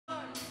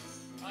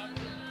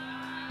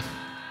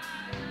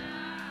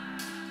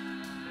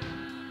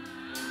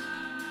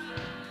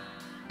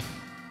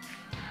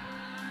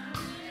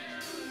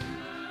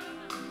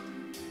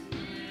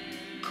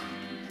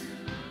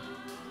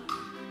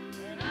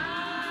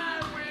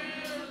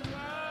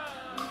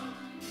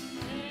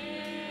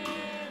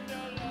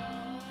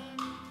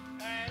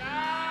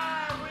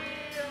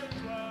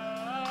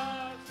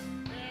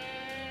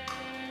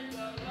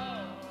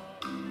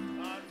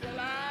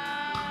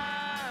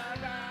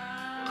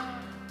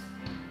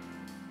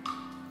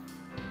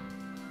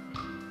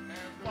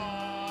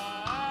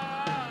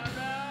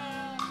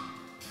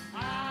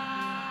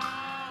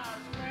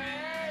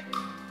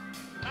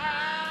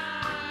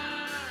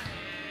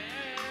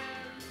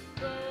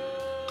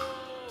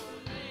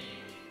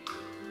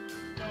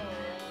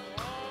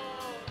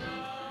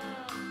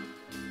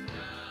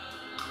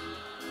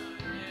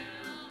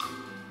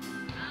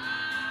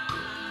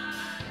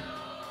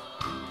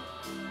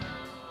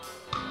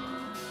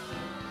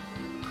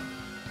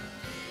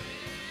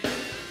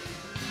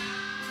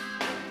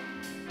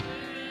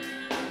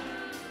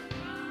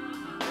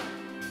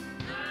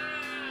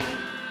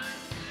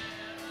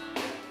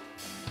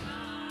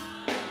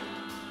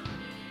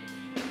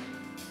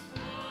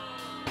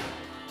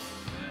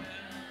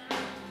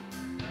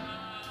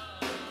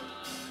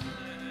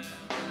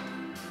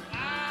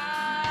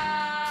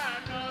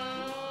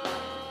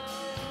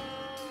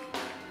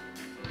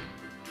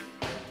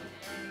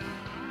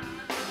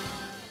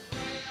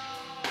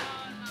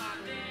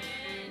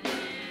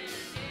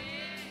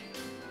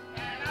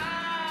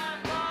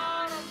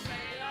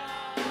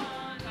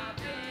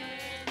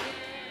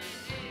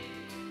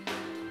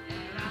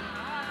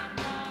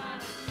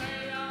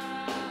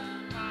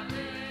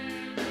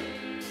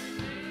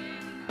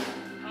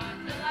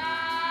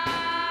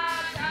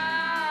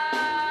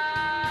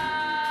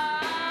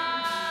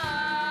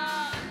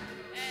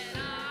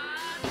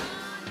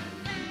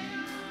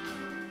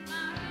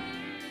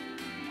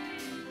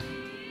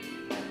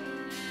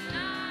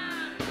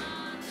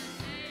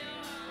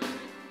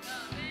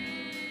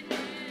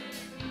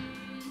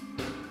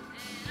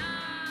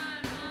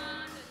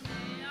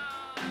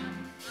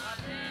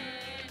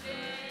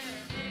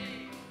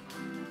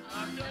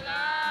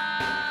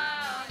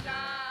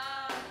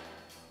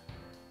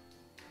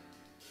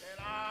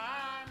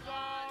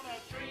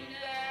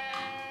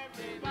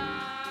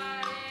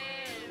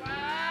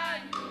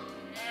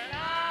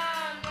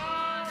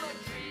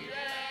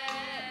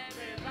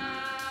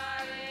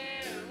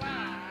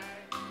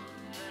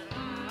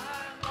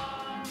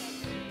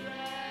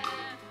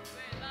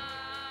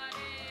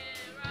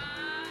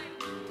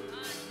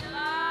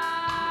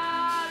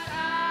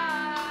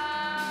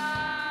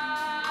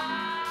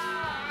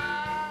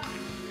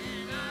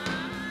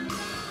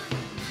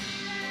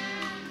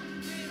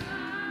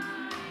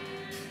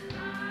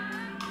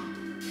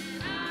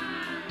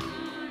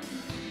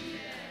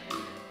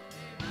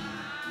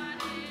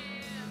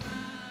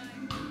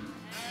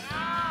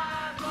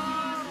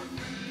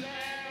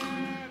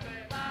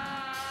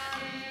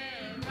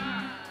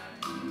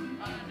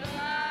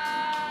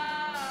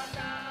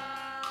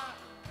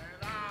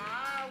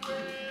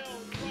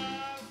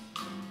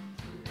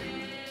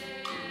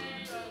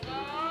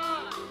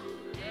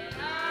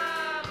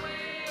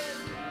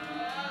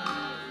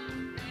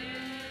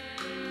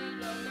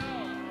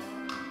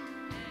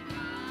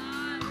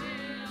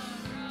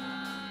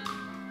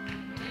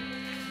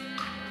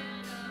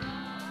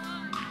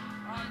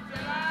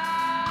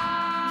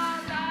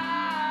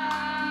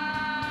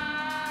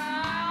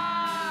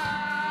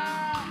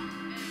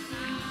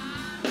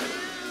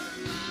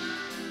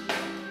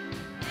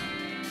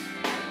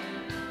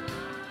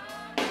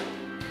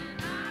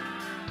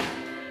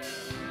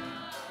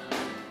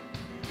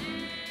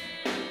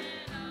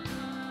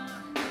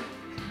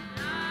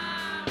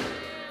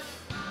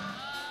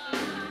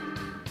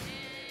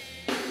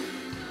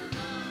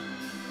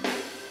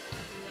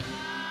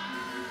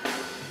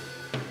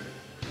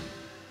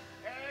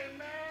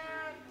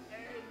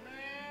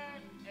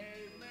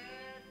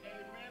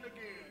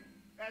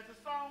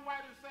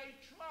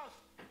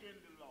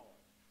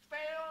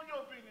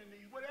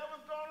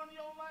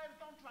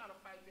how to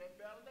fight that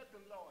battle. Let the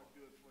Lord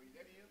do it for you.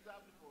 That is how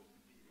it's supposed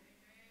to be.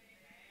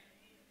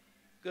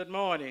 Good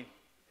morning.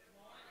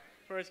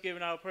 First,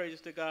 giving our praises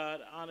to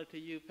God, honor to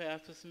you,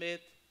 Pastor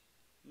Smith,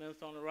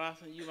 Minister on the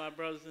roster, and you, my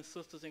brothers and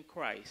sisters in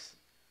Christ.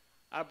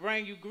 I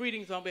bring you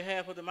greetings on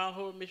behalf of the Mount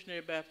Horeb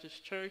Missionary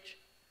Baptist Church,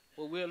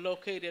 where we're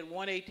located at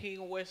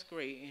 118 West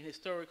Gray in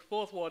historic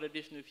Fourth Ward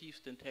edition of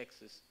Houston,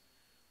 Texas,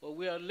 where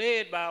we are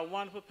led by our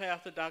wonderful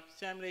pastor, Dr.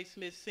 Samuel A.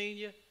 Smith,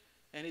 Sr.,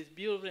 and his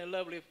beautiful and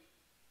lovely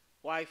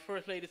wife,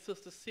 First Lady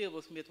Sister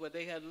Sylva Smith, where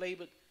they have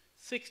labored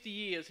 60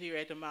 years here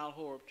at the Mount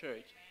Horeb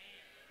Church.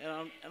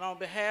 And on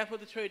behalf of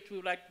the church, we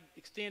would like to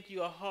extend to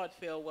you a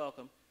heartfelt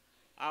welcome.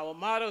 Our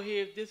motto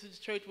here is, this is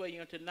a church where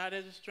you enter not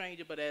as a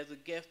stranger, but as a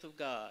guest of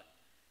God.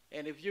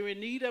 And if you're in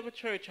need of a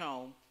church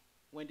home,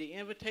 when the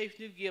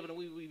invitation is given,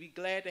 we will be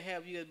glad to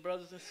have you as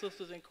brothers and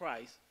sisters in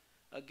Christ.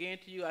 Again,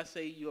 to you, I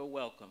say you are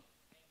welcome.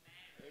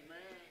 Amen.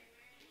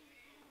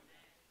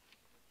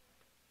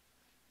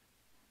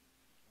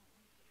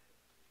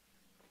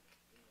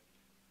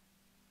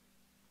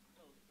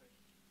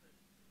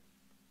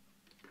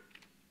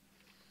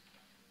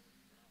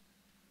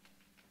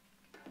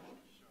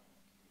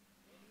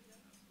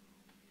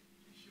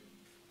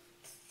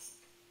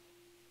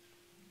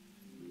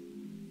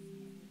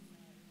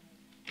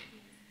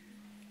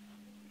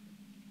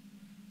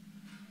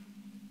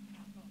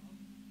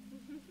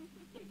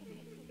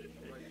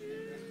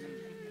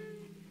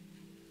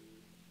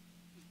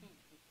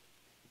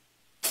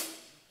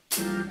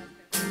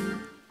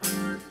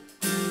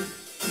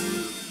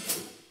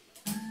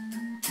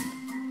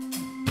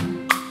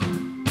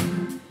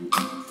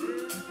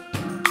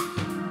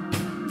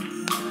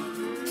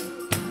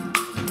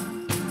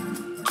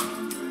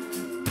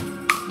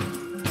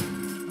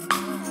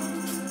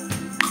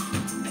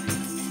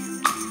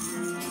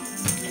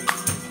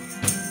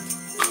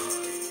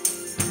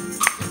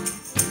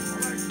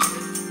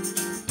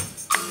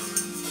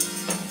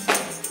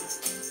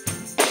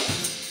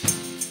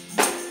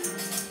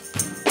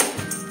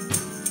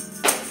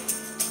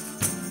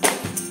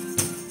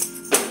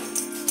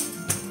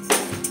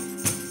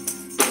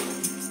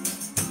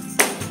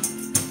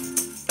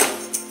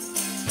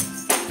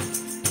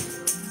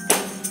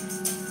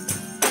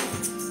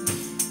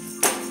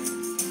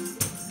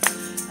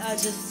 I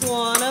just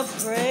wanna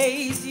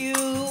praise you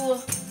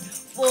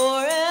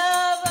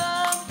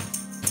forever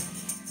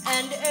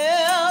and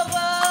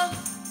ever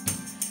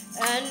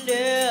and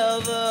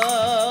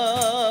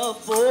ever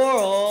for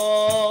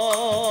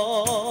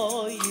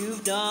all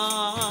you've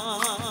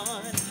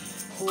done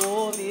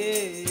for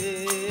me.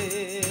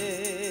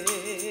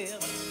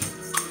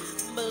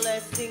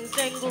 Blessings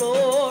and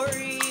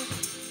glory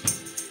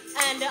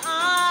and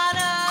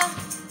honor,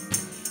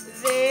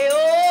 they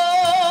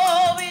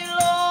all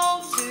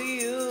belong to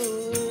you.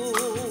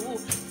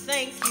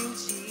 Thank you,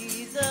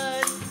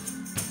 Jesus,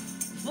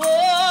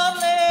 for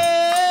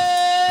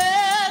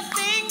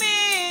blessing me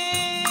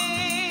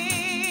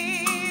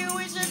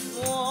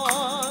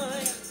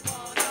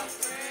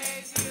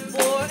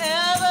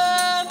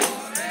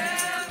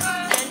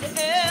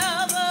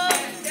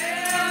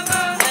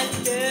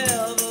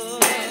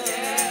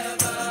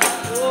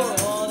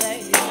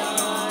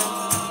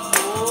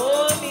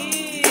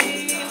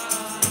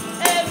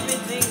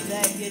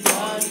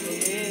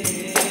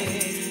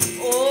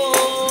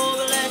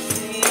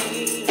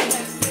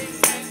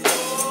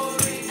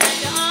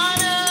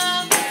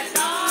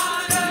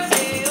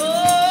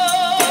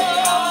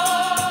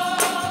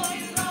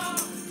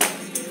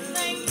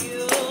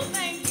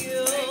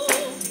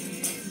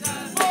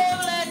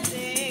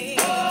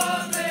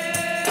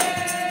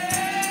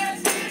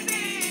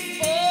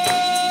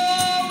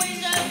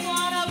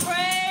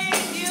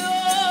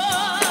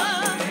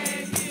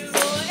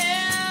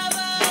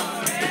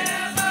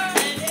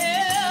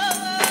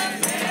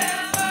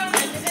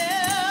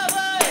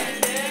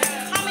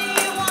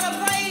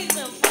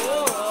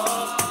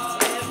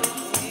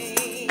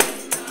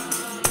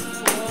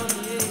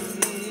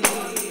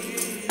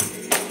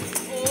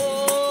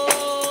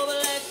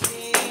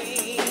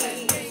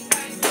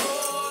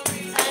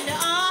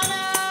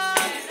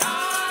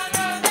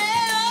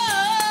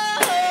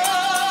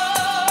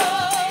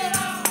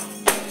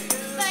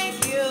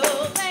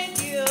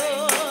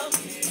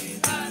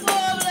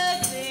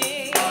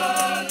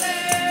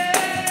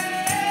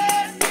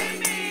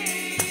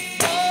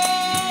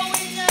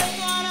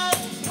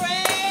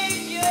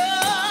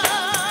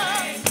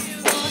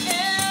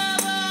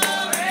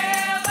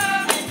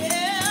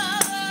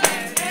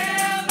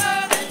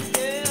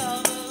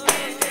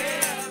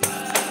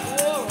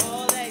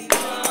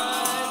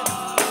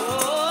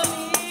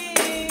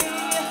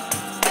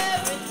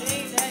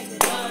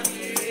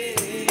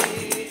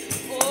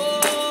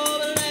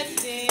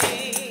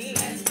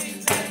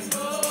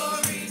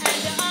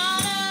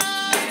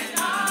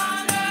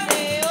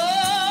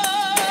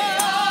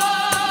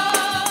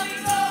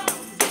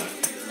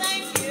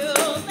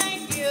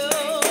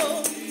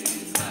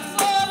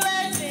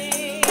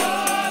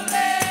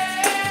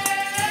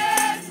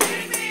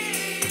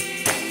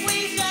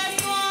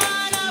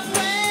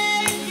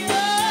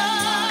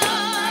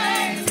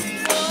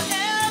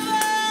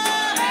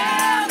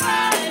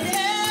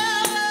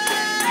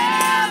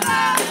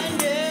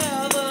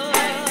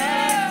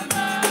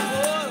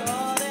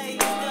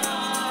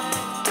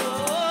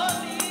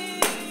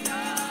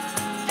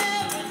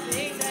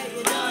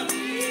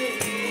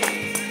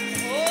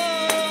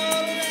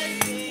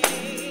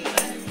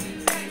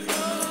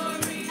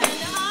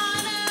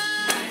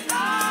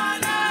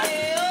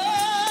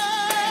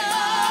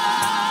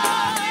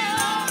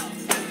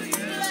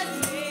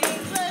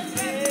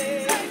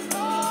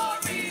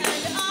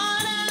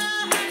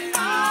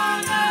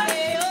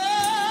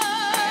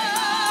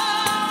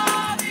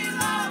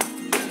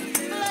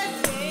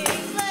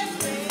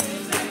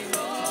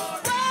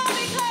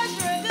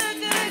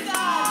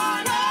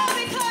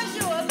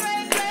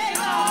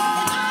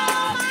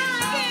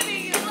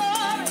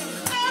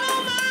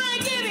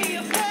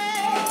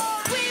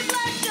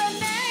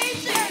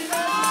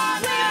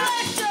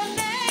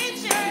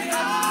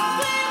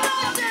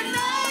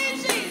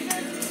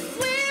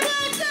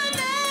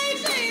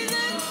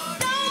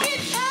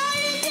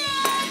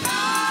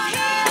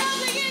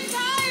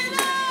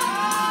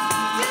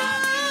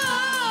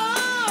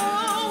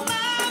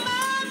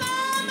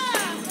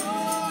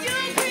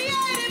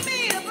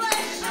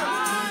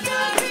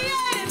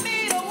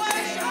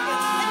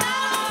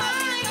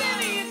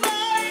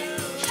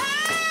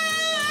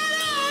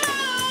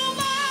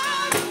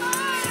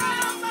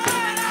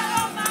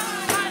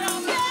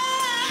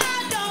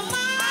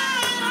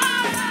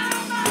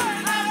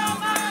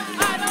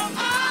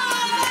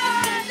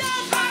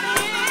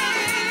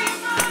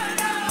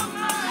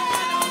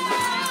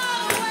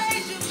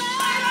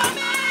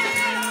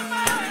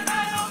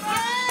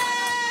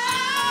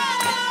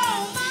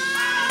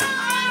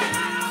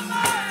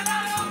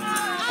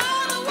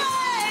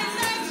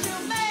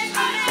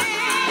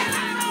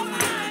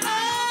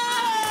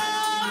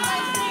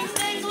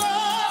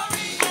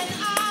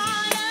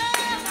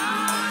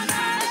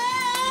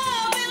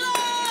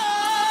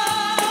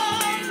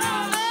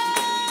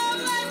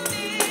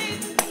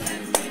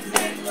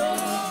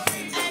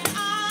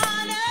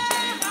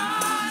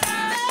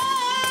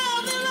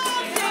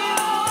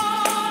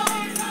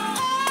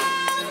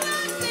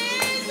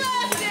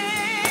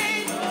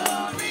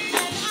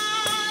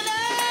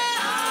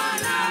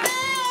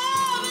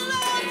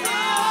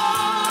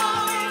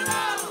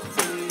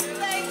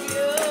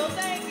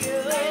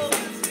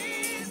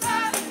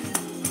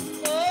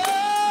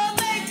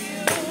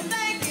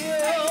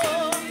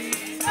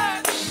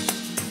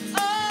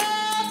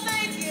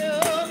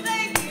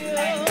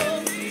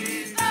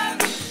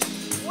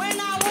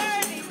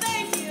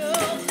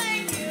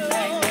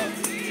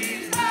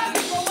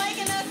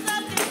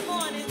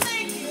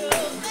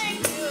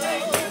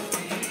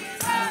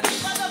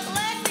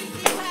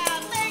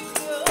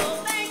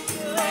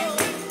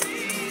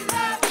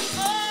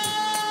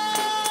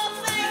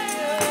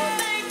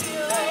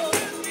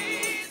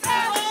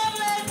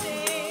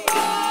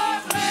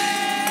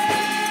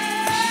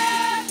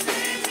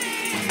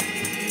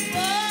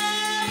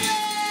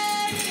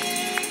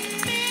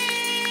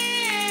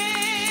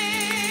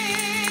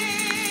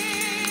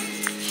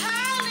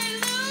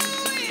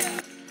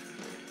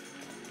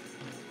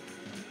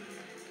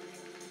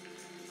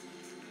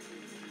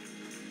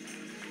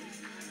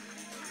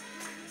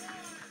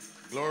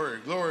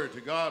Glory to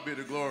God be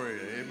the glory.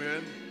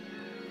 Amen.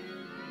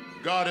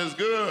 God is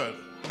good.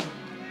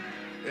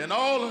 And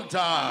all the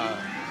time,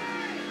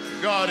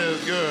 God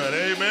is good.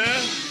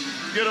 Amen.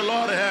 Get a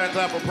Lord a hand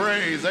clap of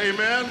praise.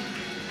 Amen.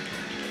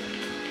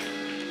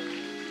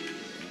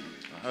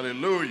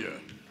 Hallelujah.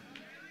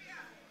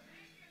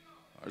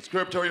 Our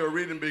scriptorial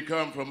reading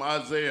become from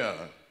Isaiah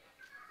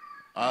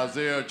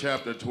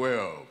chapter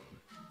 12.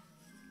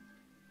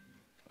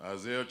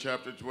 Isaiah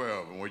chapter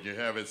 12. And when you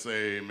have it,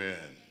 say amen.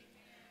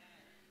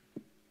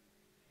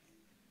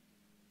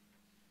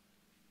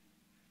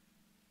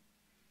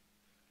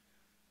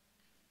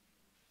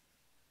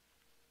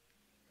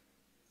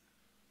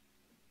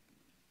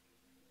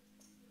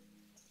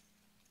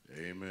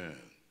 Amen.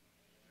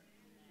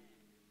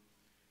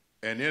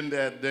 And in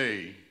that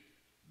day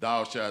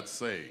thou shalt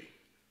say,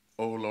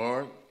 O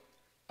Lord,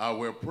 I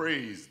will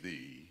praise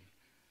thee,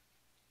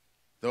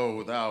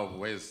 though thou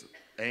wast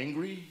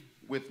angry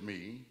with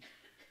me,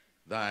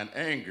 thine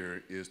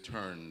anger is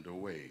turned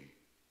away,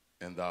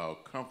 and thou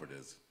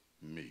comfortest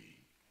me.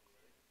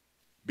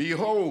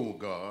 Behold,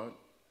 God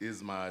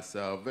is my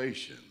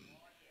salvation.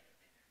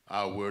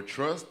 I will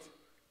trust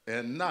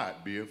and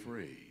not be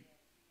afraid.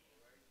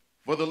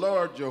 For the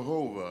Lord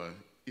Jehovah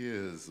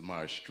is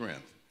my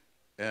strength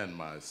and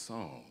my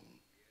song.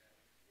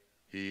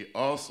 He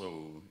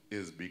also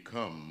is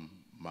become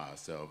my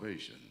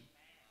salvation.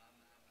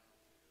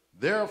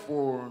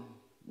 Therefore,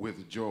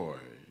 with joy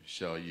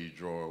shall ye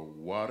draw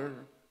water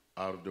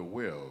out of the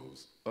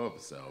wells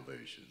of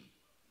salvation.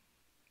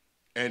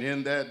 And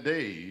in that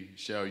day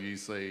shall ye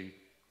say,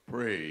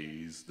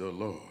 Praise the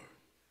Lord.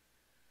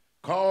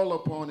 Call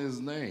upon his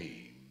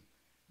name,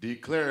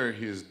 declare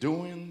his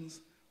doings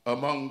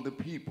among the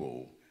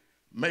people,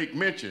 make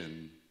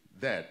mention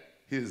that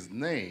his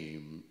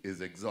name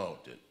is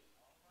exalted.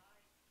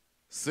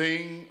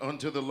 Sing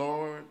unto the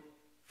Lord,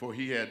 for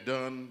he had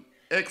done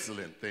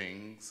excellent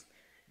things.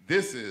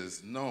 This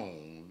is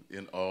known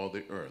in all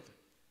the earth.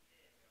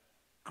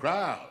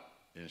 Cry out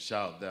and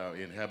shout, thou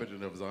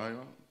inhabitant of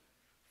Zion,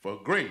 for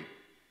great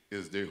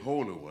is the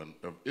Holy One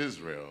of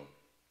Israel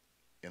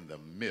in the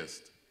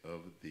midst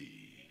of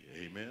thee.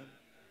 Amen.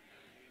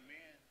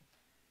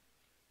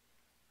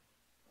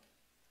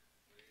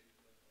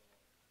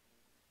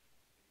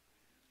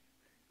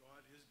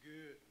 God is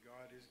good.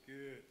 God is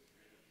good.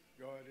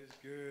 God is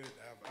good.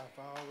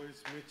 I've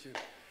always mentioned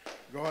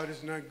God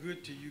is not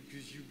good to you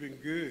because you've been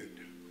good.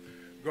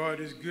 God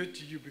is good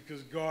to you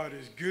because God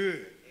is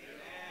good. Amen.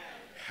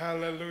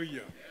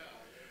 Hallelujah.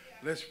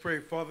 Let's pray.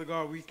 Father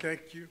God, we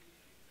thank you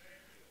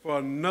for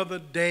another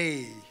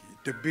day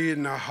to be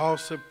in the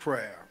house of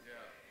prayer.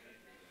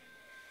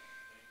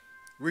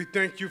 We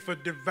thank you for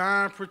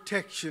divine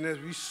protection as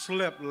we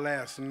slept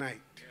last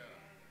night.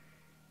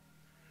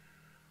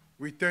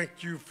 We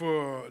thank you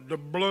for the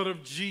blood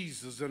of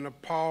Jesus and the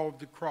power of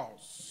the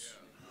cross.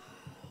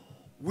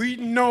 We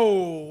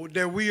know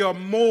that we are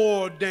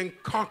more than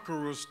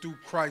conquerors through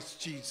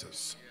Christ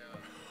Jesus.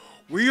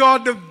 We are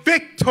the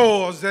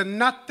victors and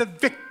not the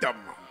victim.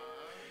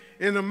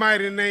 In the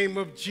mighty name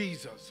of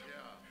Jesus.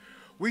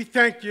 We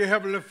thank you,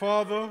 Heavenly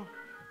Father.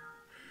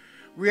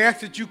 We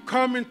ask that you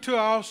come into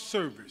our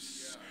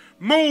service.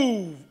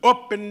 Move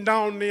up and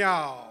down the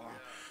aisle.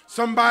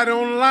 Somebody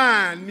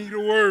online need a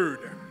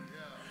word.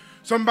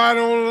 Somebody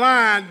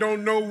online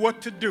don't know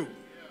what to do.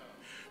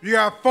 You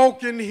got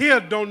folk in here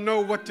don't know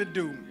what to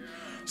do.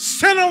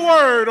 Send a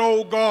word,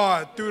 oh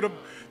God,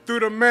 through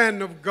the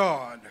man of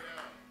God.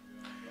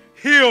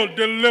 Heal,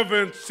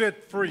 deliver, and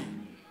set free.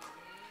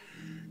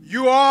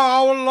 You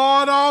are our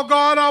Lord, our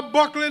God, our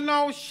buckler, and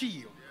our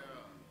shield.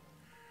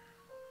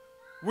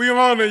 We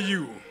honor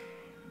you.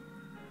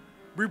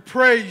 We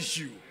praise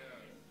you.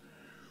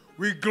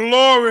 We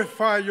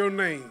glorify your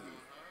name.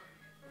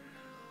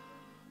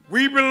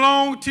 We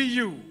belong to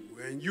you,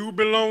 and you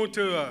belong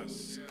to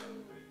us.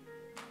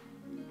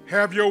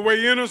 Have your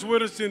way in us,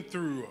 with us, and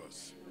through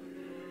us.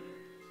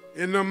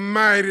 In the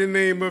mighty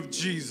name of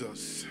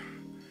Jesus.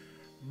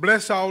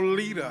 Bless our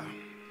leader.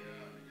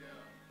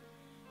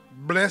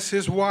 Bless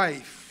his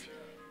wife.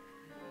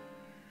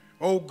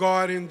 Oh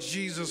God, in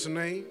Jesus'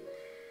 name.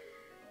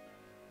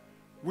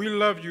 We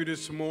love you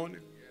this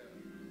morning.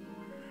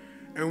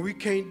 And we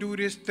can't do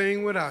this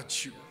thing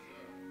without you.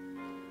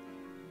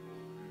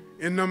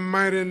 In the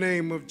mighty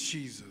name of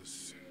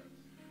Jesus.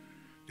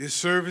 This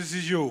service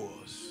is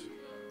yours.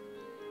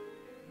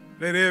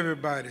 Let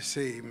everybody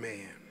say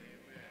amen.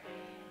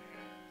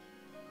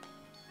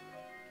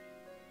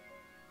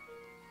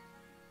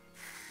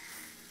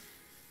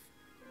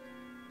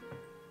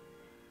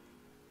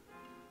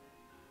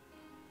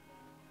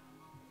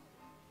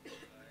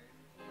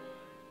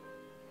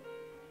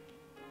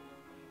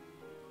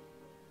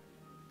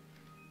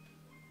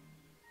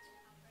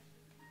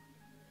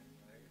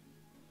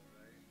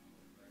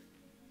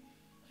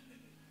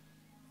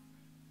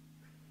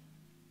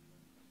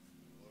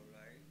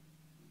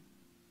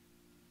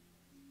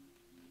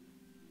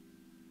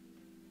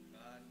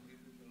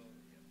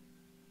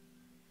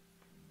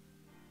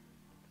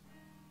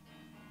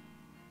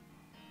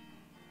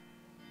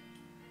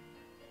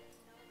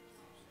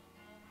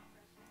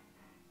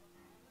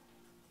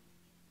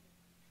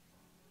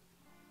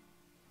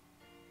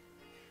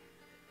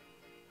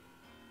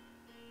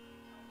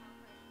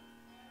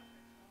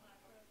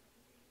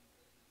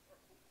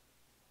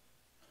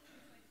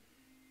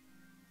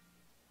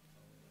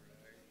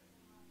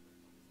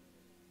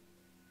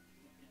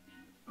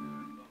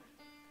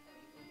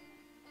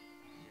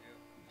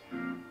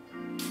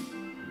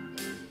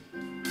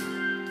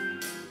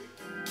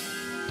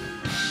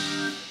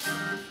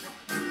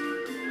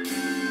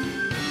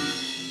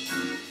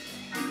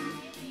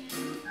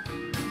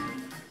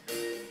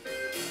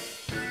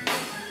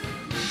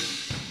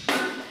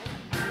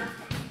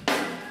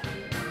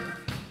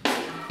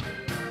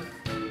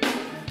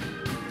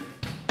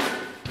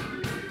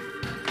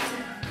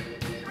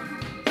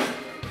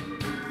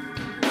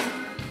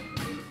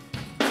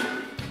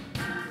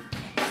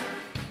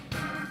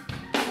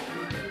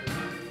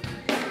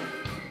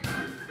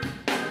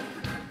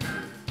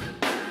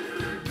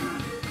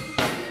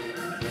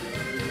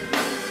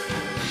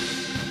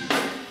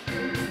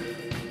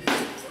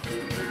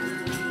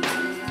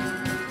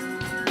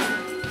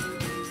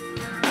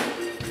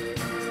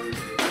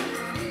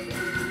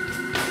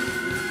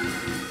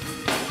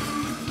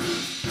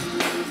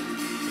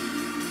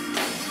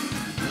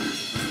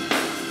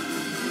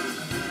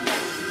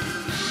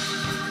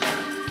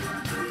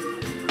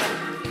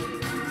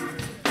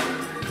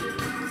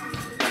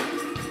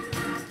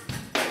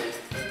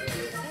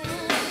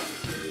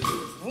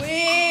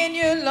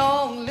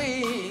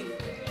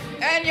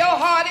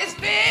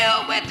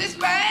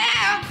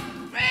 despair,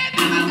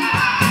 remember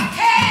God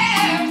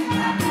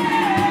cares.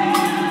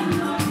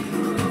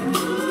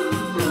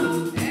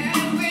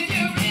 And when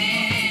you're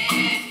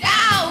in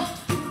doubt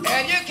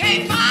and you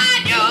can't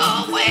find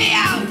your way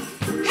out,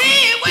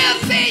 He will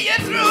see you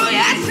through.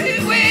 Yes,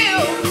 He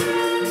will.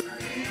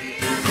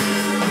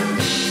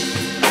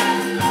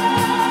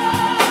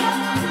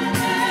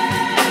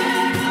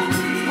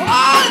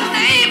 Call His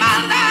name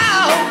out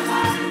loud.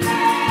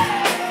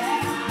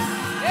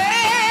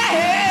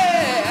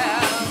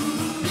 Yeah.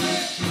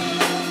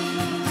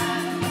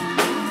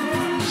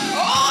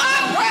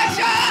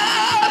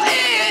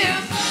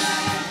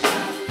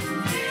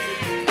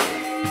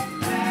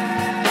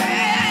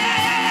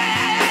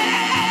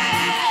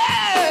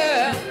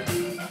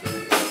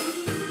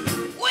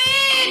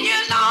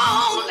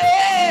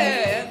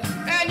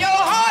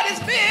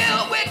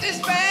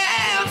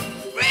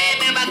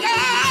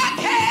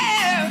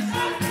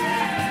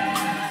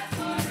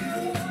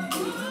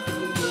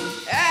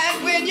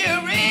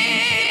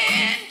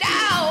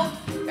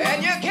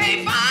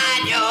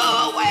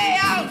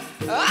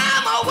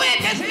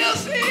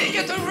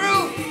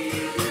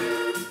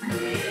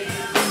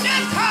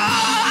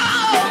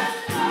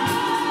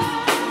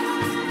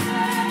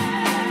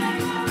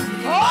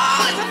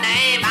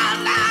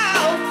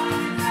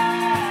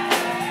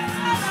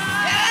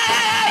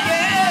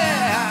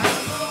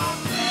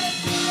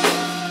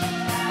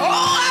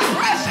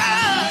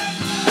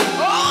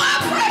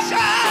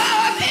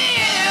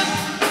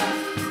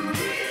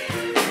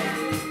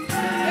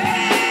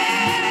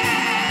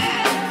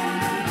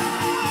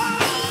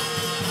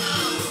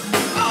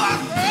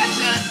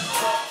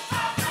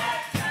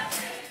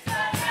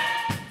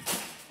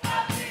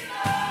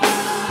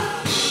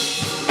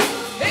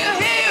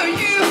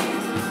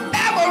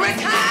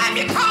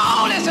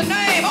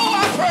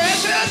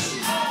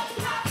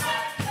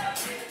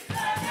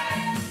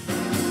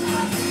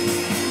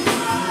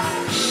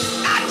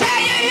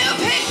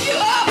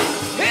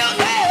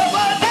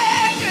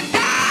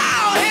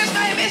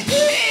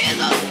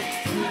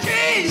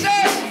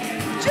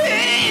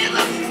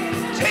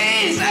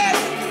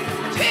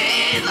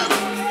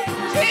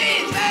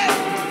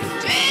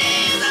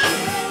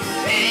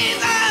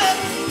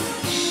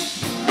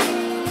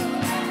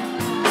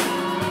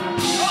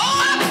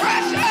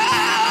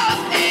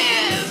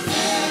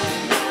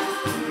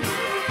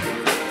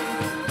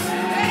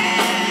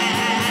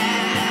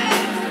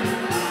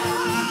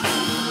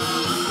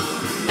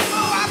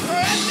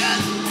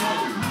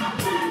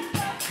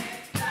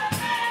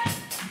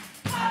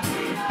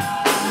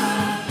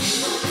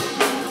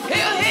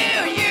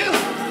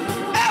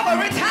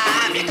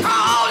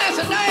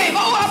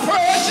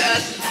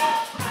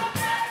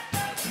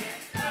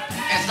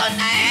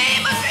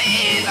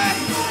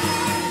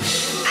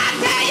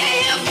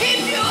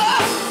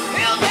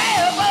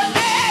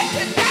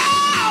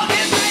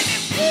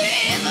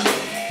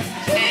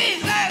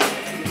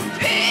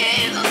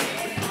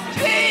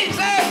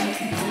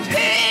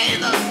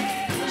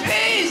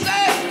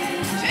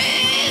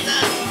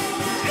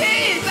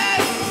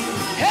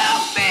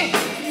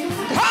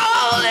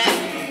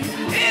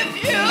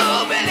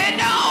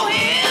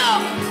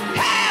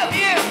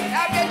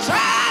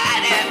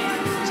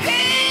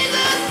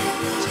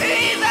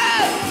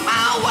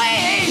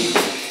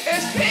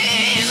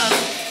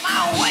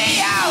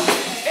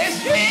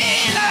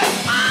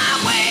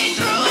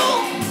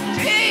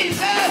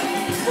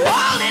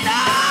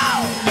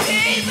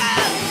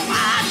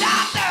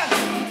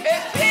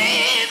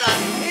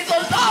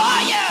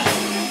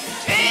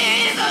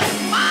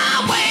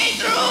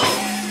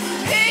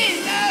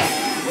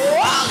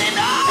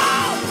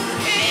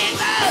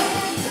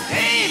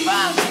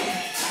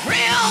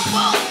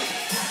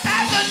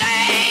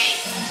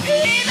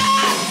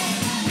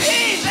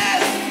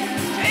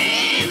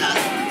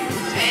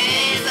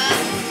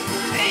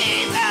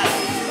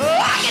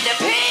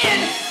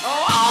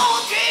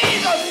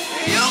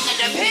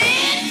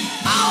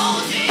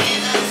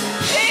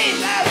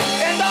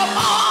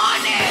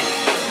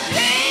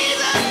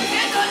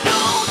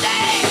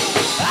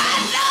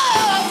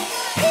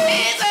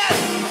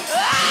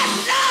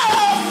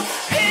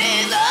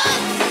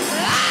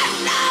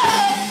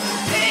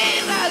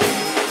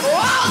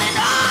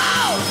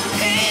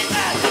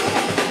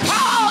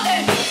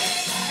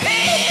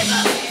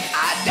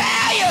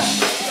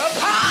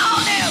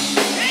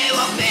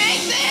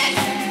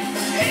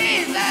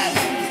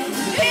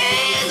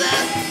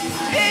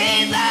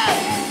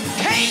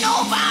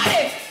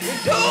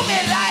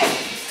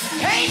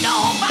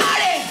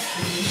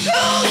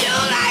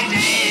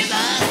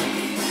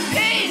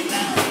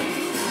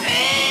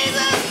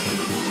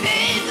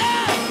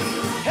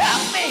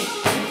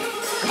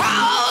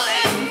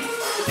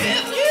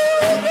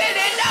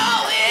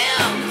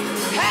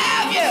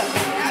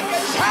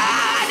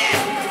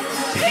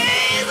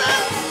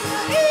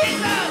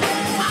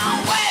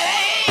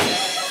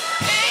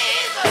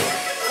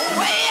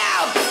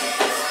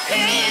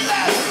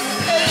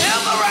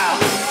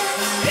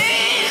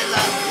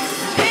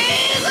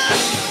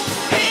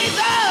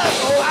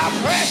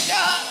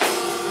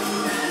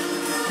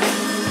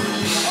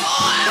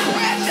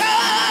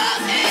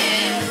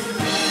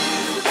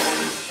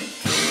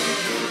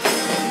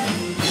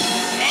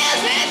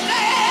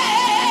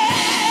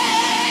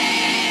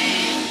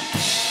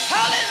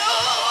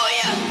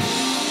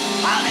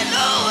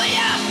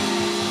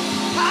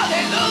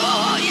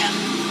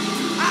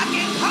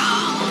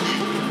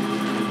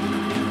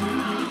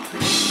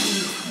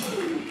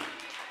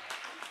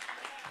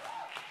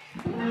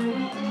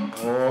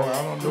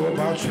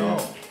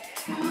 Sure.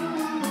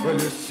 But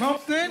there's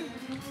something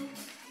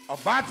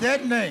about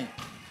that name.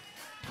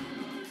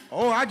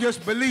 Oh, I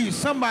just believe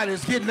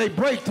somebody's getting their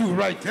breakthrough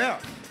right there.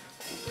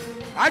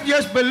 I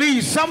just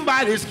believe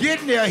somebody's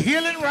getting their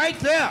healing right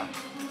there.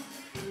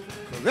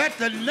 'Cause at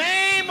the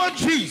name of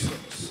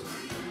Jesus,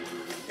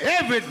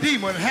 every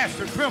demon has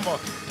to tremble.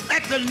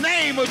 At the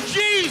name of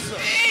Jesus,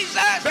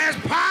 there's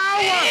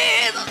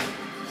power.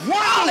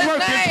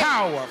 Wonder-working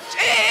power.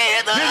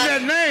 Jesus. In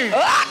that name.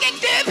 I can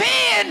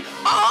depend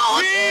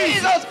on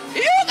Jesus.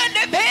 You can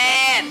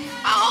depend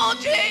on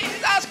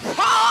Jesus.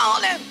 Call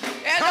him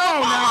in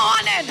the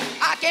morning.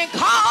 I can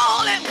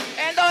call him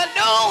in the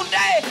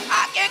noonday.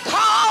 I can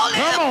call him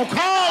Come on,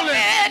 call him.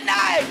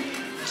 midnight.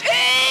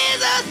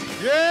 Jesus.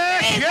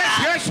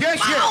 Yes.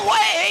 My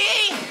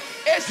way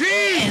is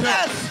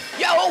Jesus.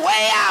 Your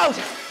way out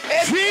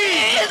is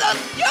Jesus.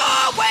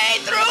 Your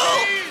way through.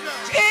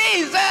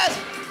 Jesus.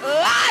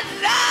 I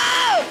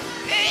love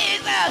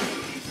Jesus.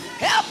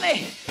 Help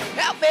me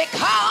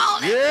call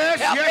him.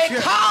 Help me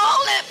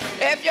call him.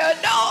 If you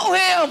know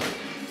him,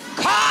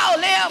 call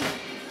him.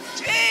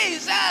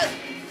 Jesus.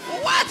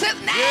 What's his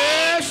name?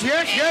 Yes.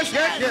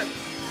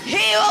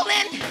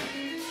 Healing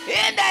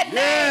in that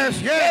name.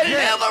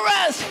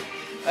 Deliverance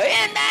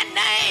in that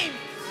name.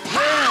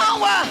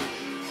 Power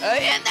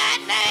in that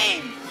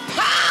name.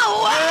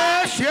 Power.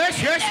 Yes.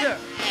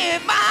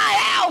 My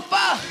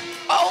Alpha,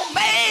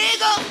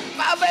 Omega,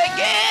 my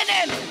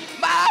beginning,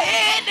 my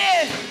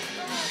ending.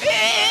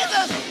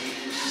 Jesus.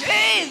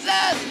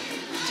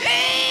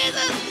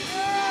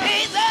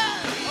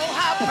 Oh,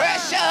 how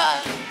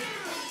precious.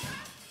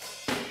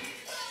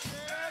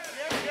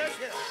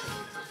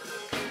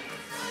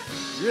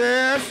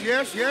 Yes.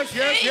 Jesus.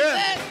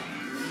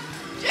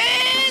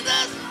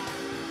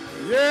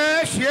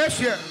 Yes.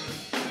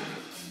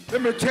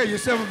 Let me tell you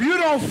something. If you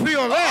don't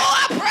feel that, Oh,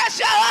 how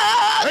precious.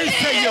 they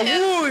say your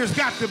wood has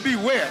got to be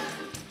wet.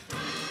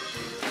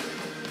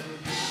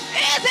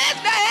 Is his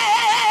name.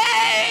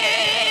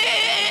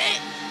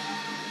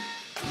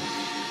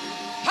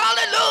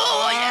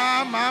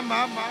 Hallelujah.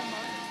 My.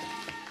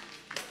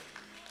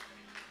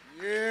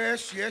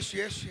 Yes.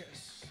 Yes,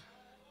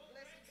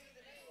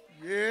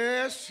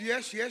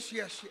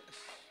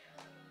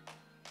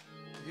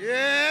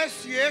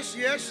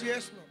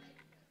 Lord.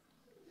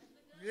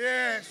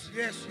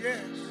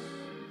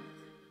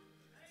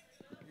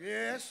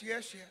 Yes.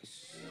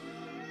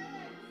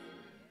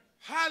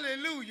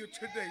 Hallelujah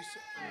today,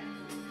 sir.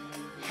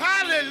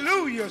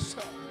 Hallelujah,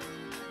 sir.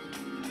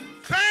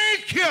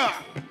 Thank you.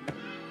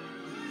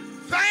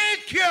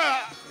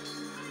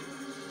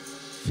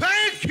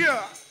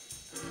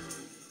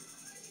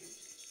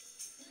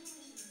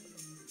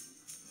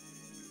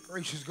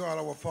 Gracious God,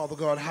 our Father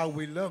God, how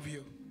we love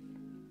you.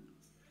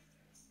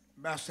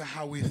 Master,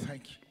 how we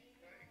thank you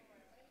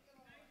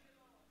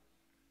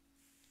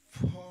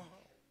for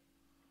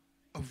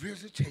a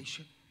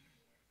visitation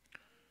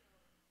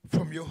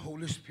from your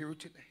Holy Spirit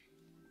today.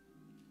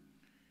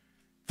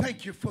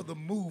 Thank you for the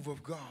move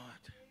of God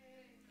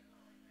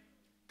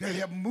that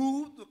have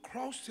moved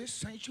across this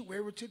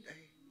sanctuary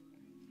today.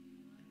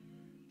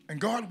 And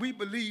God, we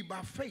believe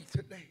by faith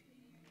today,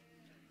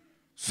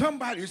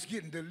 somebody is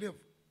getting delivered.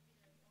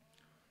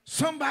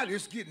 Somebody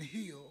is getting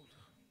healed.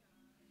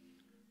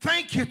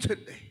 Thank you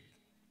today.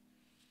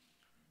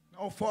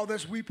 Now, Father,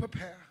 as we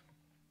prepare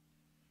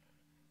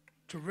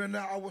to render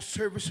our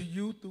service to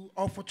you through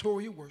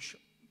offertory worship,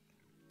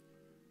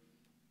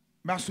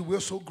 Master, we're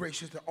so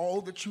gracious that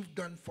all that you've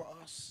done for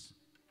us.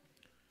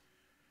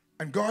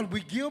 And God,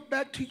 we give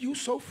back to you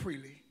so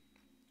freely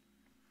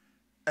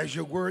as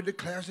your word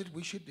declares that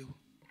we should do.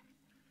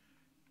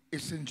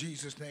 It's in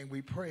Jesus' name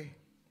we pray.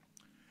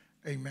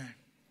 Amen.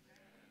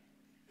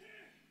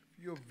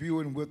 If you're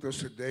viewing with us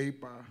today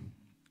by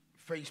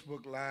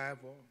Facebook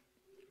Live or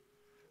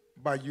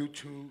by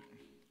YouTube,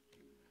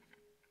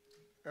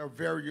 there are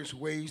various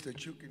ways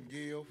that you can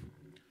give.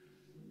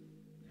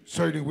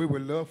 Certainly, we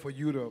would love for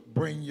you to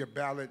bring your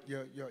ballot,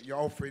 your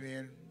offering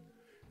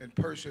in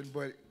person,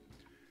 but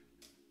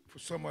for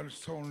some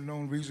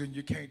unknown reason,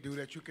 you can't do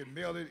that. You can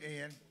mail it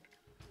in,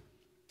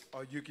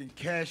 or you can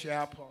cash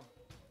app, or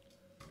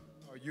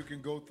you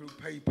can go through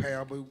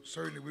PayPal, but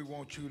certainly we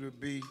want you to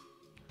be,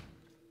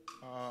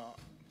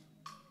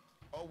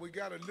 we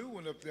got a new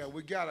one up there.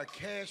 We got a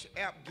Cash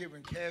App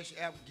giving. That's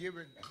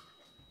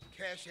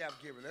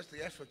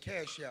for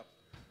Cash App.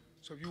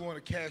 So if you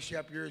want to Cash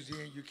App yours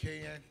in, you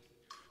can.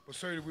 But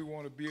certainly we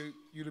want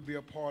you to be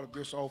a part of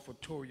this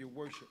offertory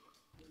worship.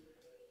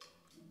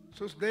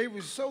 Sister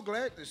Davis, so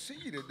glad to see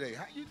you today.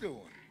 How you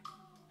doing?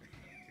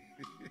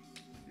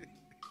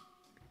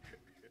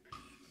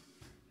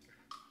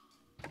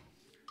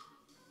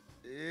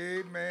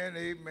 Amen.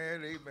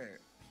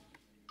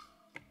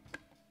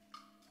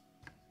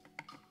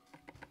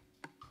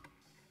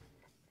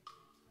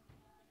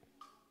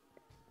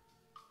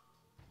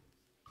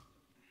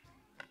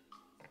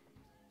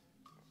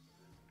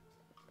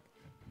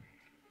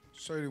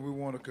 Certainly we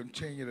want to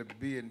continue to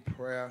be in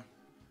prayer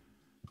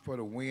for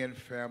the Wynn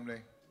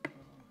family,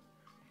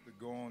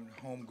 the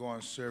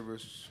homegoing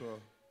service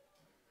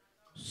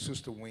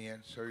Sister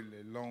Wynn,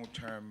 certainly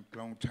long-time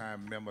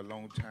member,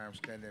 long-time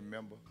standing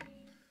member.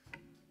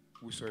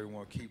 We certainly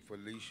want to keep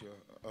Felicia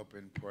up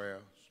in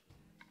prayers.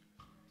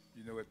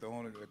 You know, at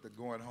the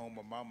going home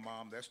of my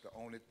mom, that's the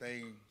only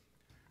thing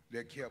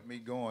that kept me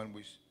going,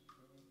 was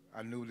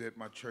I knew that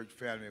my church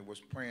family was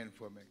praying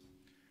for me.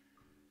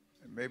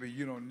 And maybe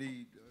you don't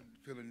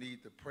feel the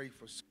need to pray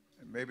for,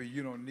 and maybe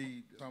you don't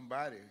need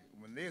somebody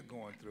when they're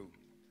going through.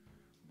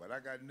 But I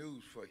got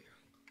news for you.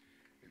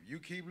 If you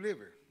keep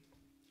living,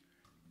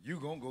 you're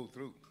going to go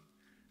through.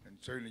 And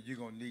certainly you're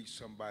going to need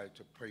somebody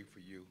to pray for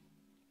you.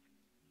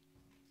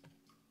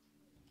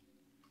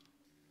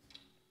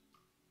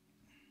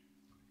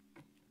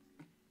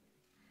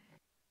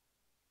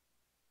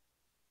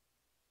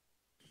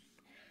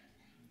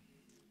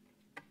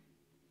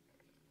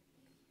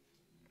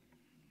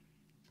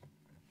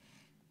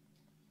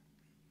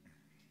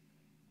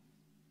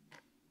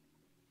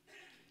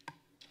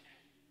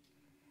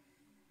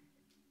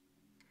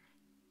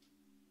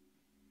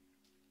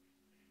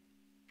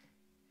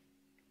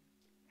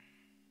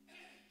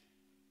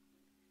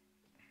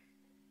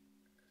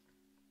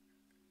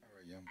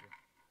 Young boy.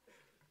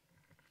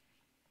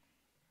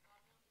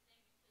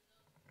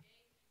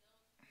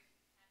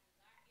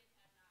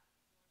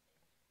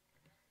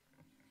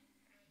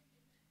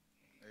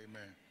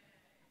 Amen.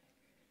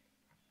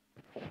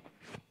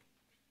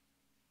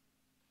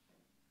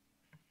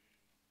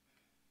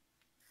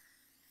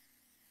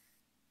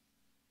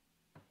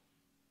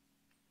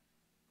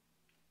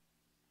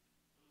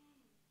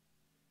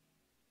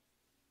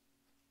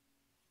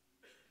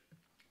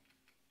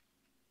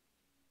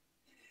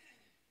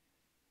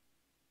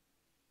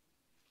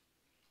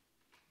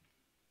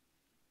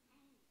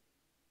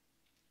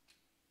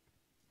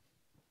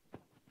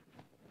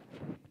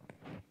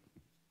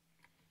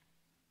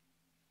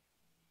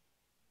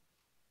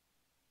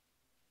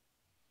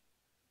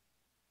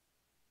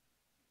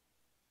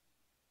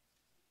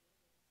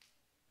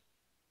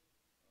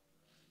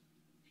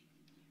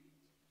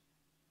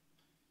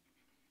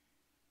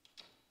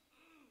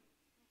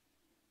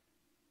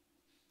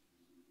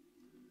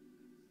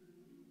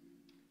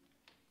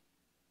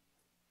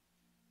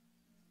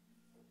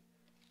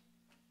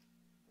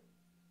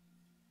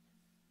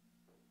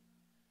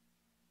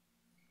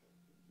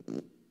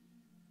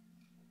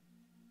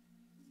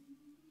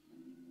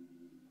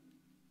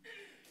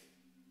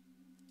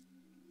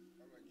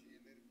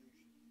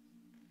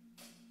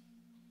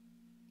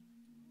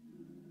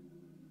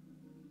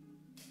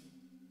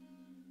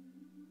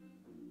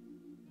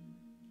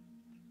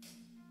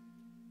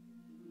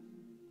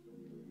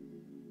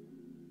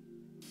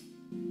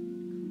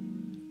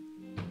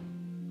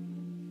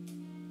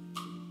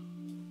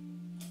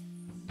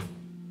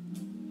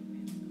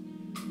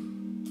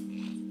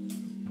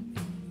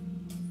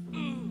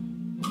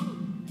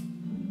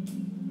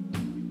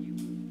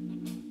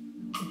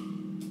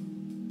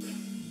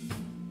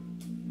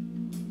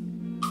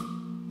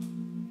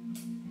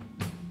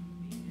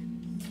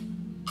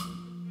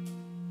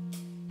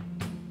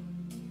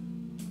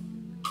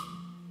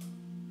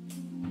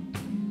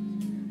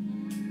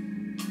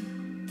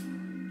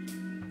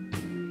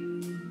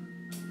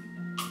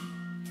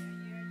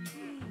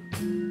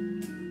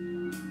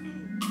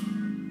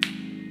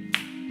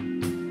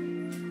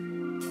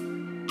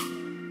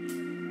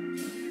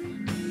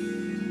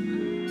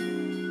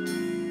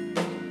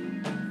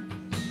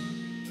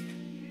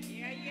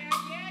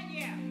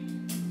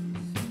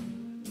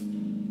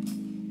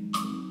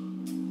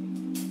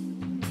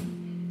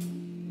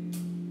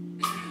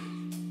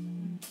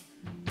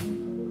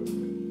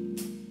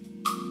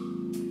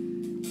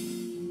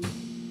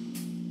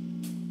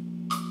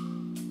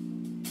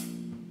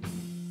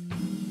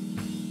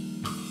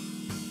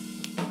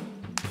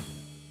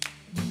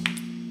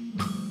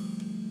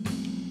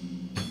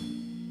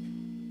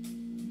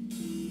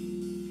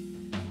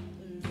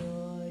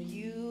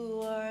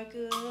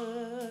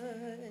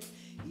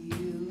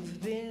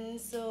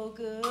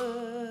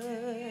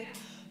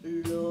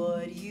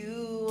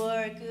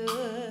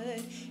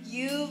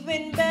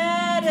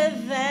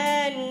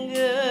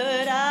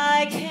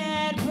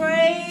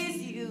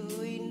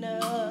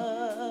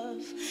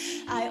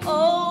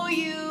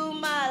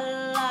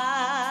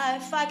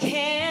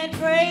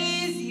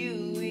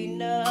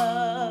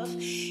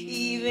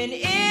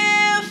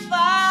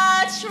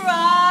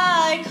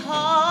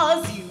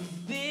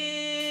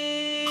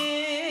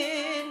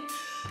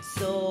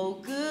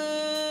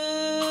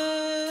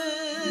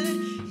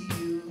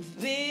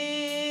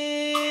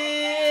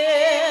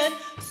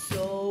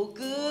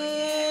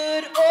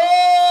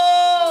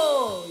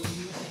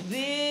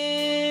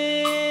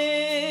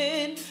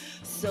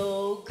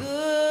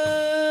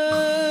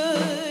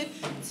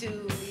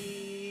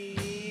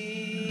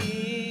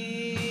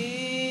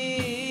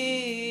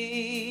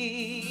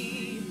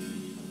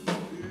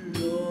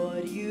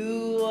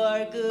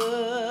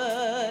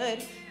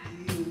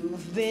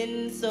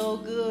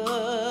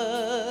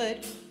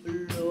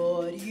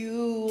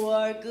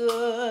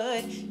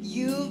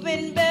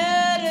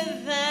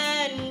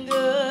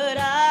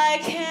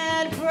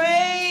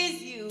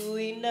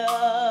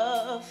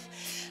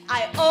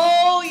 I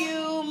owe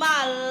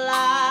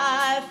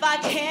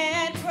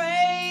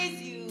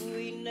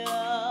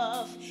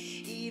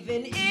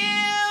even if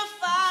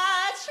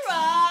I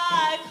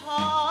try,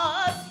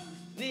 'cause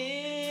you've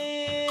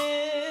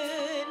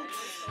been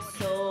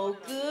so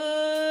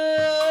good.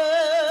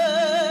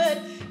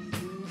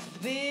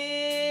 You've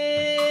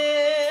been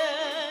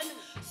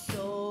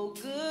so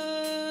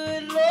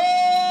good,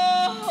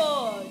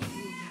 Lord.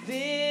 You've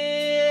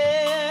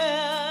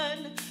been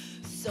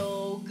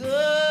so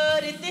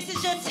good. If this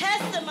is your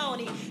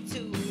testimony to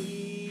me,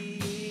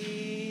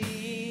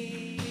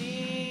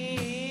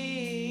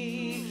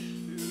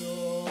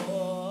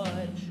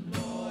 Lord,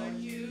 Lord,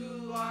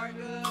 you are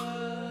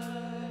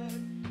good.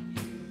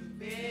 You've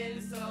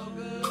been so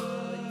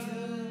good.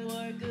 You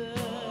are good.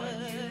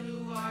 Lord, you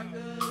are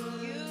good.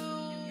 You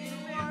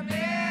are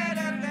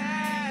better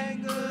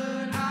than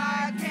good. I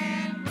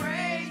can't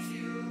praise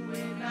you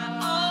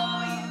enough. I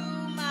owe you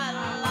my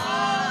life.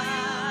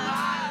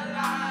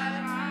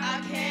 I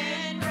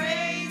can't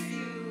praise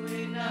you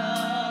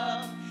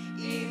enough.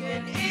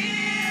 Even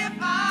if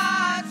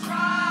I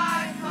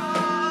try,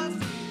 'cause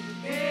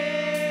you've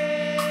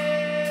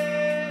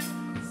been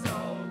so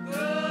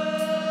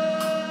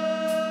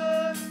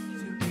good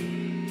to me.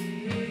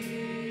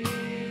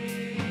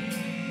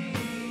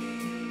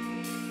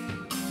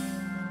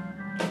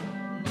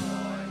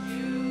 Lord,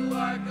 you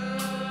are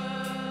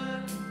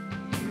good.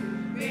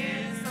 You've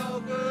been so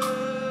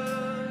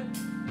good.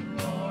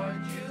 Lord,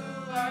 you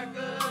are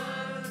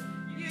good.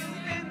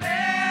 You've been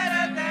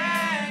better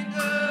than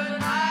good.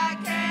 I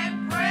can't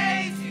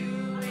praise you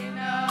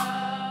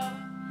enough.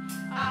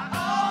 I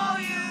owe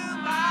you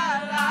my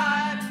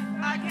life.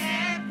 I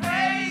can't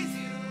praise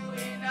you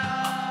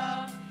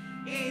enough.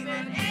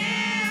 Even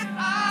if I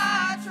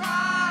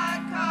try,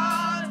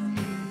 'cause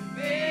you've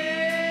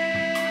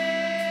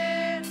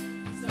been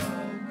so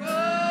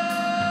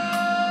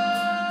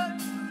good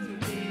to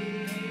me.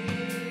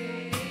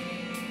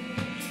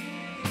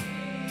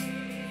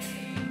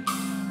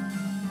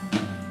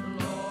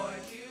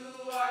 Lord, you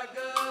are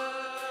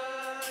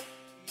good.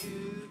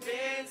 You've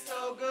been so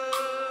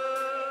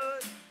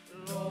good.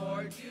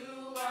 Lord, you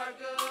are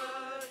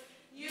good.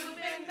 You've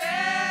been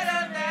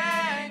better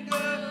than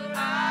good. I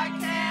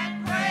can't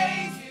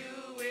praise you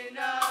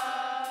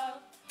enough.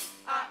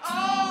 I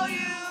owe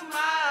you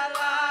my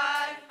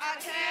life. I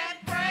can't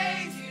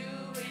praise you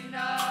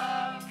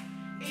enough.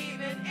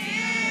 Even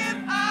if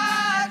I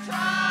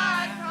try,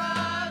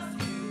 'cause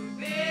you've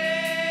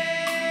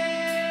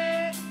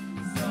been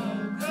so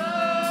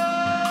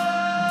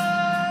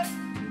good.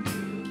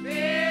 You've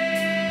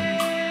been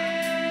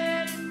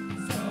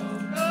so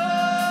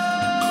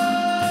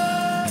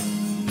good.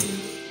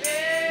 You've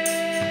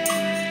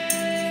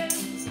been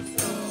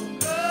so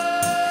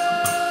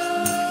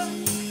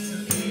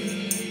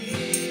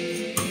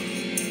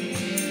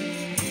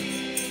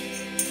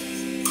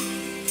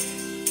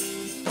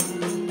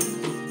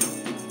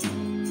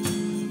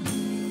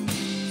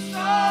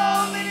So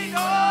many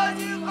doors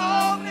you've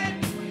opened,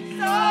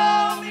 so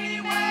many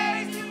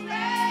ways you've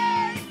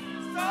made,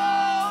 so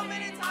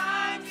many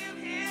times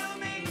you've healed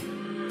me.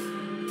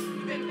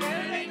 You've been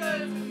better than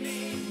good to me.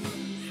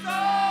 So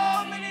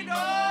many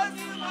doors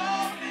you've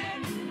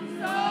opened,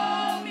 so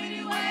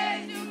many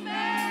ways you've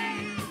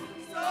made,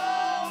 so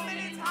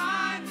many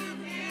times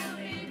you've healed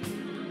me.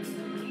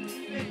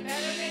 You've been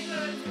better than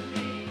good to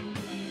me.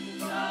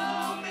 So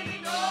many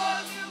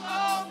doors you've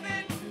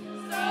opened,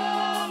 so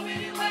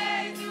many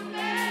ways you've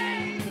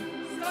made,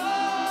 so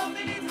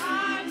many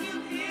times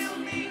you've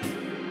healed me.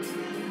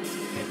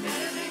 You've been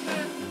better than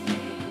good to me.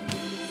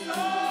 So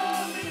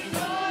many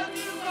doors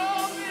you've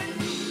opened,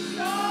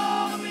 so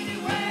many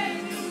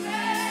ways you've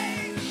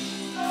made,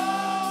 so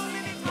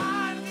many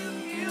times you've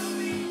healed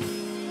me.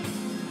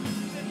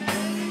 You've been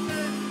better than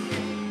good to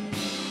me.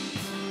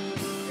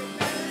 You've been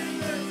better than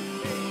good to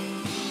me.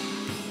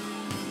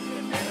 You've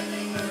been better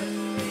than good to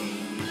me.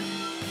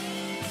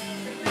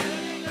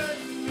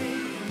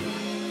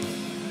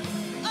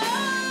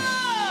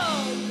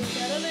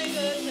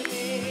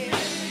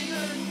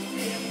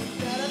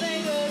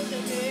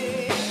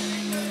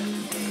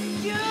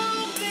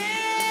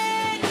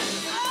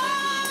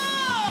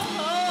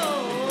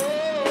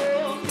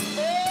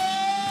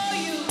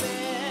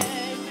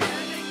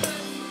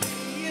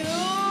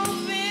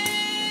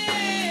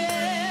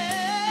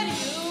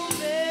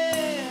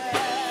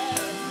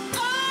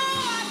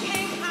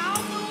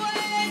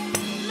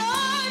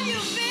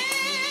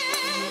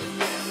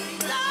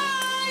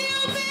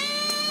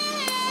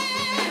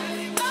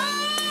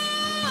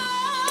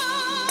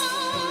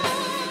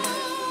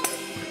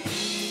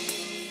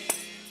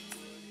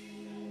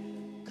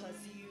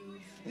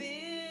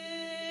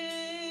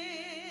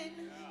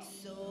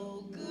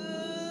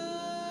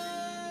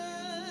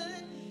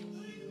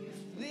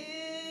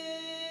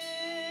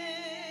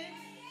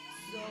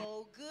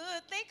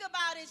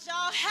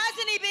 Y'all,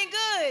 hasn't he been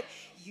good?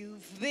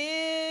 You've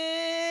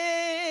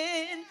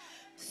been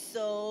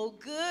so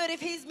good.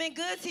 If he's been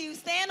good to you,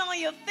 stand on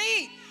your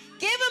feet.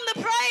 Give him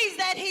the praise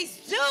that he's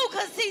due,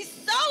 because he's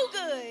so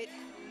good.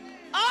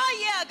 Oh,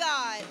 yeah,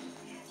 God.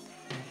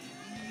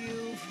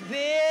 You've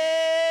been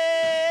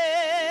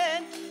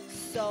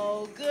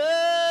so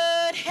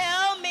good.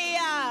 Help me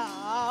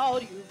out.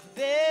 good you've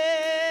been.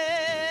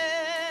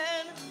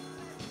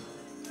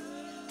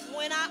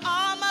 When I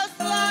almost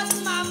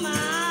lost my mind,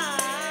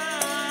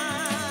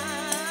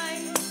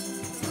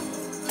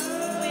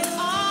 when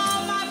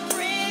all my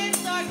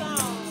friends are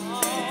gone,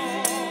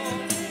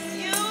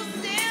 you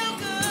still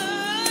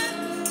good.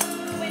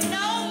 With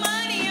no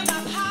money in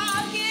my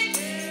pocket,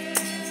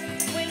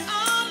 when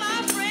all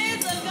my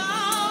friends are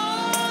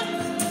gone,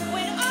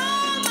 when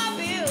all my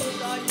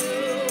bills are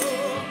due.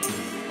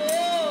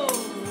 Oh,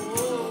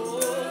 oh,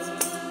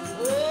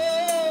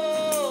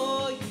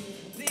 oh,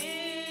 you've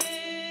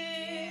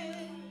been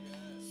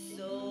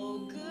so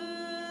good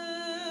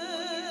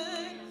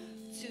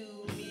to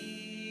me.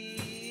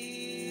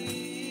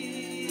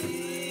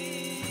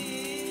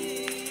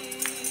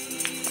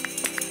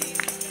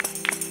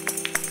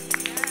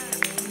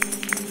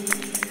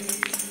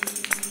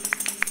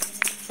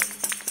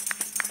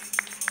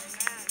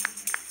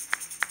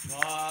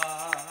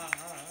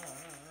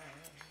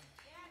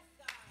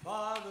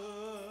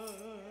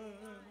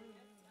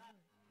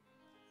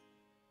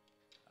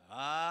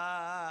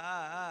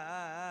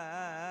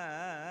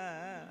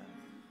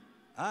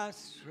 I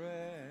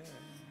stretch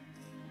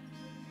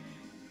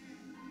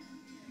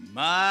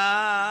my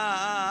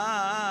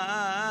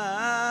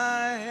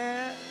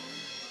hand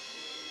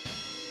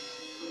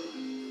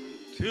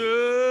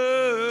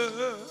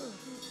to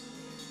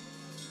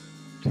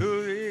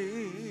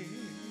thee.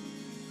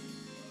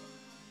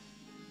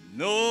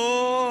 No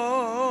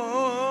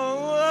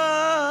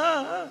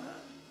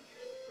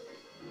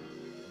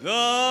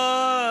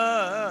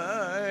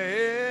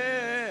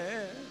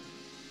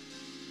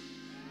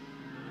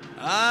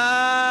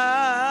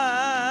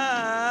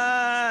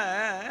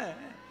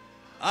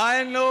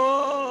I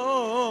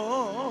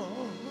know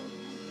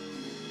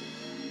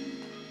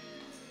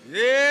if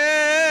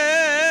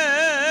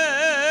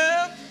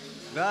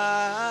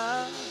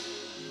thou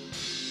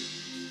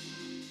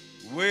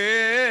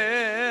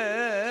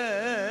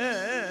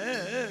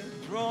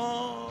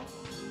withdraw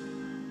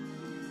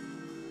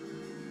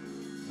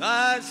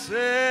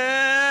thyself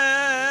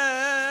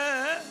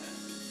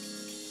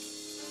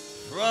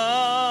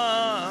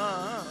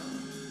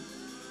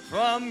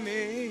from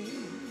me.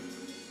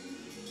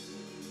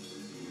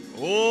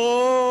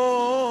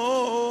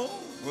 Oh,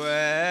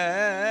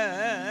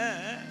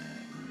 where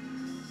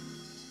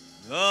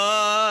the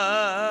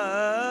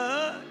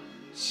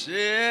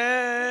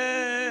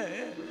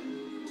shed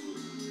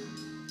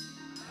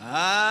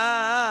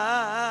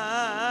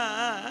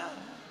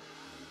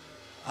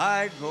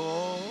I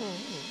go.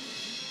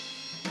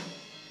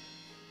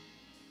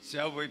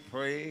 Shall we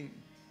pray?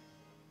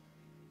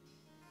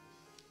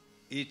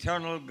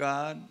 Eternal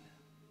God,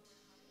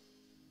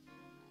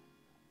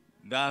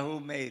 thou who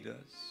made us,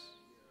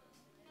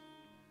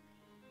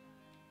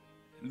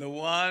 the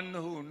one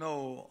who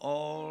knows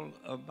all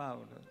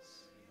about us.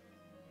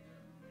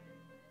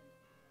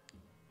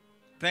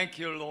 Thank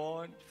you,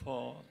 Lord,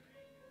 for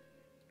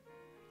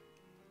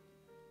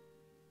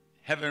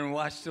having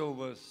watched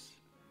over us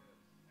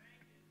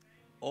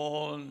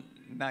all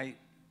night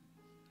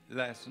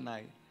last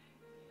night.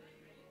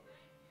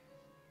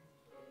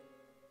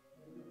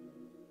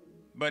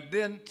 But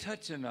then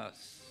touching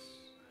us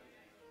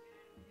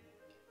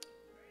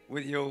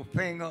with your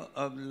finger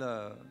of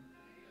love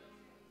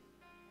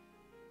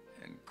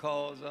and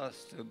cause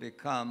us to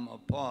become a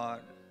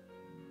part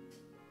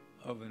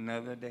of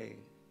another day.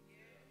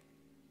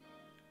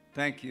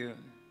 Thank you.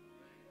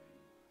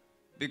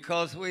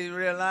 Because we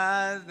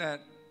realize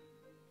that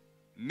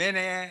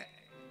many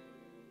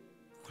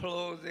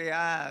closed their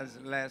eyes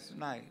last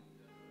night,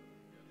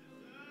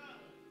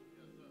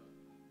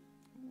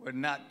 were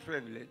not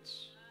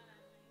privileged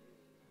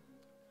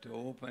to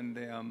open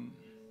them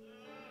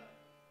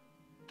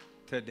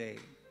today.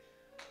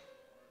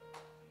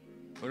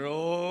 But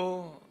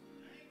oh,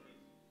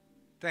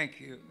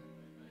 thank you.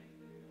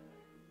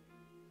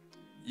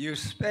 You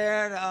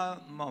spared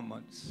our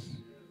moments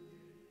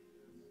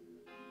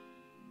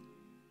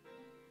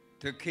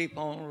to keep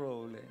on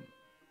rolling.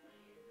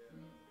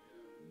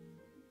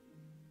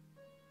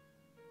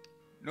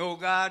 No,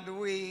 God,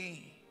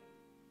 we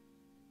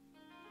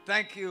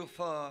thank you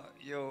for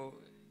your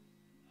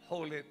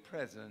holy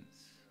presence.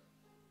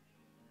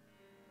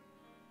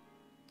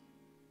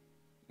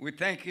 We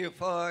thank you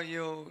for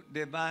your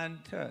divine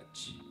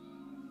touch.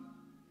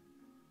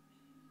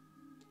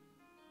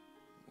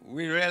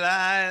 We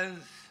realize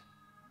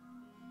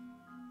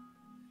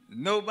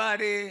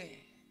nobody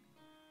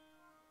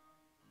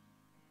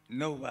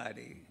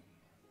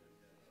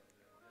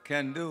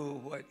can do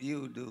what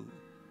you do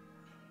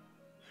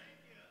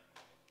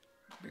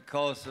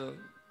because of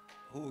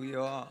who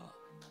you are.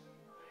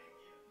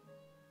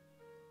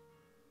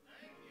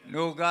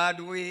 No,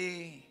 God,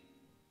 we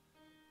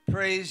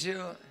praise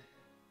you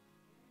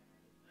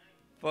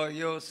for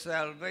your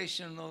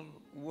salvational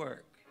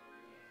work.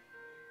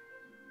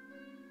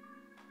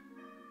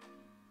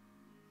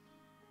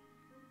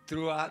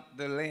 Throughout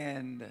the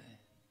land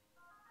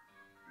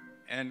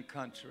and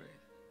country.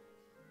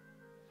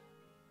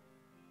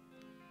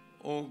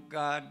 Oh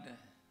God,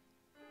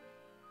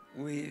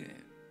 we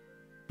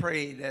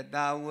pray that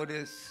thou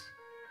wouldest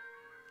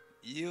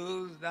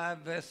use thy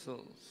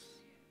vessels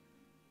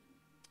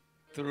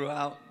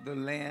throughout the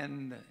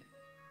land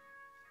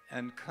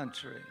and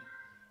country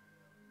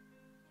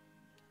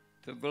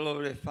to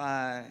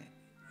glorify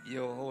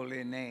your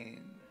holy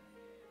name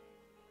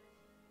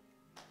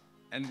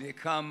and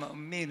become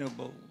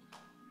amenable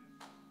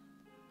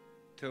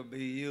to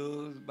be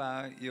used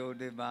by your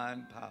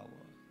divine power.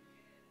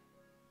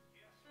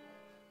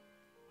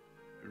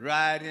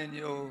 Right in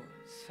your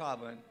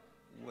sovereign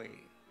way,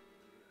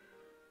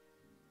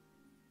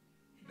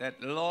 that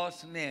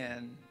lost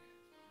men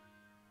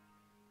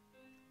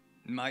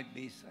might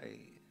be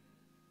saved,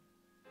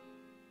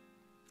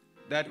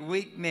 that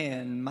weak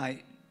men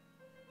might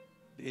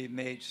be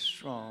made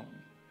strong,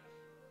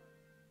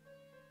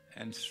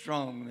 and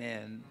strong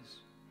men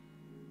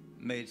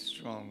made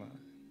stronger.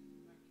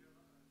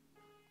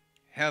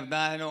 Have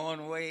thine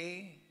own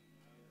way,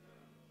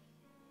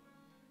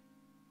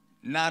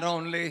 not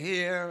only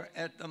here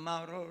at the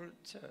Mount Horeb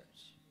Church,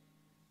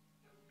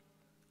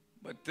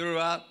 but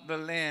throughout the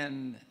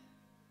land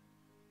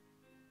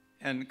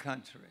and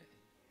country.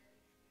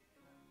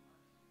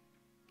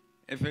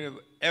 If it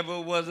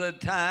ever was a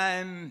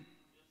time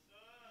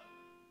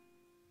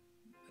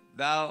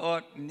thou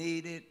art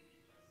needed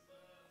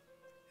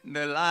in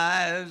the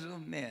lives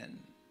of men,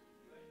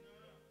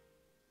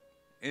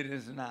 it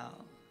is now.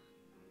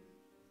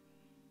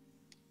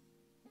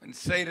 When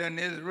Satan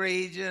is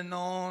raging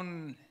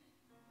on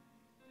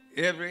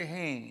every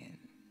hand.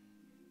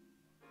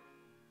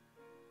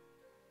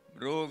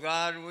 But, oh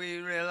God, we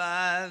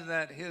realize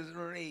that his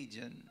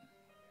raging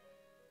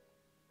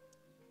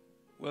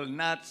will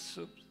not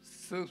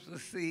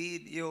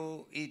supersede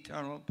your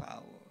eternal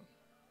power.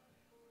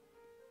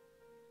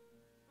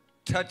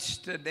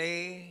 Touch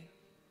today,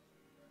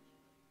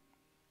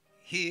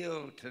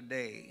 heal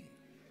today,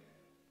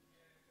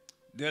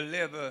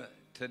 deliver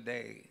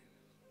today.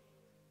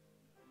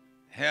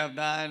 Have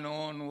thine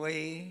own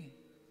way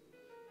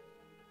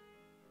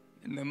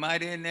in the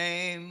mighty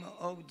name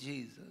of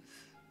Jesus.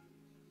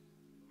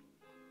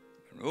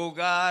 Oh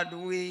God,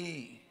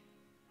 we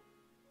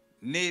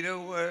need a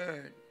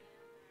word,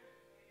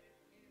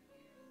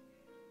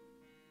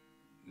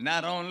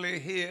 not only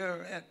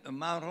here at the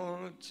Mount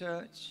Horeb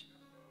Church,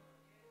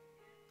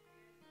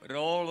 but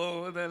all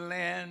over the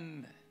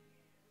land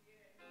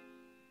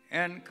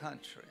and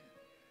country.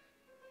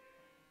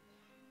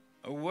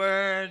 A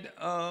word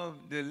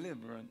of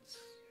deliverance,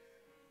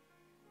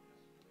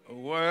 a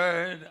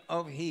word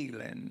of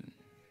healing,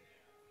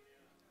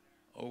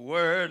 a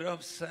word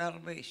of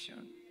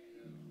salvation.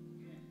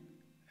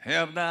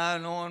 Have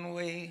thine own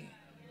way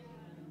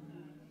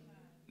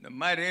in the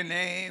mighty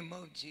name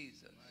of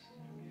Jesus.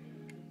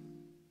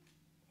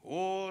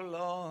 Oh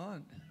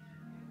Lord,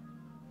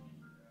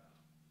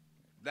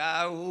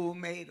 thou who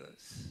made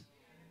us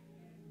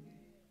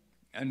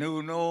and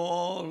who know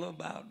all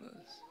about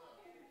us,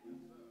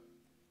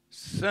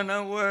 send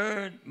a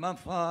word, my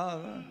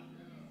Father.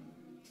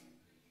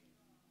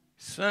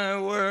 Send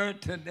a word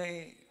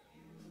today.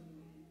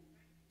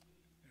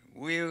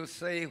 We'll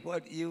say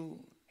what you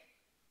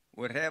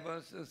would have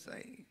us to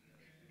say.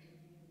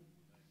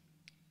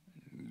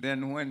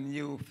 Then when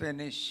you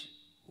finish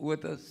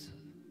with us,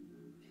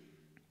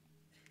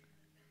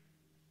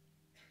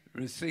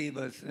 receive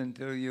us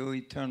into your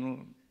eternal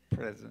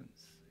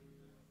presence,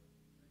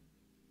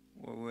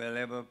 where we'll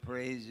ever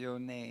praise your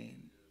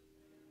name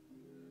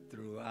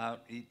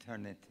throughout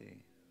eternity.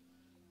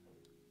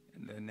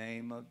 In the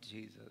name of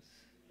Jesus,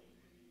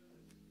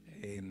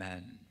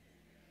 amen.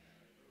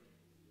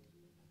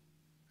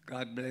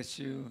 God bless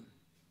you.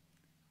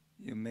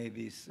 You may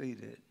be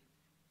seated.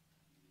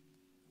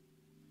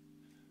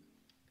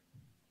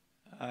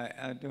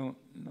 I don't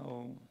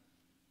know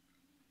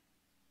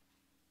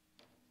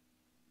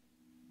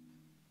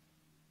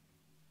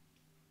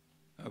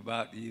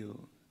about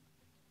you,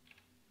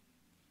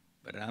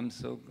 but I'm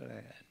so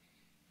glad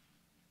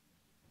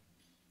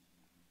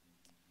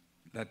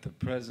that the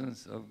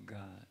presence of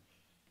God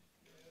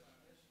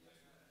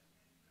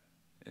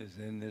is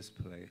in this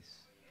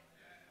place.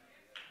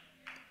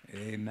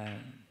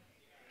 Amen.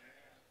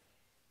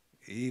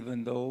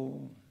 Even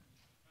though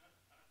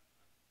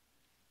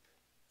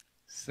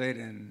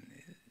Satan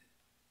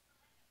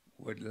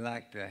would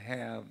like to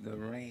have the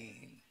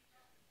rain,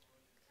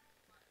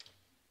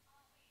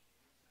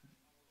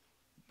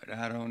 but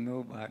I don't know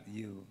about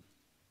you,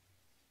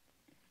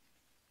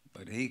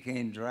 but he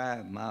can't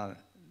drive my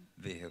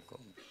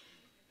vehicle.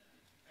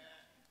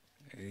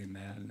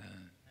 Amen.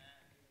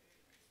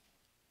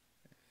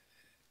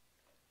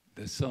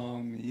 The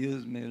song,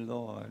 Use Me,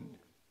 Lord,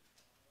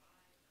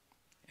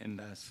 in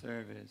thy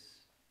service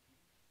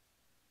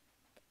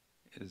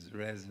is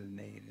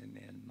resonating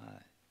in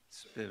my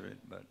spirit,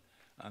 but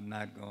I'm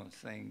not going to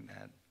sing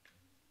that.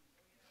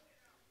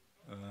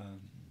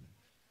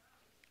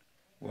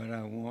 What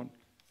I want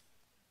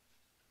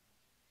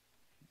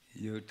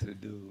you to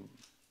do,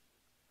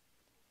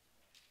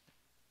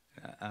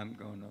 I'm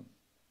going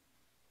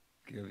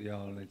to give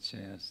y'all a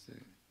chance to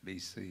be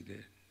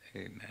seated.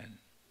 Amen.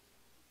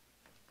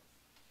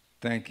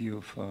 Thank you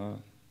for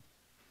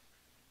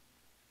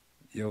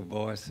your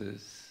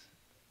voices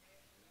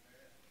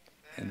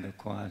in the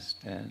choir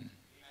stand.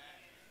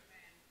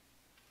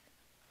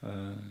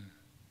 And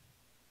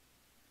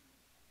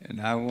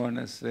I want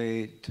to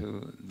say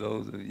to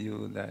those of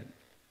you that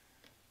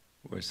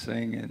were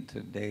singing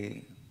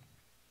today,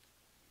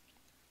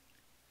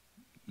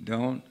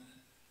 don't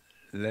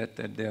let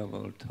the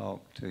devil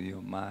talk to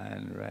your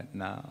mind right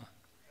now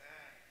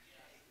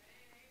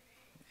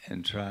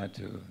and try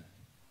to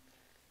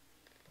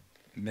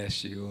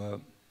mess you up.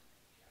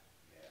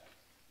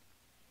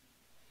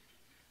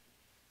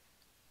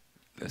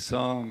 The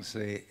songs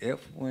say, if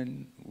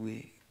when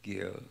we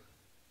give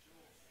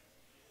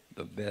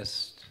the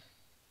best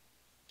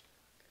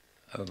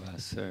of our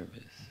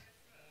service,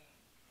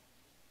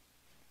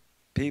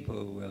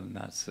 people will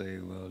not say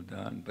well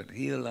done, but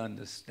he'll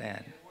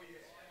understand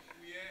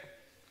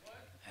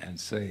and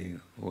say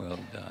well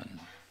done.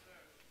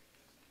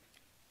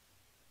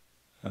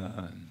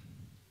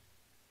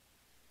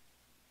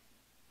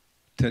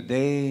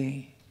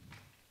 Today,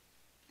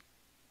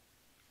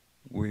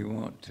 we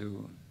want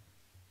to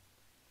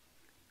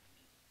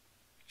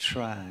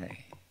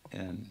try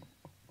and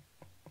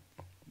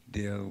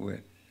deal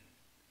with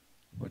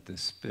what the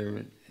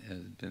Spirit has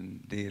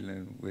been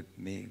dealing with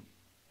me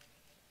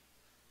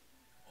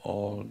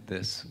all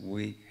this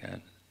week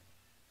and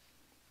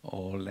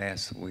all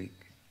last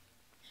week.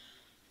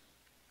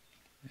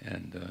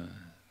 And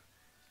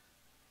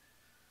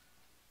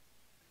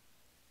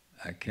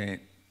I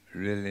can't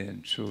really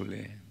and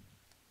truly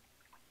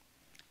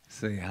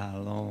say how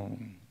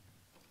long,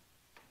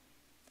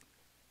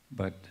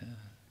 but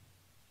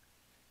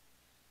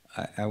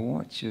I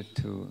want you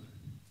to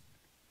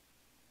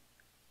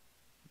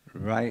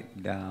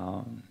write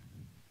down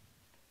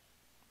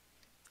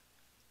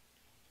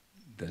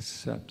the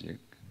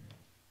subject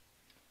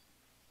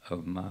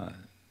of my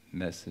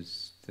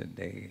message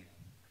today.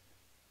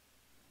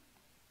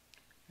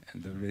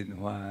 And the reason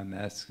why I'm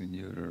asking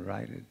you to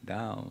write it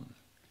down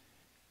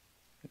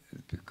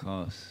is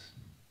because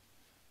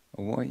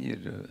I want you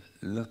to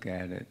look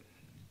at it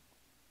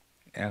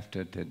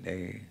after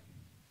today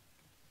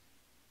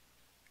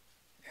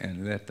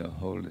and let the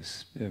Holy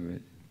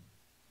Spirit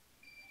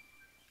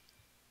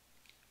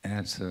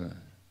answer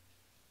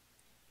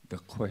the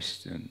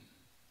question.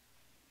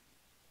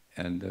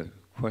 And the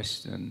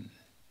question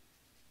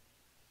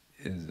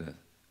is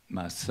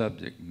my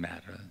subject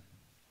matter.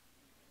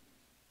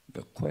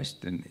 The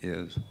question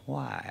is,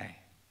 why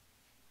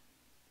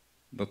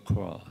the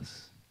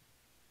cross?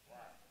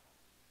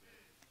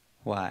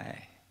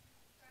 Why?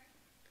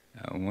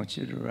 I want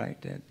you to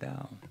write that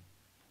down.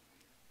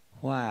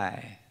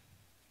 Why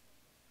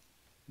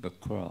the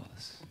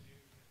cross?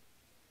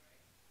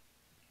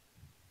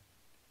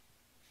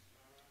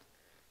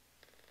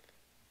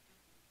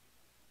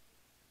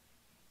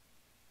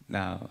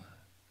 Now,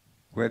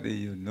 whether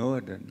you know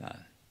it or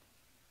not,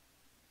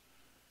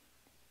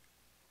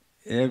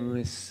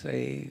 every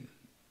saved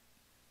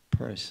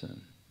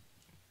person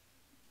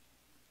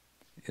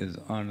is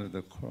under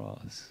the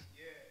cross.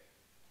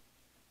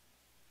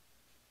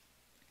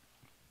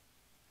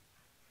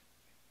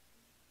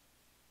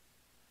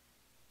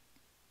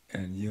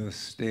 And you'll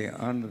stay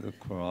under the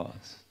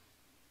cross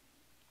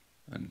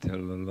until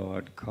the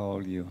Lord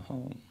calls you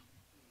home.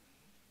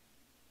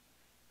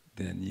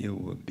 Then you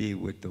will be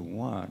with the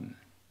one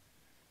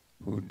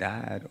who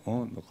died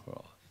on the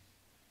cross.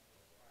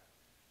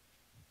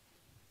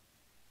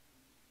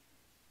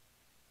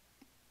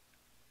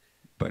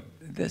 But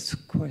this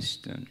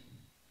question,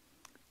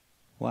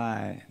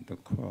 why the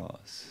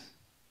cross,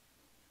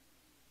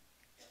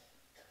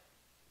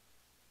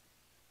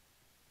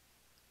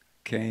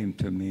 came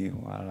to me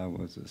while I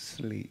was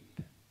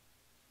asleep.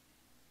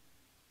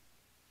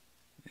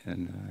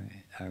 And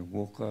I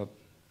woke up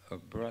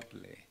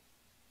abruptly,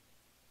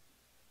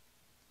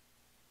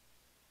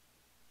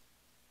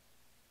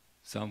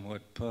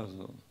 somewhat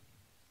puzzled,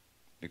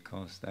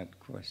 because that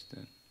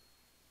question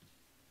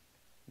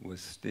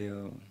was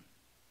still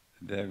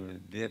very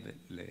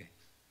vividly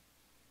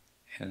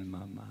in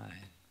my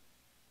mind.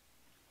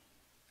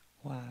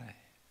 Why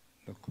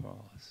the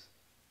cross?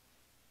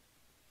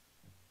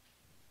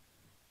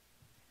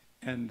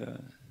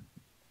 And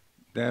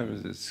there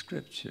is a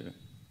scripture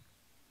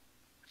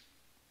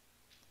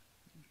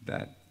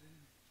that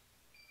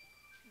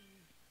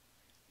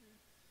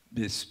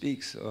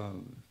bespeaks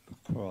of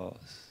the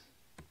cross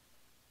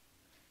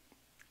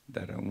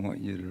that I want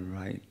you to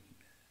write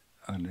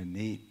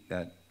underneath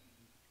that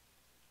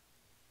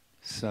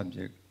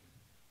subject.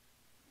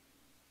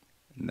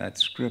 And that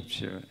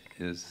scripture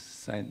is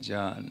St.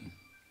 John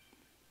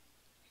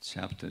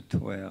chapter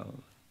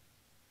 12,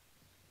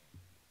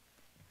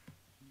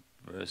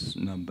 verse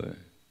number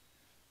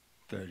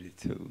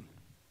 32.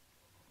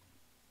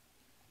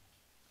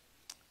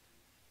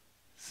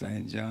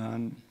 St.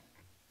 John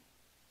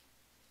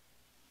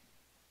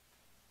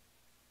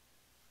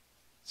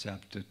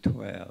chapter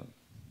 12,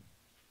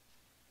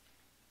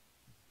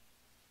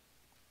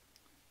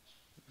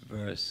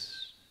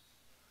 verse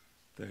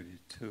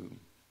 32.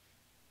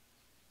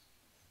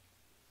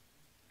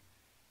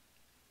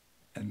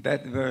 And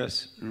that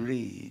verse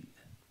read,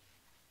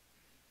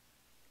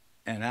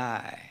 and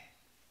I,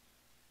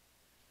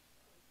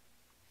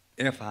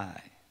 if I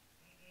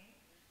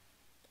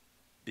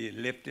be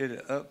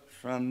lifted up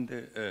from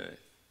the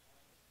earth,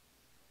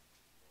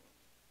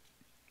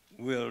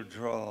 will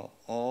draw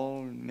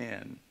all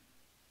men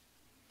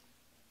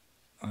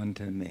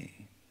unto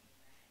me.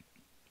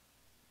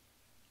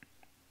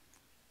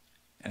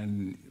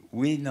 And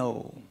we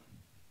know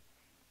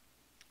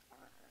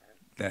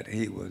that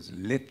he was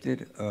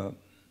lifted up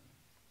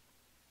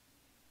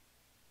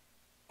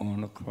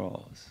on a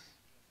cross.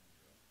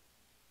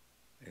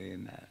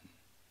 Amen.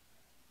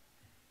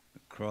 The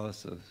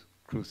cross of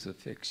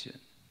crucifixion.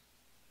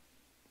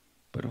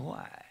 But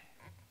why?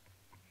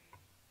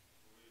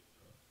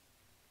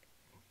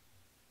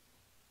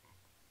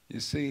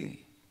 You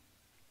see,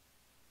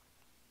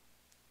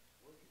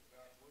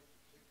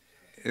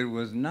 it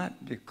was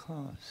not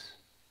because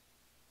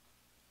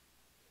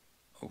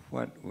of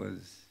what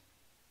was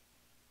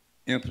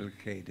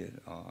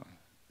implicated or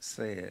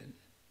said,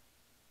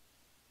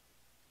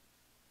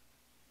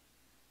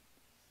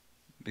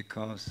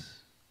 because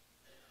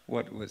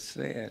what was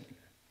said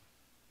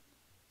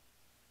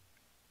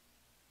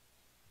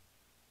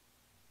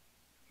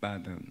by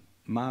the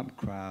mob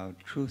crowd,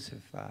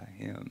 crucify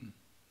him.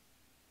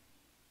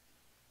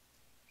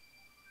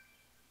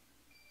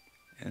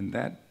 And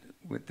that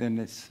within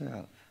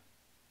itself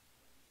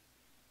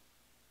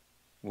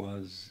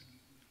was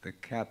the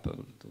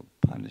capital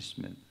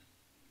punishment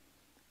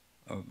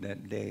of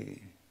that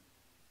day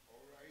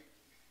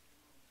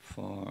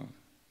for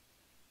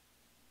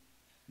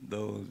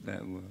those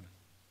that were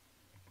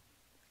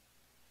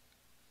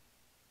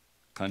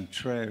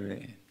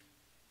contrary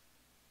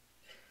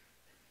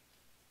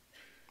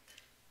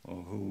or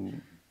who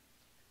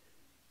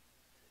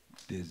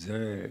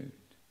deserved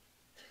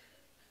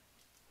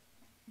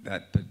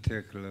that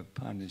particular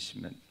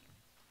punishment.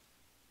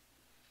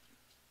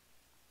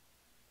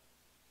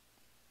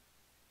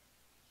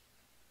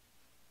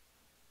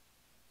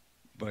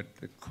 But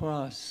the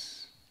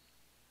cross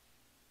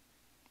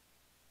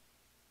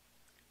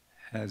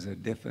has a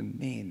different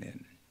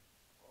meaning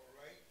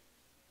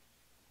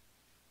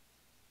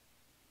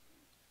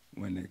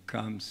when it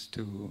comes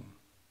to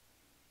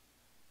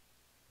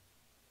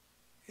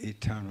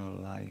eternal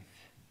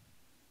life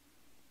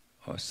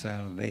or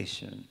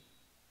salvation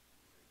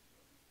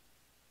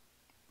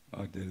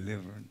or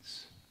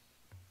deliverance.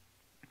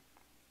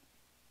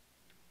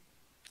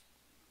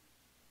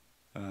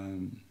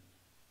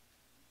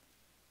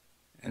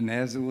 And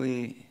as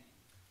we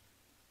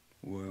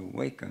were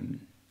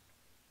awakened,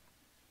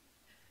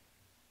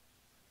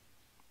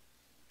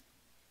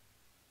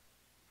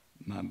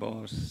 my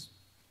boss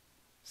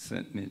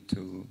sent me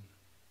to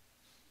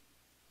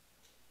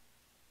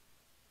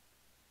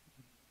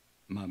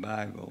my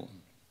Bible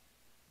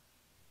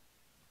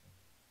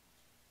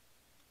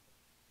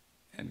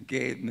and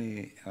gave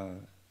me a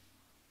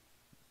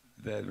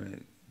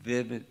very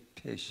vivid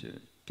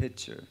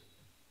picture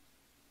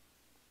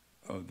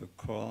of the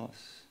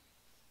cross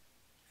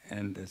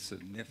and the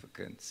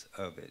significance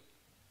of it.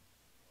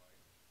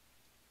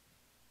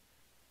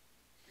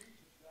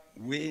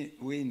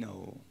 We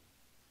know,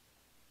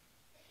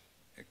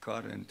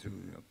 according to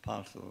the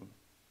Apostle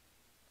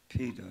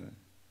Peter,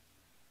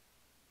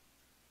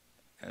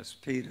 as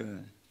Peter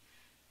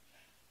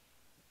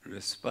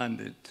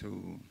responded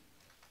to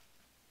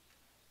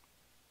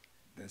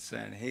the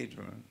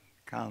Sanhedrin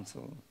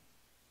Council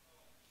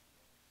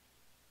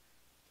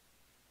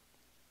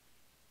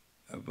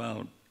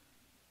about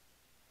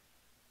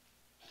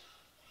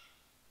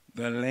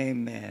the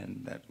lame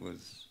man that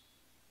was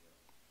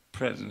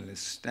presently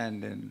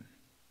standing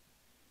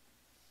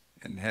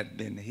and had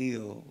been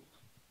healed,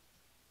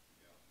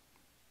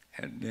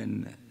 had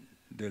been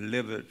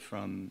delivered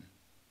from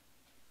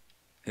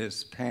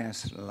his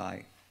past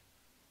life.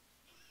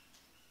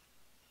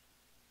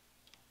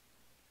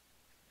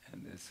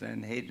 And the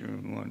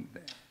Sanhedrin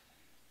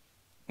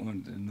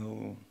wanted to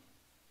know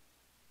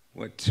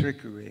what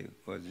trickery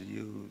was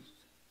used,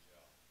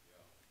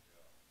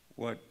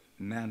 what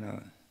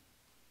manner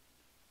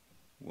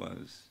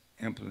was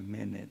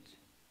implemented,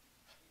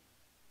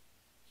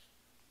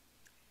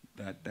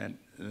 that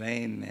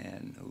lame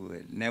man who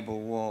had never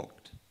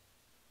walked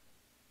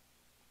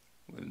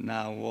was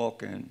now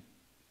walking,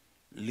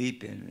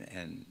 leaping,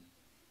 and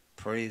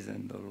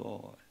praising the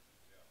Lord.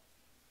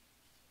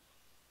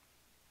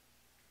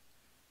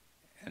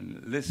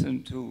 And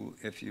listen to,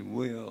 if you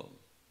will,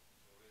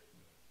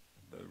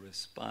 the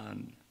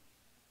response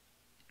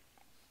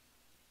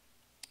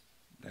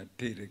that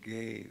Peter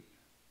gave,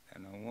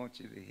 and I want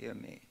you to hear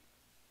me.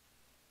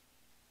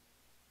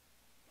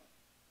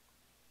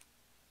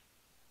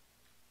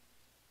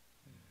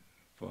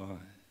 For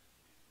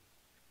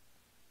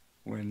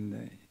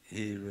when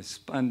he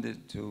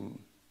responded to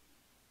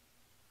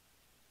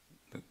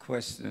the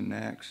question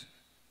asked,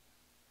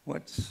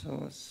 what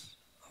source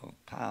of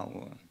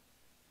power,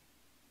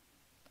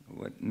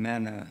 what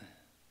manner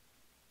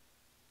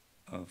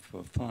of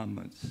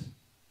performance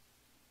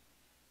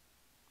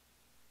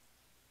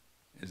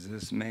Is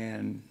this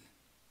man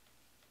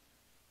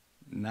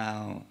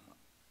now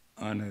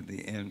under the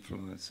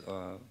influence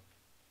of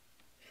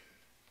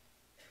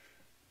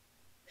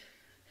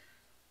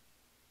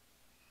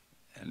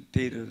and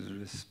Peter's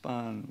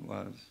response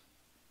was,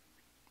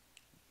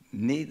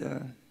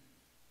 neither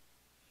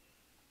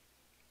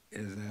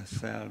is there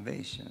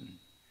salvation.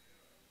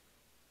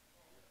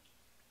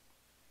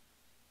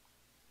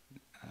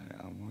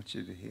 I want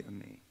you to hear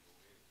me.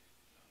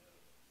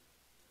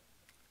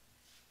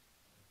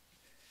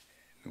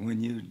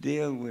 When you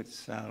deal with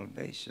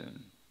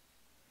salvation,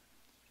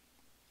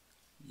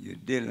 you're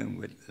dealing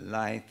with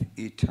life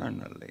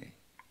eternally.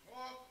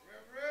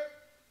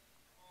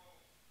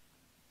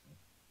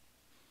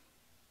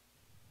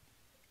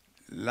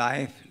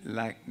 Life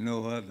like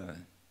no other.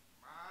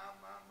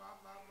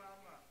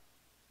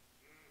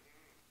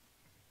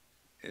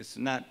 It's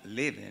not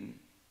living,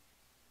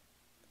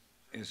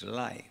 it's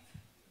life.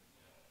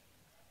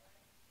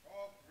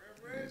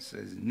 It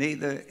says,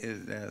 neither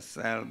is there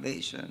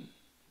salvation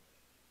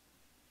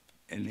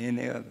in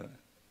any other.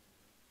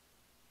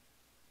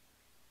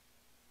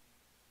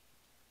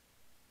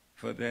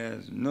 For there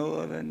is no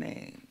other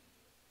name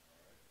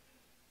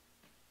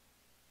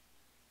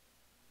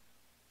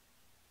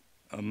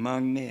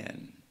among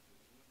men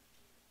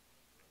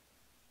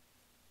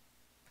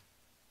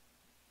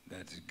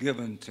that's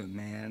given to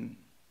man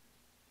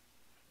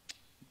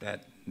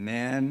that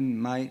man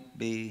might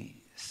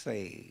be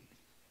saved.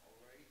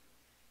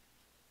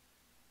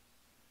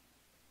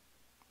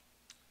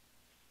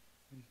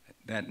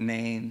 That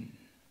name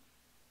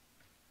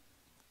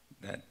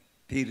that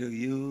Peter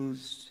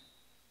used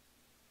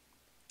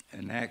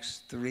in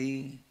Acts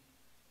 3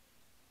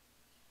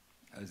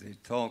 as he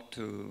talked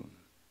to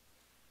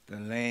the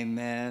lame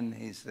man,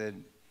 he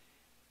said,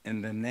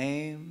 in the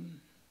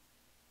name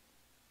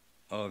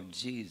of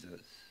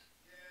Jesus,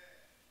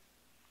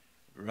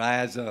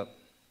 rise up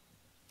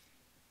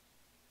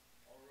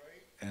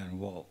and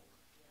walk.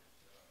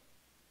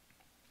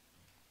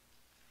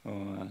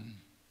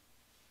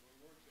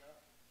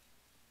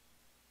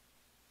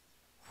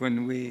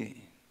 When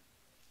we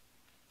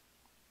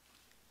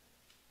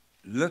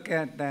look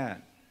at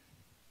that,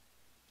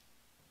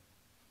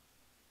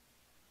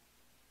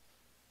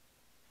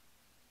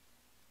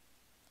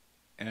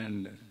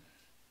 and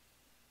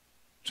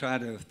try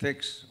to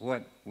fix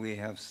what we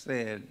have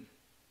said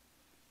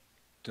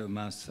to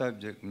my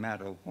subject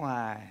matter,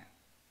 why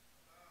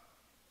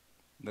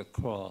the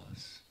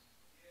cross?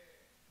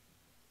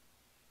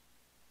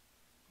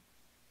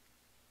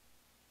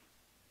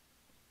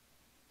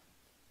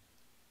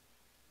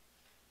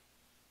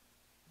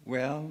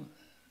 Well,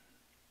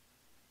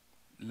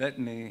 let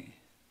me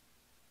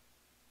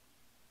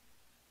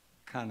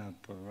kind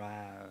of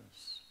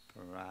peruse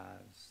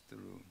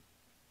through,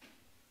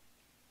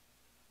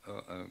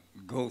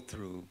 go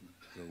through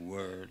the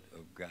Word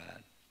of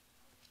God.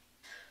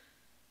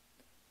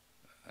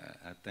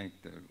 I think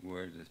the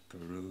word is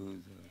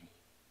peruse.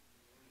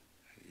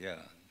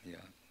 Yeah.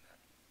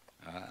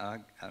 I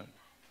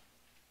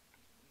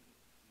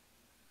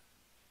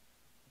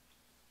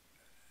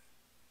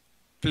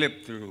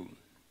flip through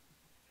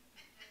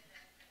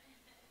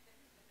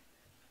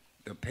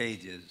the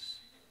pages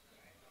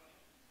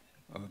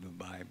of the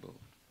Bible.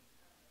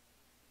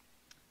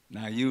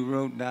 Now you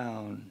wrote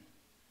down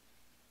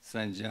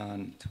St.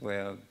 John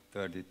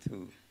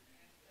 12:32.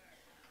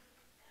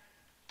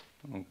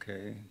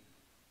 Okay.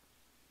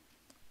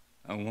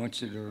 I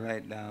want you to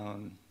write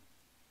down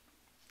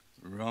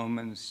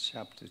Romans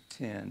chapter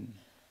 10.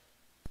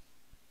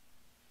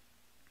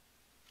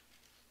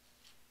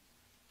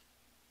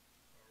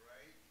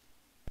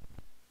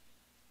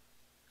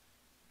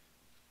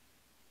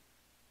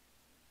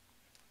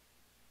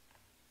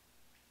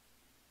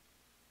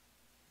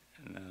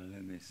 Now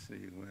let me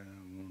see where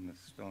I want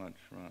to start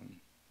from.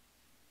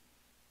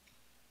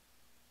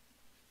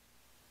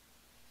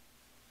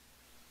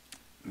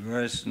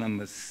 Verse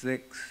number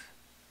 6.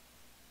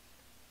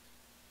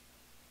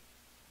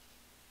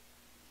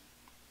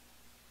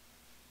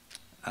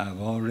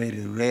 I've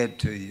already read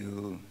to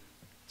you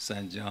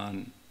St.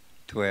 John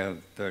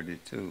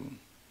 12:32.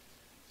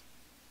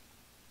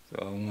 So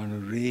I want to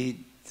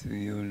read to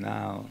you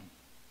now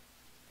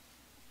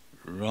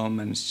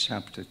Romans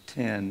chapter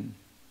 10,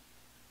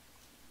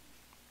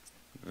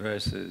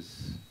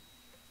 verses,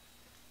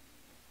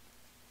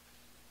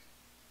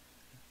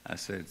 I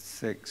said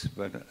 6,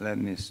 but let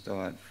me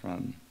start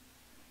from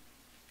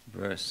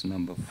verse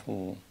number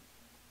 4.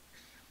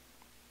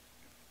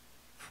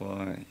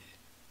 For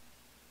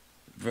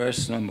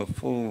verse number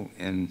 4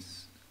 in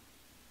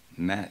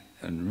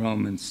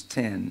Romans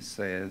 10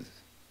 says,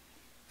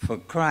 for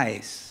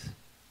Christ,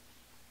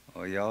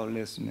 are y'all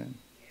listening?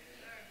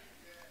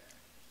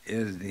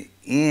 Is the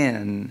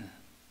end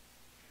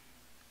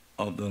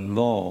of the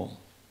law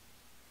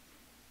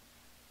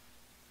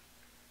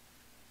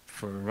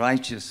for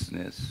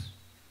righteousness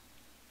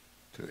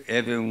to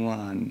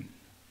everyone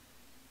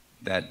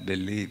that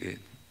believeth.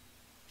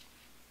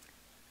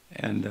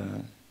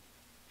 And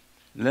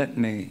let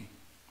me,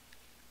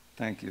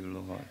 thank you,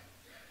 Lord.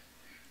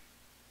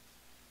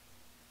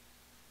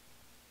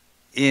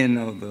 end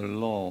of the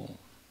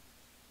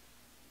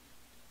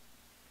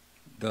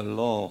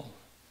law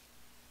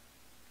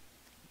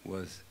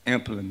was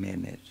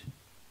implemented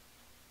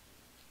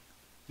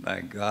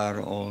by God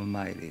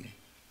Almighty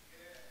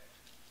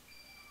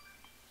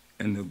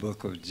in the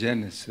book of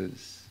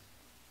Genesis,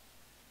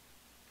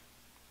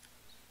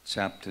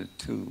 chapter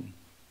 2.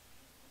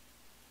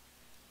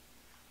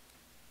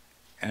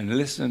 And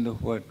listen to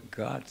what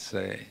God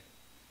said.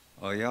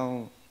 Are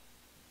y'all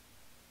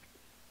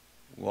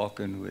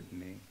walking with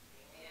me?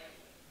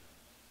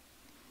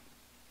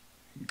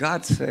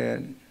 God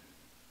said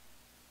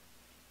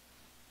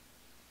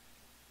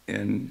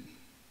in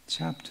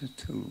chapter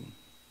 2,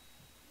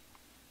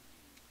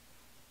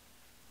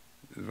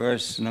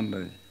 verse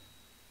number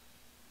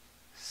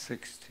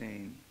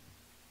 16.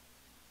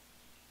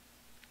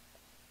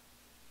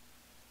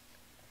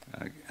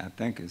 I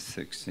think it's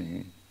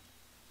 16.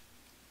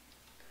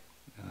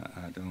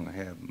 I don't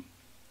have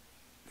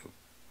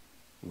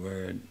the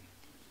word,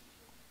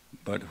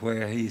 but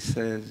where he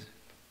says,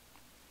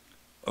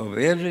 of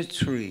every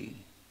tree,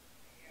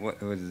 what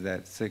was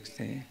that,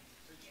 16?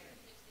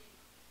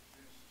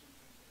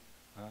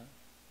 Huh?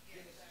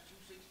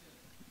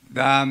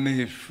 Thou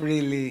may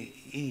freely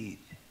eat.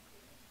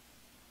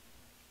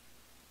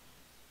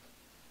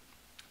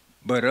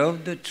 But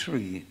of the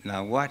tree,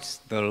 now watch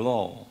the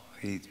law.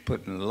 He's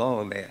putting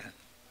law there.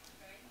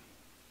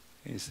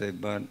 He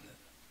said, but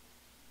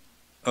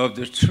of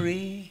the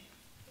tree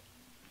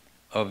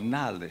of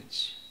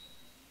knowledge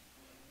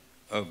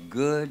of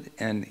good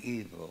and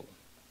evil,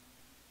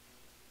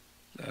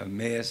 thou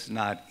mayest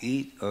not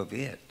eat of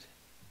it.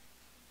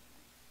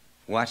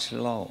 Watch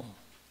law.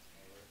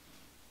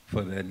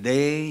 For the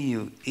day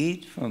you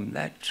eat from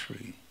that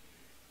tree,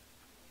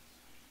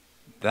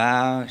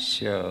 thou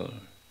shalt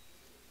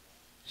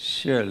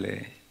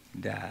surely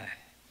die.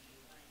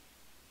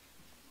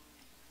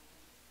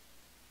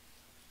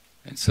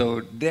 And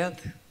so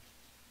death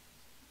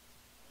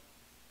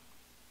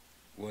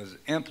was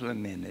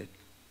implemented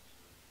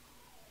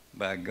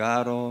by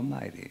God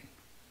Almighty.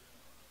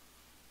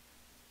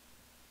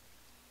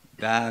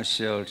 Thou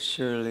shalt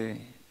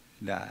surely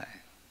die.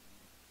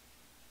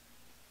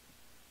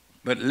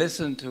 But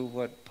listen to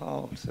what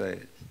Paul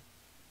says.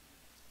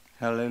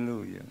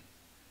 Hallelujah.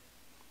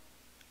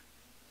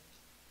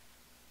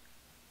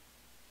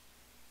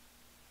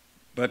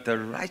 But the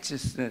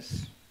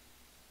righteousness,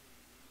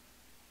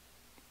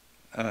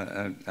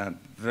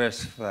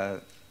 verse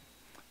 5,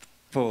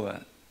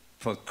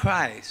 for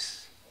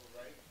Christ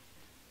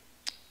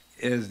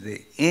is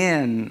the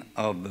end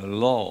of the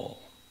law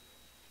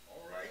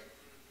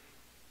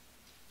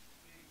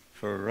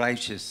for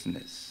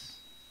righteousness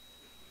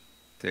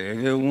to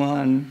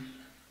everyone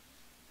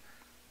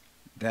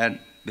that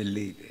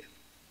believeth.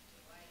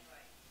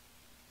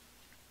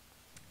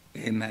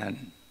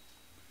 Amen.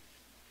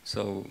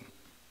 So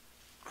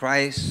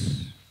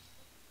Christ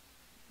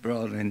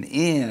brought an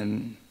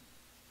end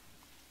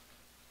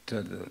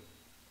to the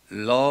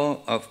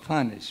law of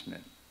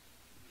punishment,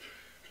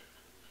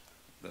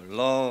 the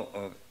law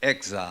of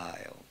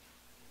exile,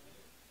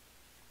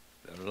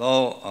 the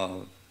law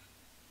of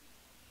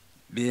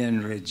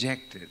being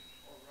rejected.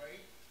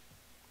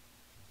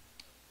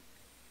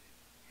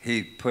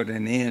 He put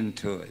an end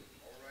to it.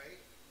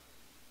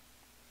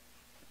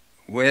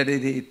 Where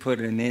did he put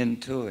an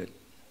end to it?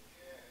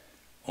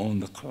 On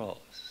the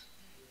cross.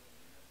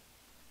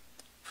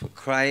 For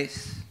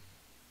Christ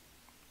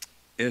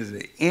is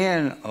the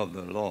end of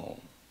the law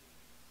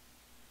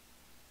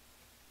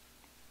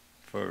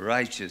for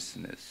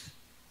righteousness,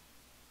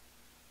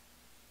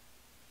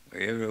 for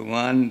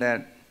everyone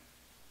that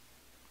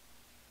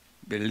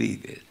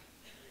believeth.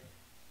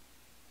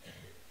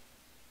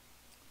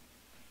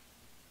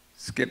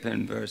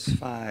 Skipping verse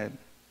 5.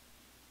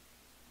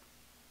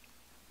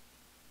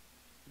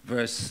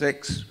 Verse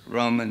 6,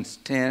 Romans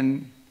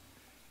 10,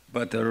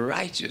 but the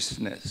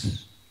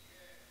righteousness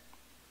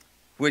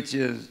which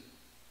is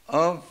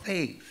of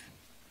faith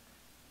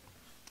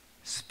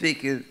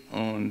speaketh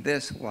on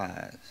this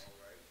wise.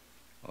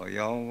 Are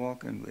y'all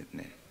walking with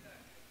me?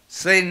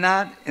 Say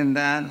not in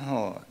thine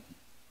heart,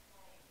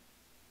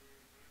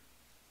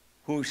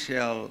 who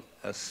shall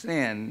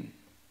ascend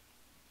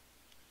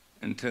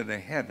into the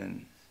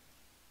heavens.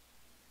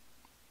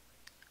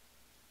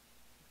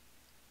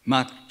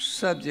 My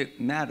subject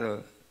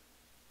matter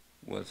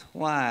was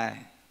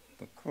why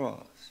the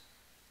cross.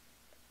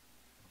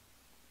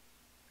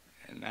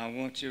 And I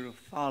want you to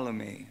follow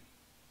me.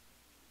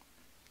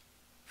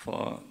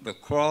 For the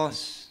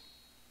cross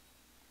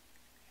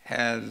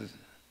has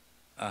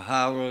a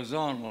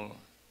horizontal,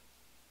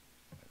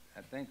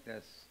 I think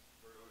that's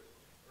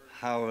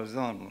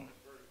horizontal,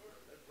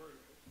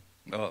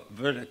 or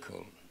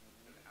vertical.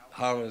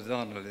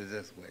 Horizontal is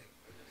this way.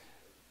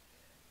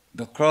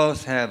 The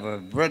cross have a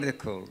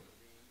vertical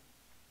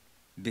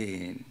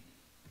being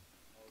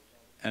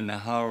and a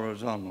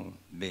horizontal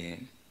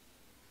being.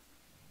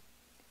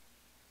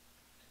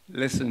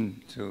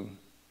 Listen to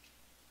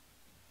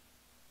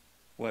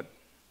what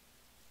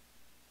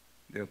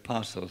the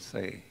apostles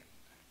say.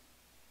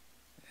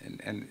 And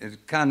and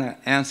it kind of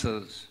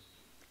answers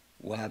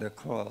why the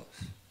cross.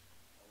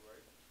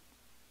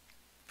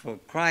 For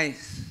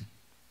Christ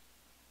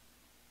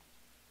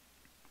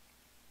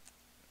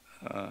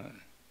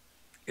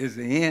is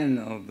the end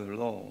of the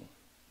law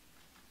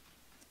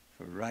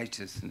for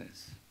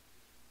righteousness.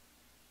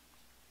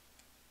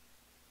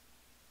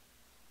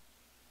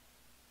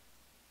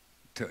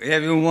 To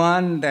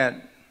everyone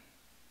that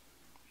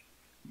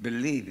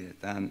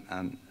believeth,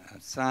 I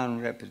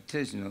sound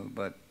repetitional,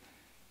 but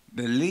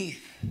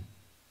belief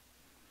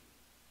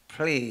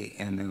play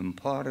an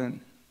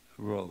important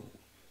role.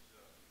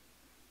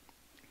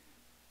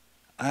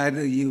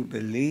 Either you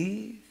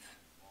believe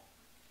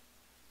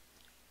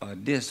or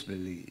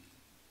disbelieve.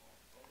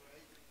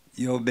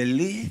 Your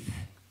belief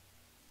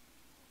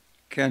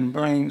can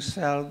bring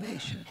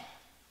salvation.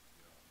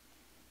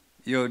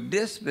 Your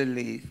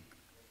disbelief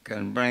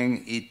can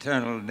bring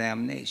eternal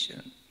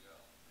damnation.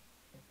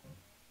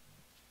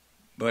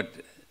 But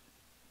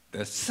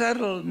the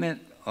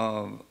settlement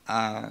of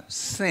our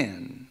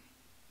sin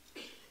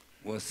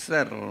was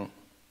settled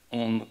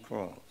on the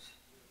cross.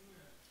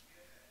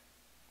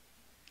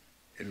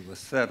 It was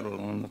settled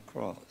on the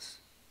cross.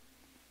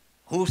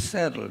 Who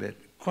settled it?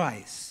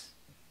 Christ.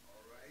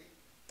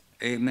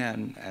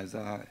 Amen. As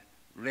I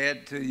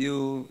read to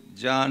you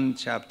John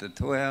chapter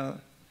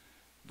 12,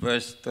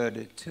 verse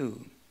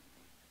 32.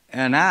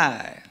 And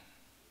I,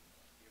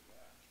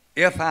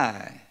 if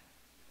I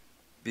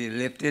be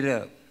lifted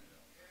up,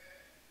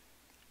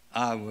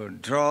 I will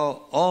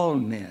draw all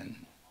men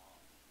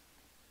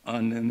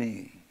unto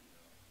me.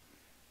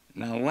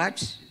 Now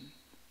watch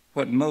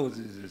what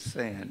Moses is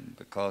saying,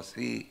 because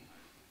he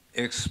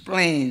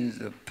explains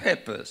the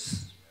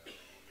purpose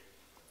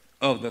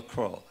of the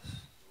cross.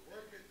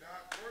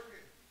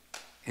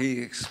 He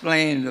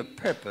explained the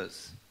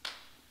purpose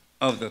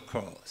of the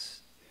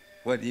cross,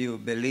 whether you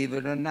believe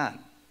it or not.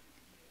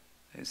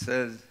 It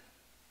says,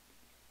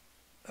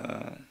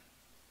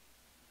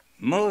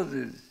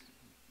 Moses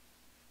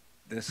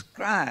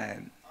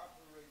described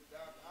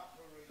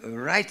the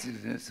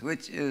righteousness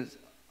which is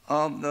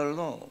of the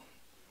law,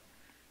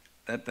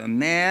 that the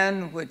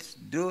man which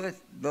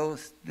doeth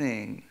those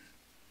things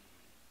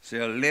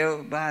shall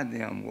live by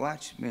them.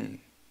 Watch me.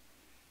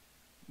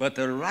 But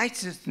the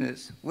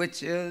righteousness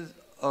which is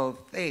of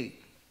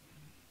faith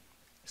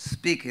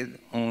speaketh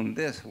on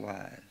this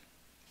wise.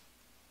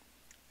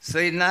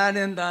 Say not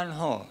in thine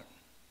heart,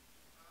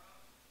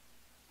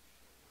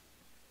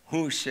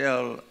 who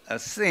shall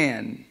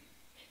ascend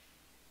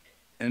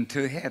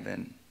into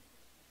heaven?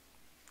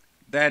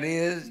 That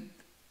is,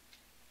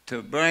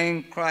 to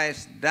bring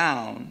Christ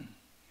down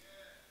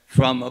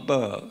from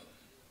above.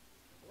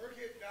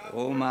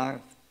 Oh, my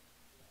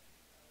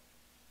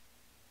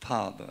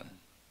Father.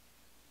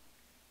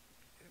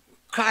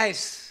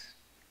 Christ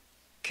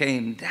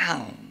came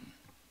down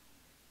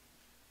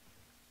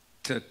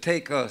to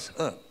take us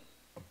up.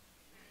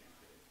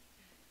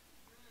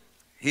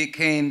 He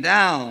came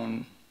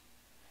down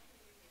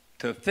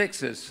to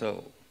fix it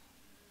so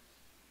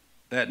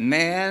that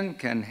man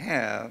can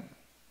have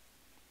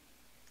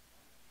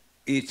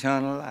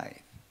eternal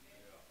life.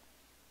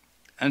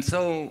 And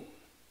so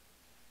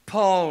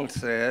Paul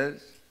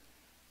says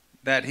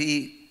that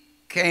he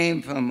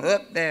came from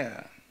up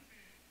there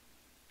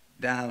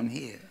down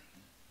here.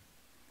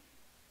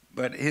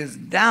 But his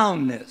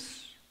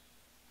downness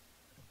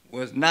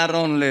was not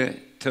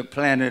only to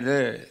planet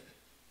Earth.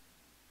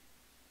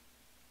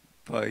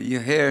 For you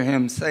hear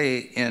him say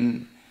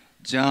in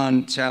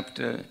John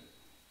chapter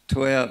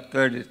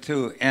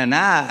 12:32, and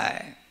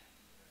I,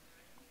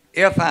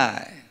 if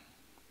I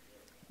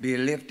be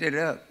lifted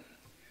up,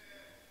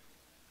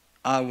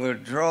 I will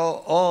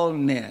draw all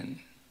men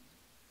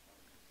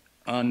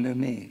unto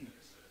me.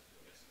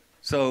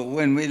 So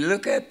when we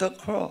look at the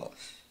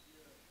cross,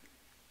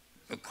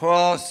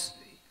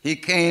 he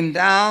came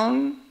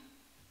down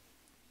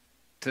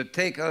to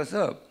take us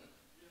up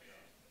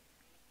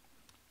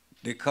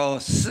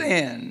because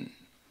sin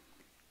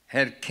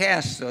had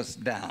cast us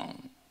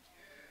down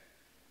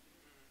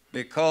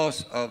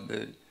because of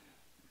the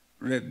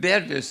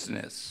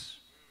rebelliousness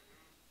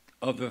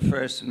of the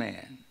first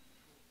man.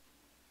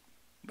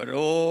 But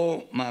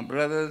oh, my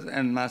brothers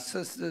and my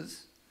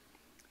sisters,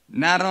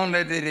 not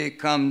only did he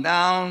come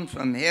down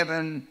from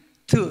heaven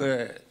to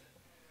earth,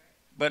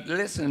 but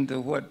listen to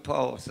what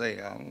Paul says.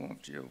 I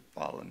want you to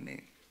follow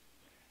me.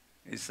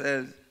 He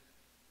says,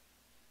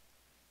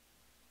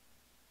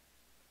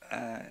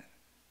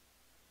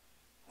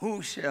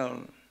 who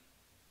shall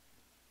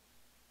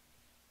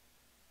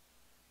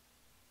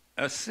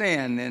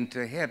ascend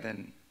into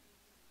heaven?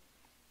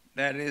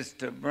 That is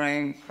to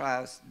bring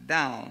Christ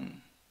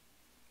down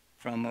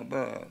from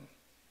above.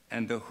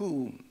 And the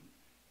who,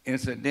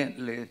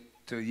 incidentally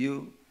to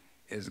you,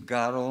 is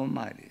God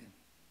Almighty.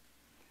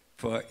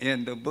 For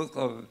in the book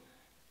of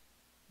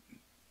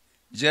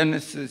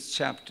Genesis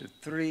chapter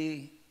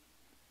 3,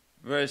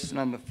 verse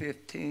number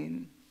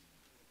 15,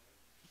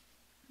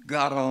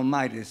 God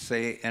Almighty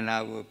say, and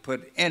I will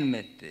put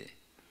enmity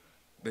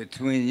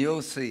between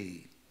your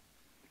seed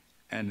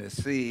and the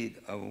seed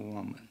of a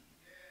woman.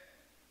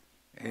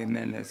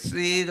 Amen. The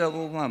seed of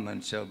a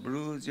woman shall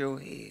bruise your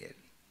head.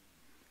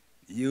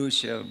 You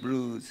shall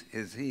bruise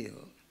his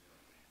heel.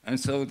 And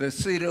so the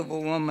seed of a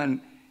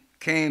woman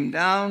came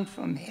down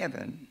from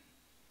heaven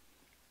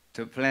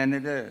to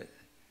planet Earth.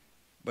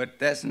 But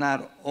that's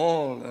not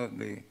all of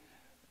the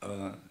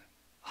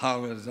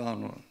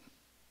horizontal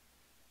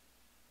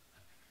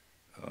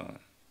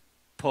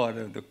part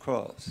of the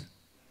cross.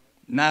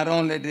 Not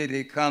only did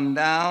he come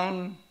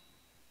down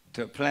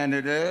to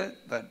planet Earth,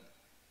 but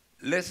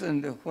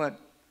listen to what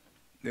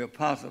the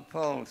Apostle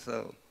Paul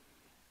said.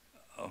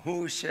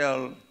 Who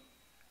shall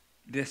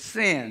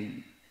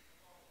descend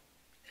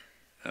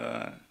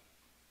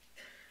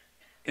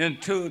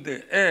into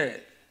the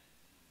earth,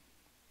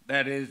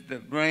 that is to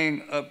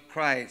bring up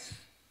Christ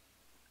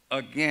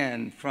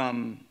again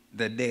from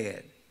the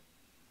dead.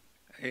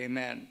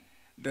 Amen.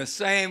 The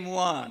same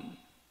one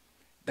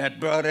that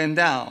brought him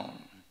down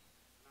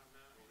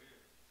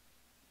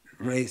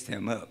raised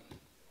him up.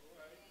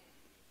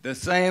 The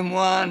same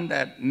one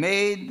that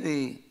made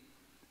the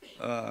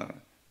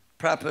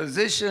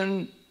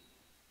proposition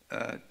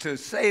to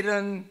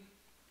Satan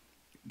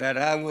that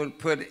I will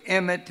put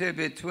enmity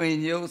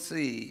between your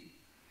seed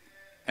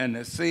and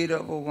the seed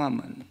of a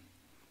woman.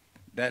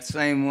 That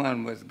same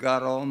one was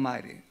God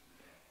Almighty.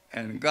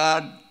 And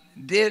God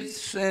did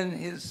send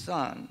his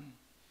son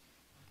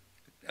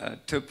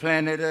to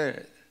planet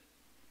Earth.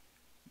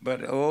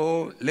 But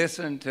oh,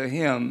 listen to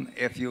him,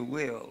 if you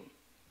will,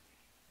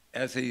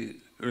 as he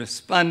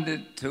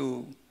responded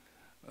to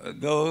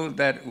those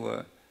that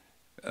were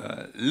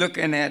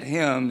looking at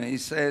him. He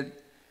said,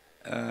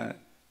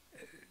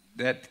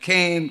 that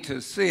came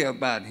to see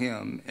about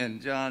him in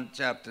John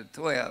chapter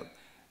 12.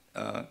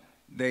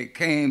 They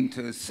came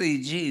to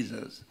see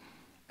Jesus.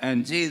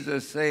 And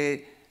Jesus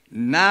said,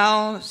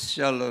 now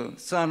shall the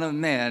Son of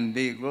Man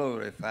be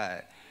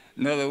glorified.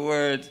 In other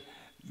words,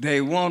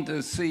 they want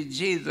to see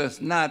Jesus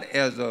not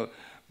as a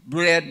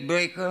bread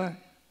breaker,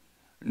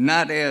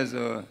 not as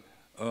a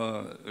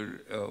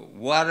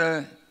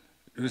water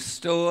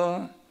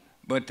restorer,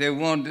 but they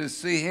want to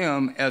see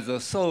him as a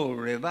soul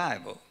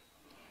revival.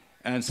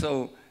 And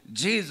so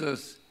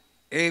Jesus,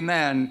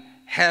 amen,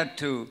 had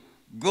to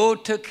go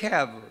to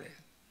Calvary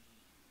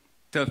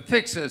to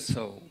fix it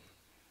so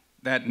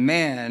that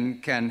man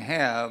can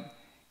have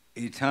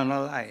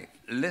eternal life.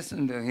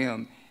 Listen to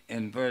him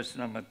in verse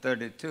number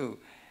 32.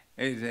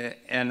 He said,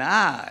 and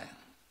I,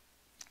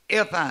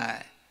 if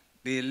I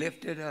be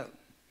lifted up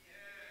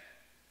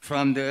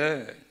from the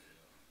earth,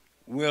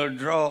 will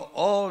draw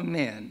all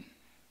men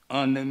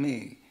unto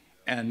me.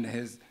 And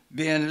his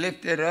being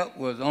lifted up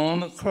was on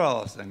the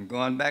cross. And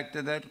going back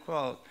to that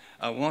cross,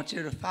 I want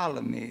you to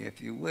follow me,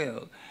 if you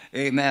will.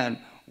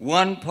 Amen.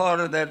 One part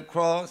of that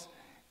cross,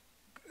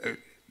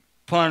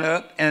 point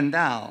up and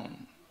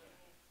down,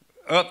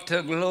 up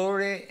to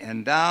glory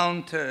and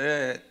down to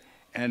earth,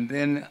 and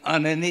then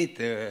underneath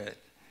the earth.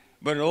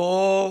 But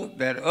all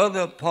that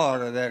other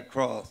part of that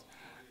cross,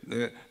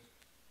 the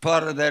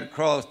part of that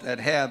cross that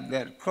have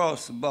that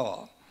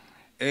crossbar,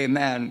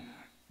 amen,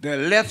 the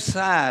left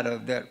side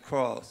of that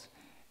cross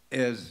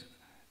is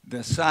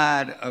the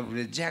side of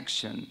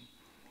rejection.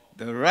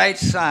 The right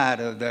side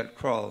of that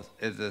cross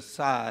is the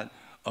side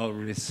of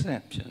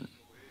reception.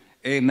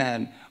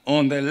 Amen.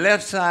 On the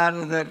left side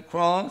of that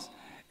cross,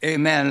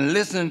 amen,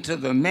 listen to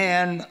the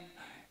man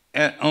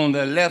on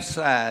the left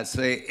side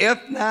say, if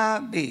thou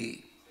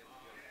be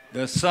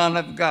the Son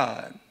of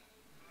God,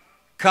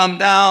 come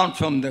down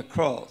from the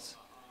cross,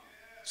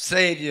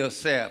 save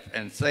yourself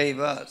and save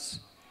us.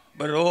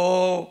 But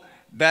oh,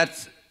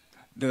 that's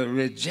the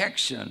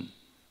rejection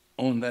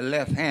on the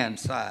left-hand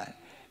side.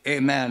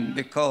 Amen.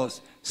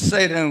 Because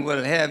Satan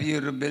will have you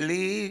to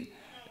believe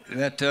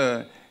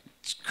that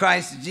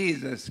Christ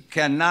Jesus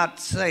cannot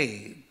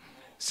save.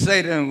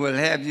 Satan will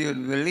have you to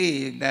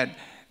believe that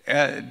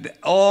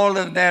all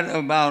of that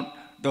about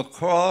the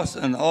cross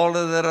and all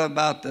of that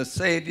about the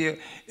Savior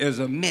is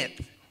a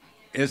myth.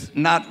 It's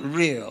not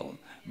real.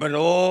 But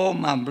oh,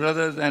 my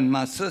brothers and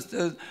my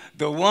sisters,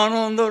 the one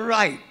on the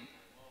right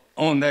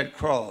on that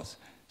cross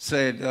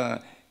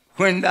said,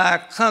 when thou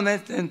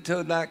comest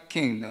into thy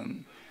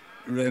kingdom,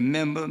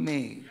 remember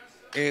me.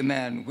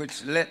 Amen.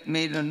 Which let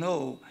me to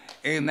know,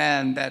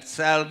 amen, that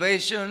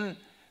salvation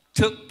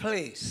took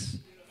place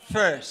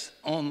first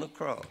on the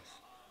cross.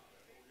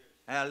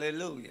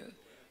 Hallelujah.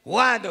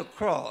 Why the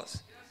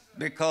cross?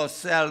 Because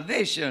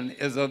salvation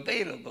is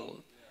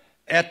available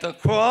at the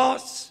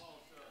cross,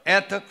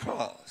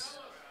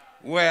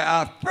 where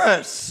I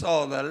first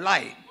saw the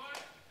light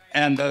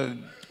and the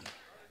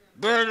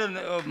burden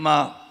of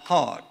my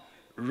heart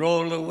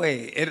roll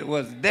away. It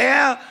was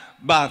there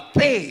by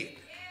faith.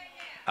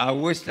 I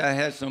wish I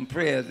had some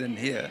prayers in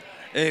here.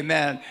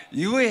 Amen.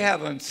 We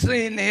haven't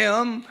seen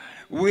him.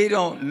 We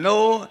don't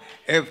know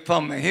if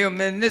from a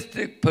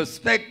humanistic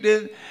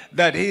perspective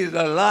that he's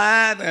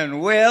alive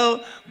and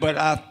well, but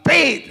our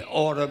faith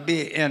ought to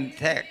be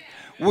intact.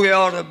 We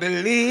ought to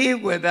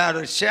believe without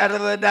a shadow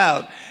of a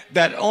doubt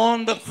that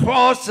on the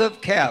cross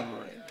of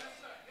Calvary,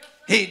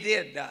 he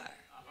did die.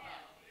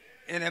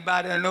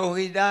 Anybody know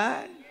he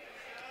died?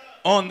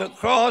 On the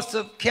cross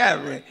of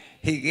Calvary,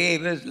 he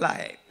gave his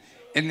life.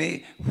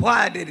 And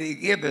why did he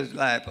give his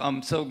life?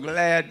 I'm so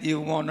glad you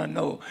want to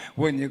know.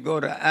 When you go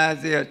to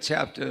Isaiah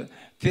chapter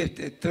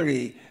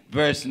 53,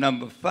 verse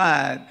number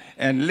 5,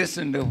 and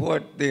listen to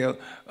what the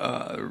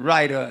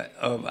writer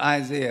of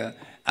Isaiah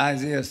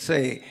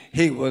say,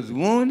 he was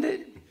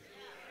wounded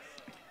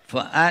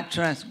for our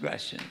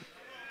transgression.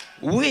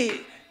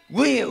 We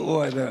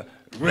were the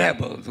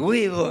rebels.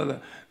 We were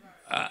the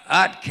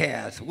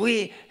outcasts.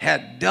 We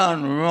had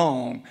done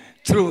wrong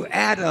through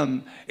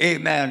Adam,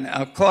 amen,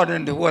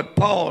 according to what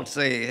Paul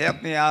say.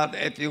 Help me out,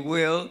 if you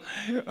will.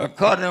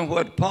 According to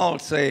what Paul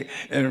say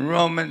in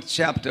Romans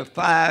chapter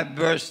 5,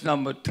 verse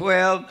number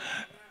 12,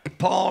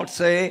 Paul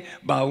say,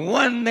 by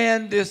one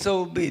man's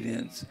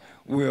disobedience,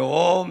 we're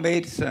all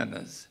made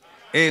sinners.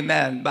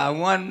 Amen. By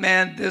one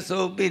man's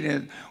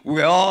disobedience,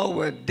 we all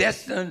were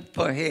destined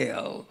for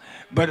hell.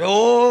 But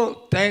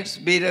oh, thanks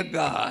be to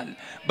God.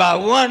 By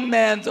one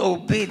man's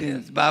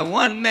obedience, by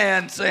one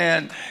man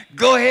saying,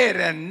 go ahead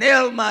and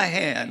nail my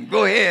hand,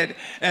 go ahead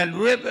and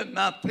rivet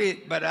my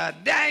feet, but I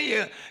dare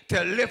you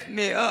to lift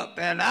me up.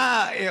 And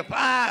if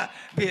I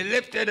be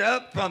lifted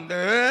up from the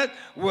earth,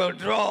 will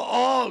draw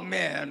all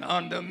men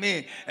unto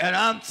me. And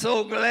I'm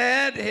so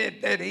glad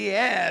that he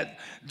has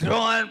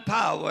drawing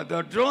power.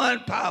 The drawing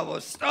power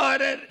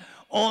started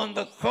on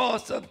the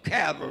cross of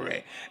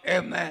Calvary.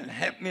 Amen.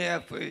 Help me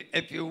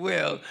if you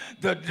will.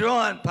 The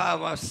drawing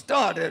power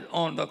started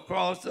on the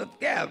cross of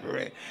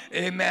Calvary.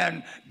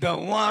 Amen. The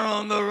one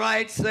on the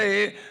right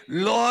say,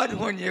 Lord,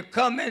 when you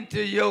come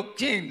into your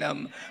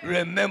kingdom,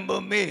 remember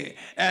me.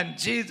 And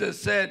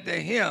Jesus said to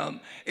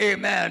him,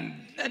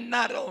 amen,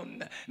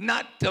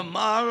 not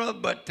tomorrow,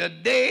 but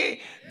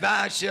today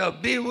thou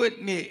shalt be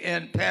with me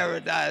in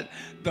paradise.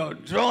 The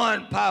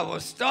drawing power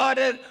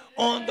started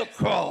on the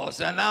cross,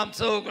 and I'm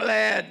so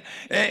glad,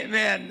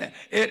 amen,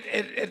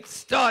 it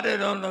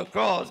started on the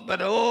cross, but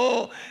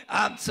oh,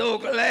 I'm so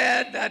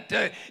glad that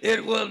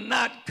it will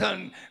not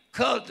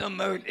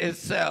cultivate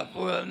itself,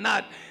 will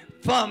not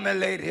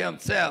formulate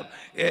himself,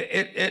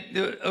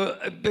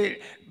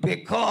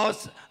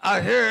 because I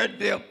heard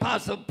the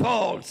Apostle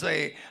Paul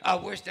say, I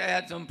wish I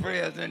had some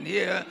prayers in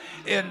here,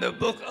 in the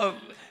book of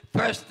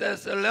 1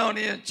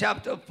 Thessalonians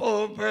chapter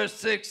 4, verse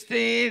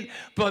 16,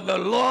 for the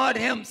Lord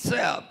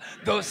himself,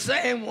 the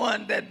same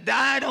one that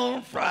died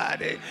on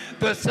Friday,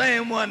 the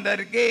same one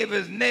that gave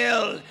his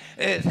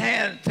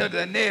hand to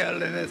the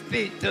nail and his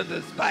feet to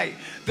the spike,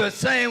 the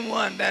same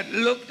one that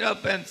looked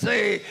up and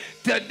said,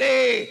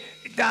 today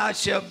thou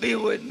shalt be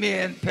with me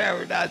in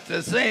paradise,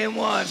 the same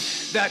one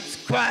that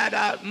cried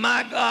out,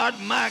 my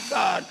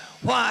God,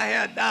 why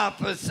hast thou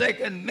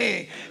forsaken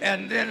me?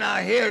 And then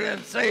I hear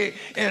him say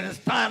in his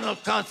final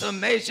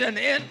consummation,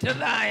 into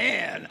thy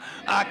hand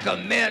I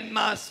commend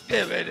my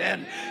spirit.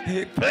 And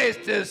he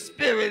placed his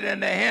spirit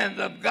in the hands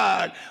of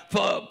God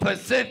for a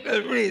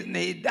specific reason.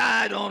 He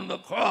died on the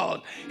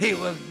cross. He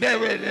was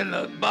buried in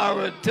a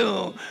borrowed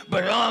tomb.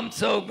 But I'm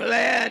so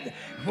glad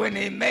when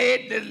he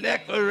made the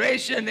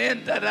declaration,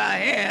 into thy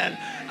hand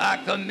I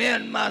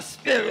commend my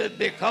spirit,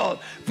 because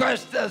 1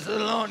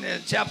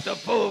 Thessalonians chapter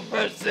 4,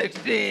 verse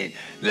 16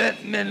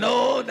 let me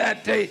know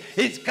that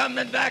he's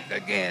coming back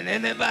again.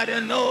 Anybody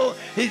know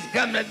he's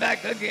coming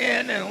back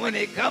again? And when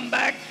he come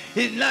back,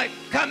 he's not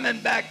coming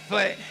back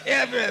for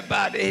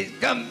everybody. He's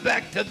coming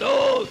back to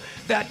those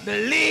that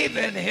believe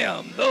in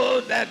him,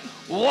 those that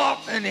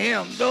walk in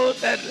him, those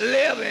that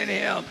live in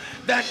him,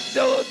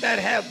 those that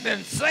have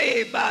been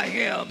saved by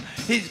him.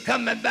 He's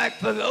coming back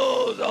for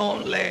those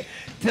only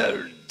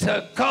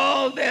to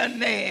call their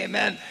name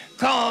and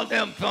call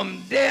them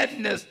from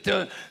deadness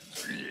to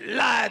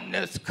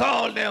liveness,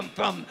 call them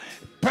from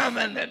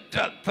permanent,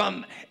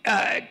 from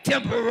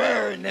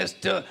temporariness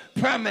to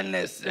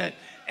permanence.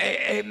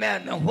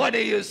 Amen. What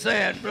are you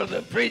saying,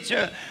 brother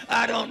preacher?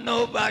 I don't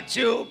know about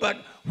you, but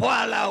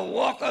while I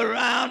walk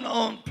around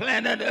on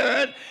planet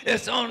Earth,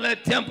 it's only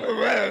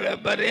temporary.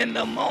 But in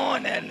the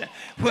morning,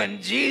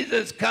 when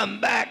Jesus come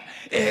back,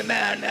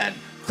 amen, and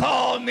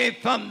call me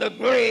from the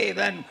grave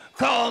and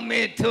call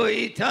me to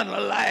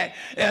eternal life,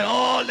 and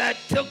all that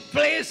took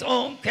place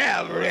on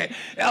Calvary,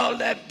 all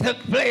that took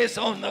place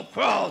on the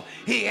cross,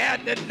 he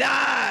had to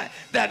die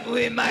that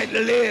we might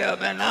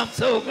live. And I'm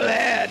so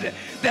glad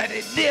that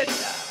he did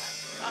die.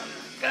 I'm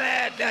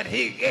glad that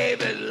he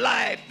gave his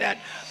life, that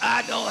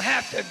I don't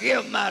have to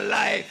give my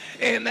life.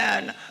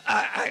 Amen.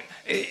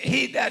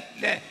 He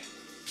that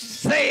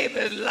save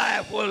his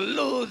life will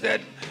lose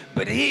it,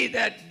 but he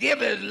that give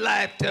his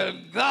life to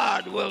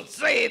God will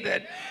save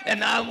it.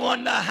 And I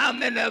wonder how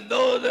many of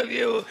those of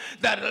you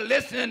that are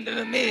listening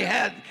to me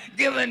have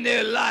given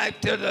their life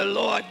to the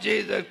Lord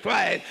Jesus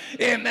Christ.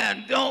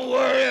 Amen. Don't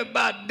worry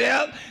about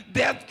death.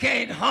 Death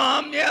can't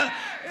harm you.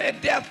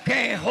 Death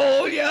can't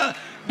hold you,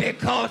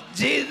 because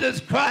Jesus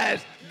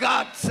Christ,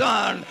 God's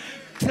Son,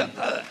 took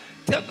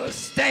a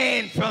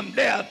stain from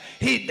death.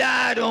 He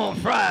died on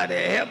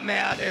Friday. Help me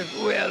out if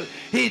you will.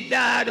 He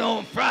died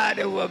on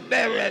Friday, was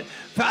buried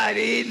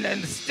Friday evening,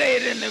 and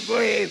stayed in the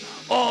grave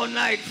all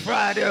night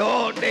Friday,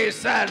 all day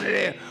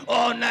Saturday,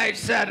 all night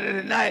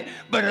Saturday night,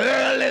 but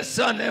early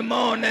Sunday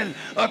morning,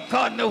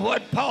 according to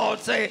what Paul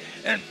say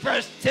in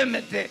 1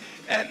 Timothy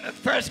and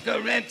 1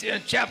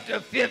 Corinthians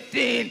chapter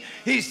 15,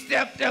 he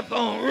stepped up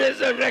on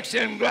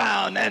resurrection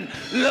ground and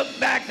looked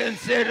back and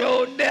said,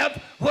 "Oh, death,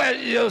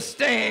 where's your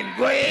stain?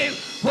 Grave,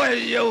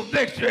 where's your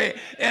victory?"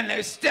 And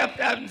they stepped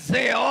up and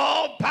said,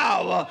 "All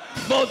power,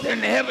 both in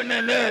heaven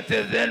and earth,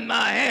 is in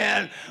my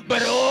hand."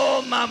 But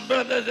oh, my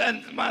brothers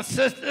and my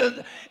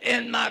sisters,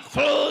 in my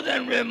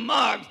closing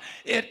remarks,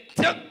 it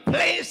took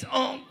place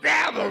on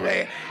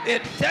Calvary.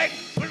 It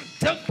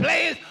took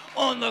place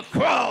on the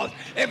cross.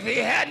 If he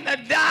hadn't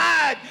have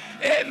died,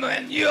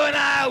 amen, you and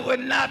I would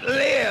not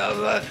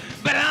live.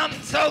 But I'm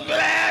so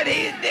glad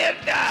he did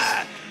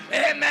die.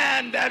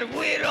 Amen, that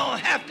we don't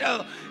have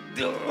to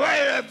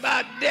worry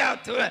about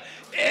death.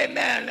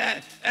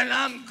 Amen. And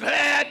I'm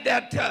glad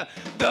that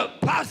the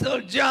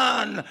Apostle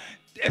John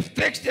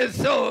fixed it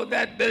so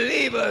that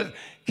believers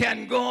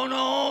can go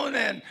on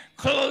and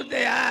close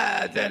their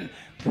eyes. And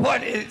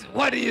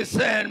what are you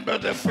saying,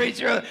 brother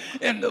preacher?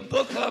 In the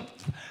book of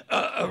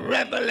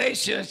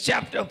Revelation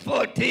chapter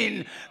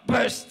 14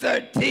 verse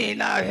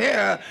 13, I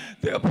hear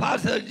the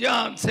Apostle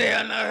John say,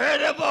 "And I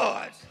heard a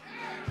voice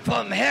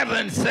from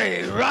heaven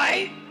say,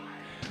 right,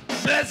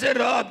 blessed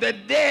are the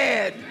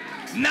dead,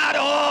 not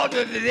all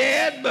the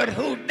dead, but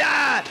who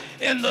died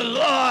in the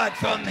Lord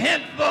from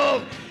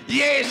henceforth,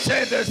 yea,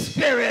 say the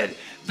Spirit,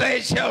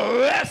 they shall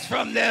rest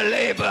from their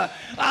labor."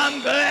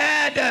 I'm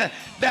glad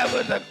that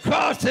was a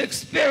cross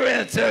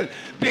experience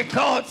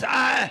because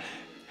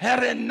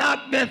had it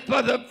not been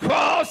for the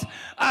cross,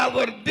 I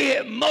would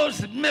be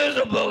most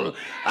miserable.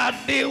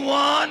 I'd be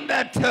one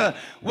that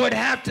would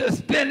have to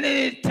spend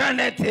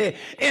eternity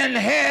in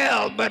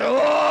hell. But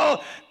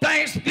oh,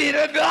 thanks be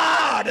to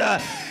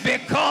God.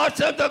 Because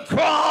of the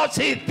cross,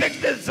 he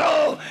fixed it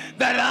so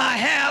that I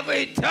have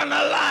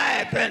eternal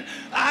life. And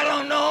I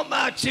don't know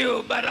about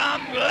you, but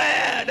I'm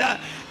glad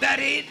that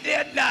he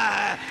did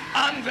die.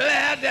 I'm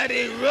glad that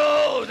he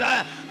rose.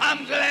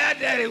 I'm glad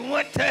that he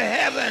went to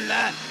heaven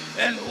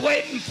and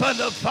waiting for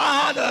the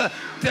Father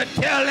to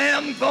tell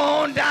him, go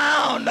on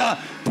down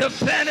to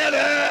planet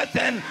Earth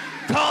and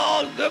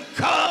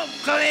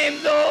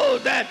claim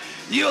those that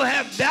you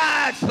have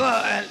died for.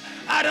 And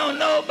I don't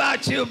know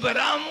about you, but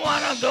I'm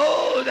one of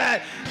those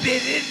that they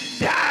didn't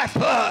die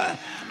for.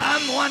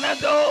 I'm one of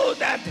those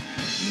that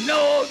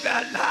know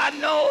that I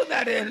know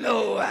that they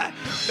know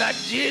that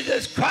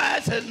Jesus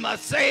Christ is my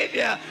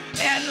Savior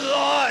and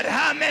Lord.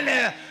 How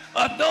many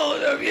of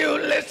those of you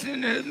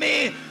listening to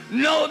me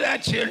know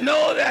that you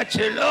know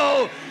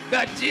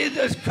that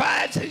Jesus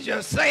Christ is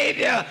your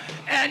Savior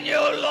and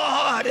your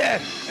Lord?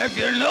 If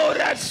you know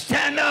that,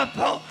 stand up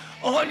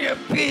on your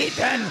feet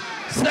and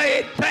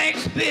say,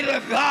 "Thanks be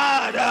to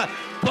God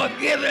for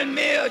giving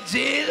me a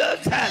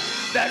Jesus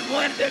that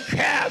went to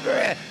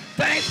Calvary.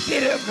 Thanks be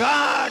to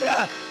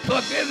God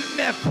for giving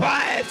me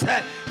Christ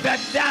that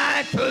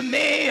died for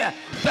me.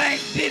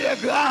 Thanks be to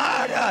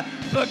God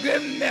for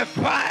giving me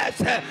Christ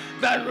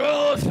that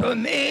rose for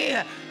me.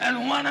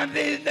 And one of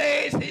these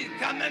days he's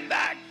coming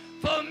back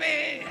for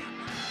me."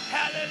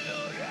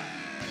 Hallelujah.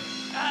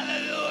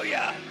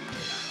 Hallelujah.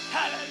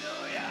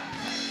 Hallelujah.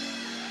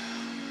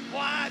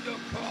 Why the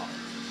cross?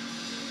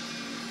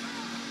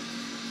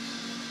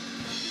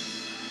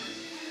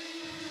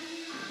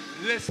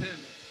 Listen.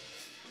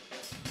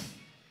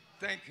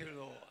 Thank you,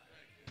 Lord.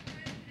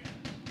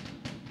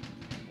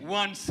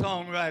 One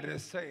songwriter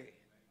say,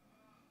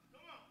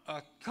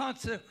 "A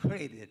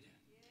consecrated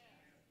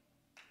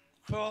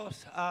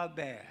cross I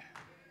bear,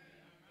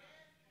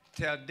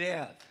 till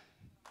death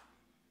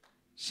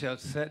shall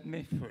set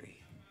me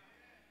free.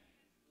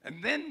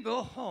 And then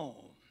go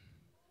home,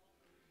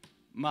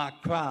 my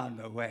crown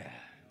to wear,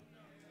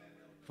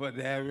 for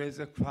there is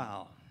a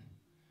crown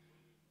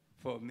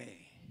for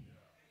me."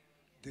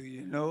 Do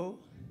you know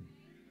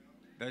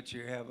that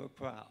you have a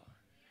crown?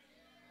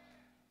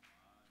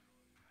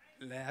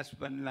 Last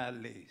but not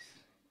least,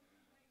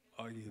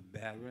 are you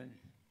bearing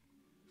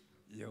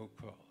your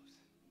cross?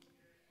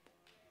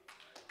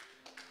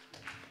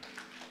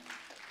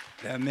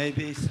 There may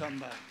be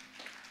somebody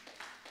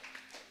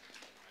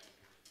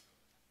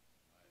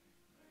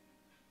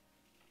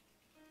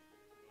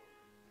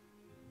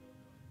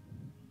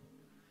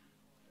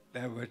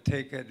that will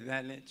take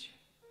advantage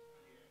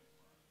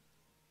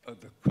of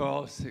the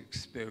cross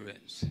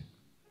experience.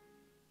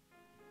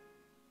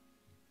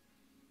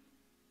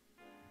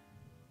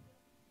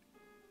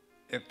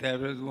 If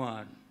there is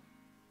one,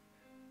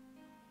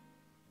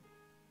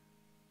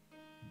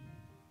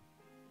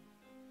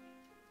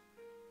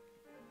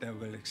 that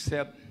will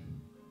accept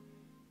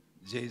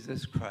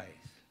Jesus Christ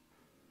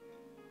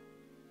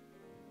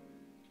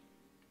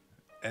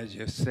as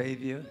your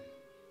Savior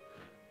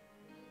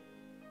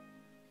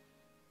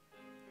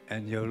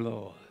and your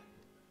Lord,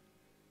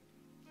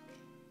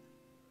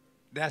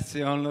 that's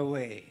the only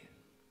way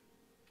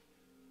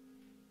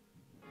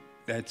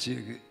that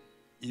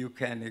you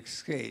can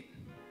escape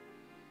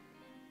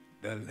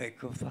the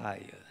lake of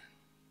fire.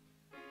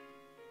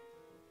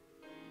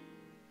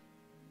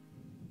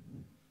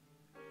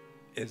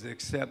 is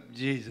accept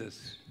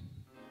Jesus,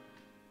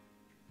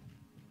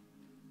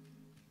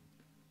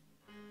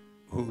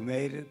 who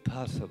made it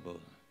possible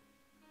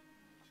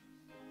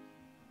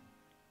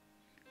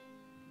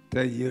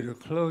for you to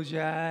close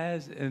your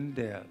eyes in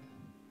death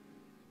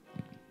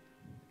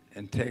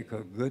and take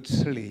a good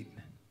sleep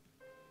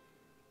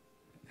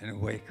and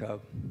wake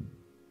up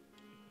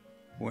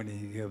when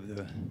he gives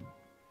the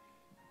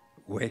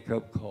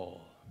wake-up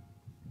call.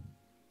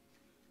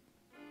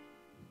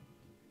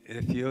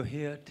 If you're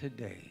here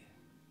today,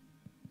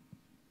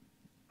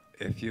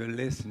 if you're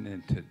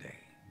listening today,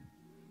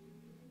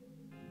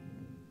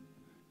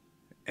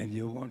 and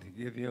you want to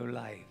give your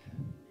life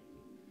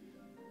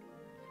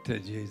to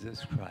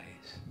Jesus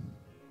Christ,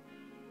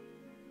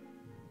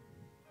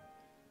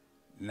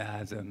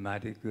 now's a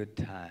mighty good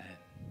time.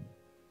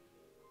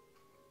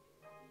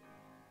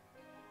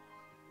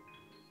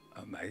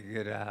 A mighty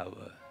good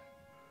hour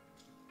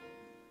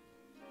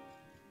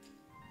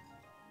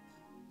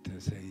to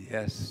say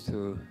yes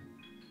to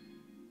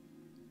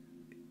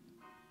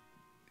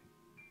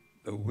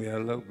the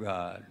will of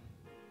God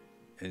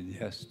and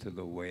yes to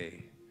the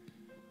way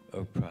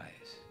of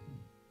Christ.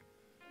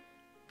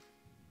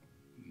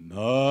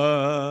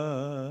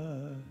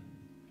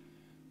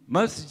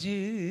 Must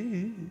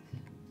Jesus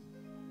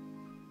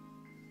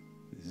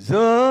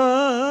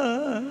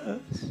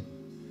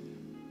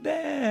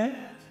bear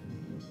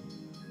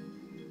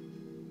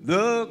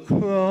the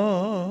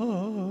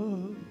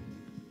cross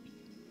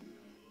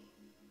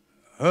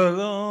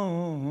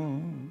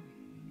alone,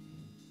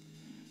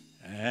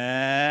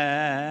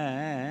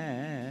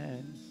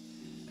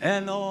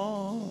 and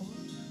all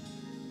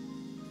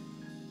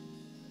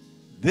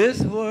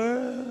this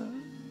world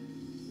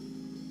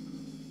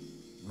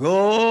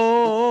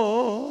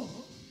go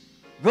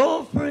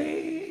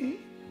free.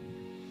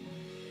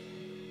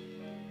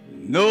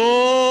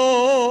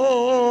 Know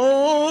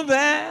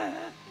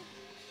that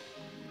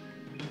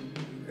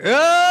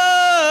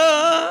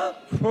a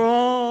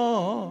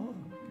cross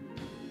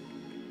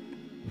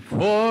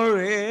for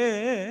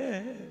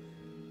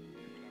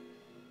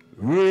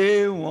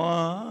everyone,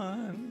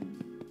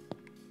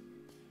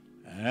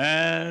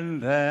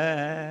 and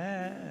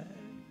that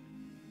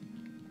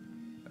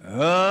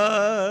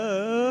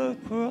a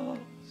cross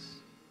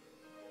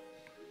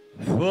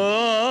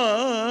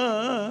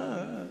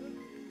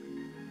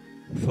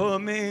for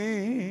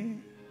me.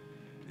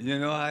 You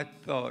know, I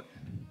thought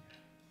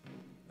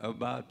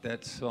about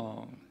that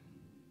song,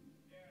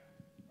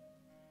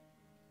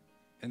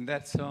 and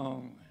that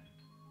song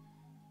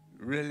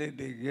really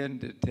began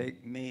to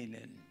take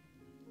meaning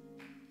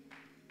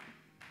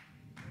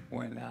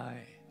when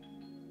I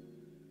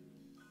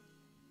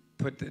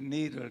put the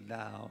needle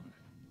down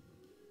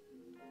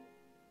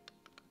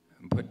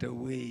and put the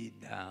weed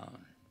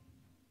down.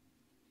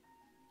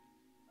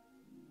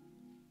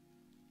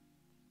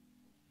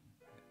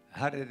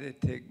 How did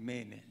it take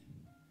meaning?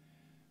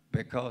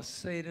 Because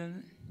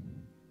Satan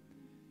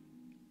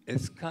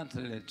is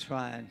constantly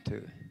trying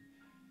to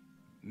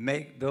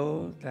make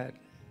those that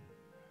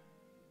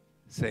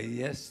say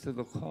yes to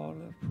the call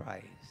of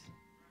Christ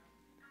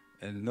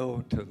and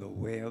no to the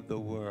way of the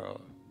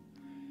world.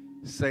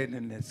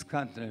 Satan is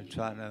constantly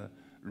trying to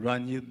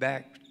run you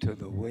back to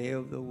the way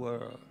of the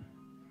world.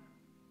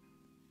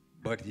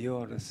 But you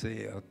ought to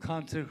see a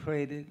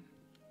consecrated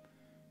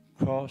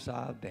cross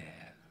our bear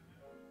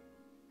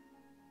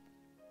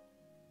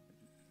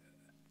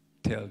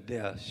till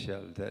death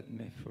shall set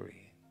me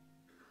free.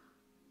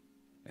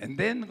 And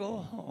then go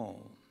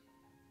home,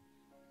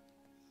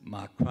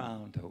 my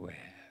crown to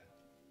wear,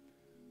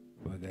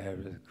 for there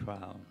is a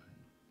crown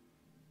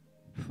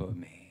for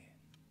me.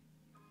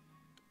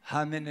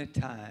 How many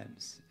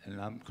times,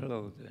 and I'm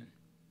closing,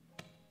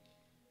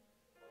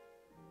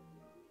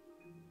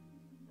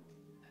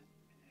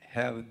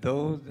 have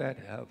those that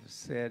have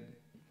said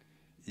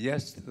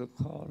yes to the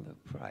call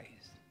of Christ,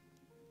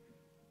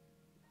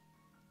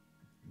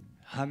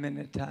 how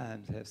many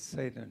times has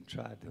Satan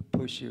tried to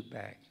push you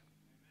back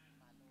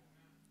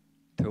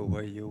to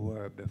where you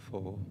were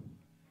before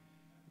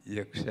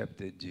you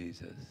accepted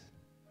Jesus?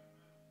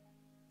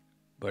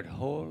 But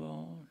hold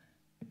on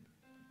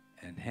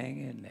and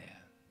hang in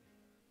there,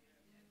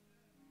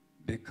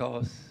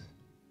 because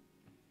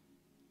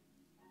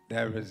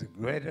there is a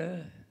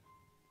greater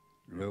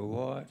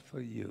reward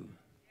for you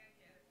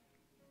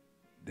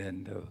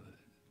than the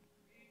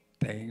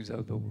things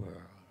of the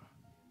world.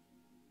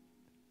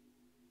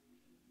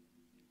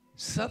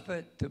 Suffer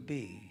it to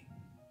be.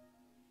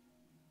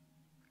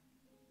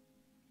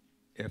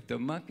 If the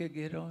monkey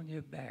get on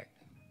your back,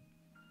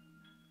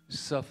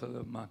 suffer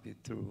the monkey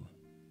through,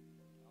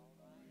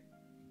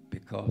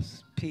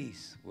 because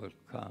peace will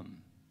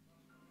come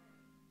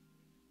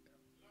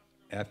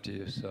after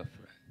your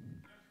suffering.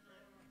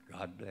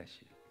 God bless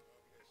you.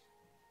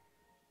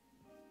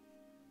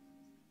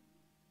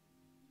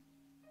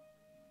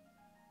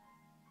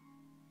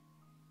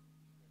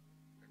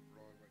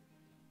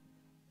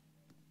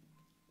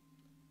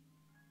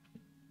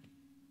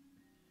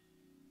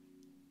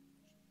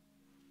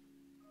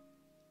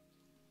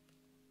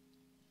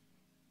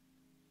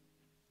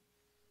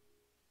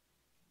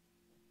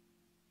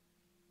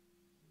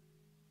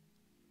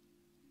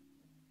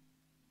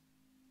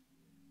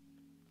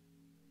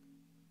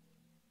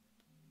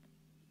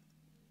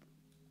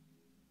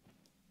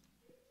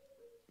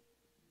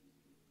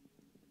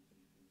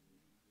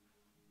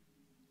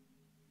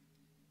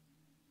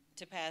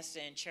 to pastor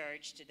in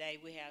church. Today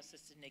we have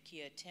Sister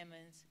Nakia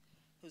Timmons,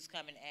 who's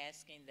coming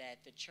asking that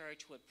the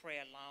church would pray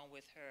along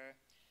with her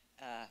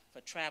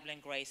for traveling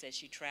grace as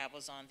she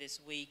travels on this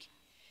week.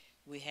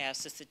 We have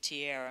Sister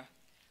Tierra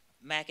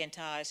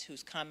McIntosh,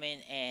 who's coming,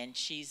 and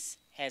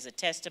has a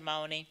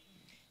testimony,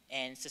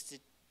 and Sister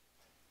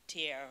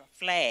Tierra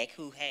Flagg,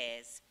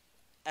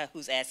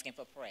 who's asking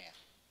for prayer.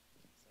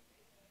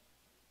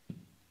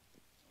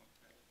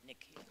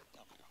 Nakia.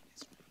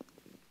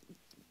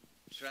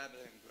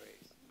 Traveling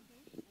grace.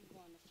 I'm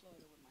going to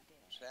Florida with my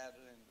dad.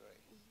 Traveling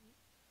grace.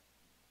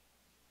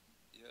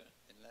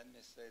 And let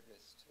me say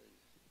this to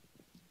you.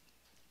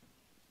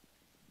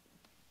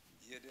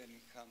 You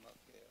didn't come up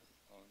here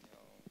on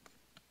your own.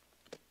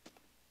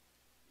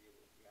 You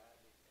were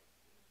guided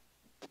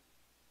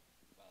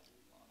by the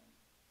one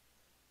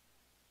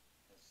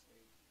that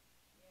saved you.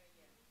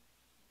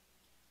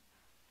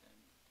 And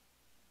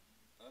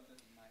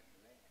others might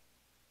laugh.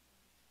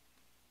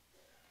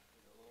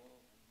 But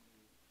all when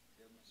you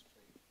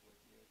demonstrate what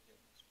you're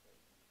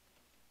demonstrating,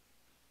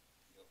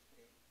 your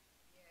faith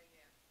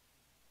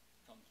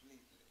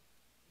completely.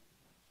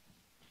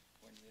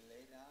 When you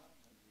lay down,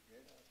 when you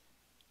get up,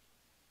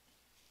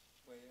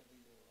 wherever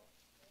you are,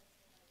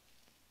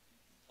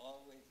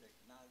 always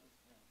acknowledge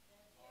him.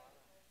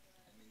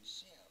 And he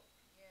shall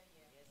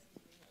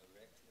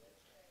direct your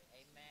path.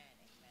 Amen,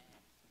 amen.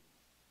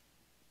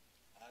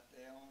 Out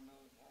there on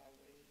those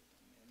highways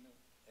and in the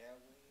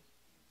airways,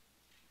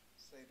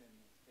 Satan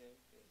is very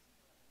busy.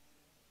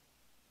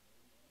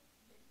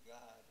 But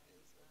God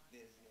is a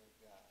busier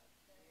God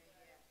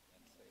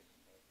than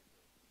Satan ever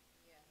is.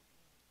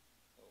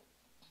 So,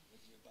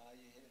 would you bow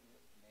your head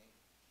with me?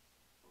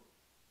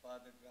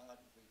 Father God,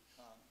 we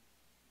come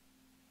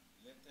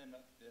lifting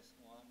up this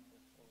one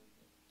before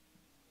you,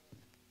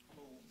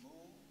 who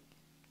moved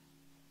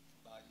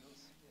by your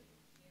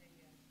spirit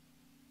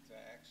to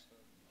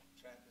actual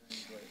traveling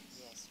grace.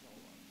 Yes,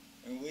 Lord.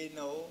 And we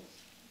know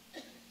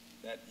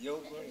that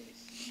your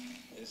grace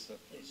is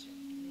sufficient,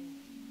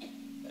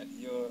 that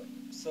you're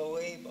so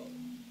able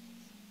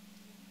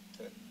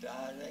to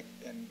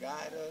direct and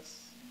guide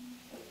us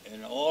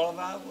in all of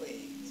our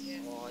ways,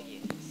 Oh,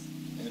 yes.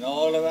 in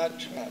all of our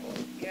travel,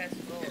 Yes,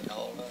 Lord. in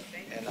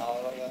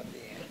all of our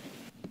being.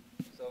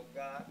 So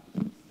God,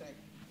 thank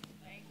you.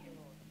 Thank you,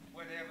 Lord.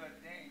 Whatever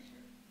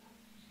danger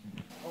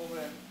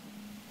hovering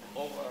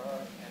over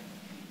her and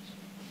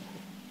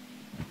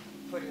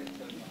put it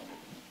to naught.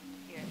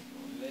 Yes,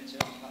 Lord. Let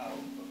your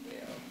power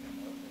prevail in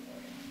her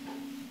way. In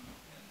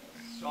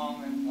the strong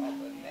and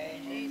powerful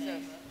name of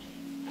Jesus.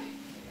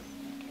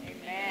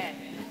 Amen.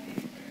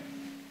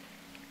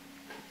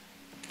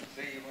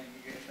 See you when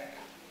you get back.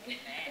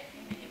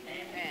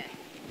 Amen.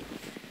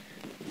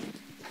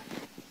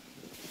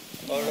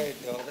 All right,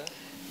 daughter.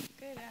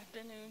 Good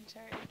afternoon,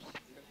 church.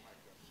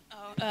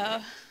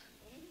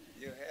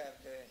 You have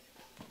the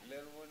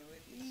little one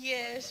with you?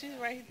 Yeah, she's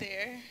right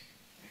there.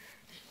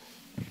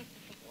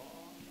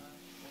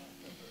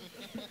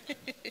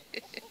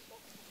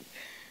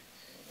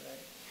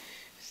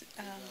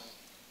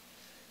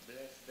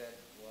 Bless that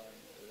one a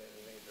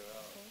little later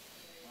on.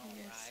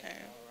 Yes, sir.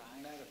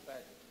 Matter of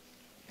fact,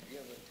 give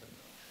it to me.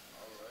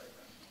 All right.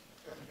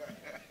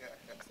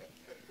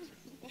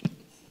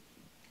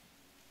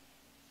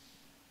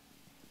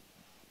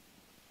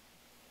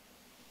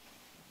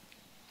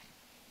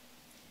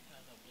 A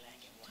little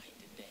black and white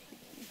today.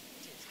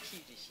 Just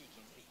cute as she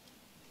can be.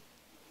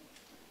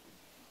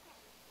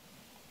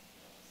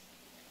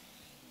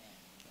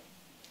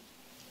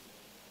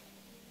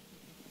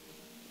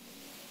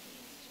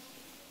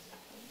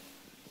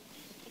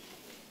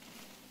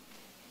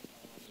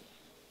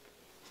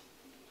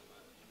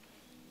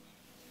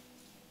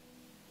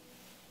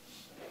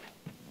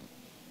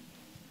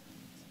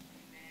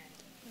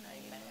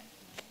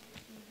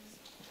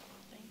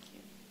 Thank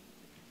you.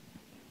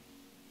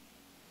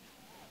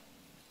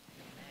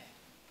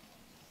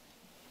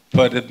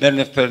 For the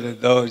benefit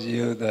of those of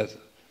you that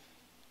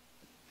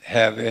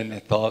have any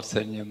thoughts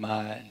in your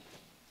mind,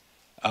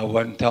 I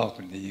wasn't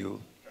talking to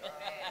you.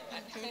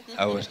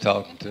 I was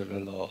talking to the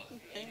Lord.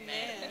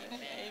 Amen.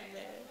 Amen.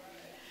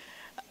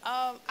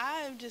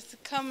 I'm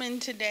just coming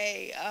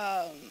today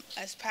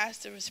as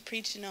Pastor was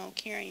preaching on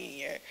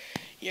carrying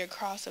your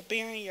cross or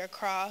bearing your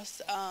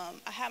cross. I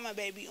had my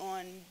baby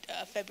on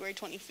February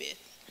 25th.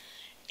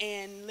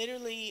 And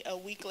literally a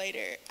week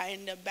later, I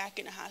ended up back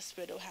in the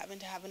hospital having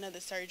to have another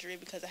surgery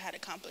because I had a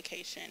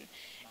complication.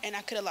 And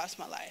I could have lost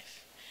my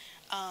life.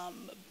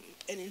 And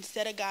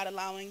instead of God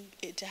allowing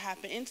it to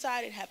happen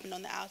inside, it happened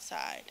on the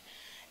outside.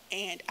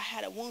 And I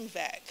had a wound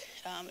vac.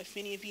 If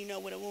any of you know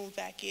what a wound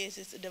vac is,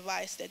 it's a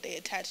device that they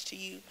attach to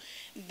you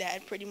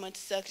that pretty much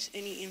sucks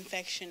any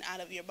infection out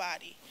of your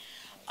body.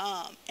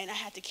 And I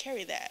had to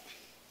carry that.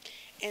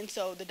 And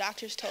so the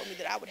doctors told me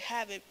that I would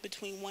have it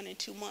between 1 and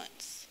 2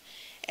 months.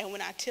 And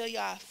when I tell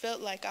y'all, I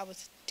felt like I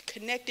was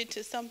connected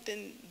to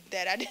something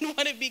that I didn't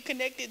want to be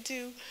connected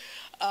to.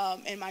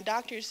 And my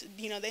doctors,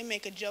 you know, they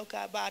make a joke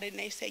about it, and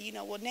they say, you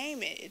know, well,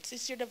 name it.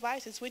 It's your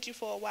device. It's with you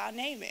for a while.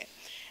 Name it.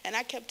 And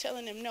I kept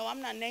telling them, no,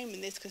 I'm not naming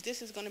this because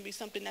this is going to be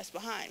something that's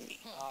behind me.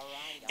 All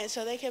right. And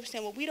so they kept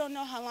saying, well, we don't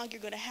know how long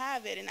you're going to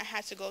have it. And I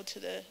had to go to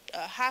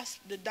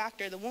the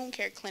doctor, the wound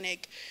care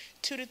clinic,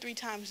 2 to 3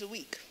 times a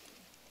week.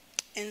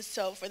 And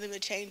so for them to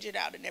change it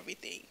out and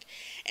everything.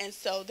 And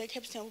so they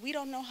kept saying, well, we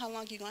don't know how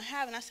long you're going to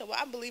have. And I said, well,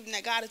 I believe in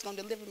that God is going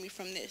to deliver me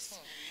from this.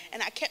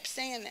 And I kept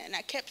saying that, and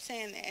I kept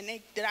saying that. And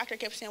the doctor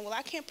kept saying, well,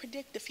 I can't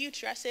predict the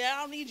future. I said,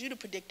 I don't need you to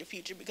predict the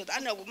future because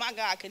I know what my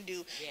God can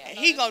do. And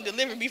He's going to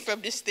deliver me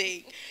from this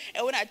thing.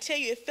 And when I tell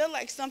you, it felt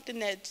like something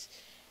that,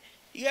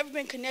 you ever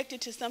been connected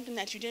to something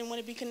that you didn't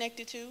want to be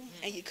connected to,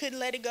 and you couldn't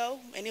let it go,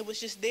 and it was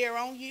just there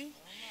on you?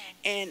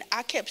 And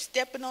I kept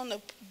stepping on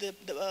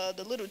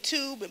the little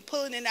tube and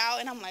pulling it out,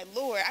 and I'm like,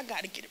 Lord, I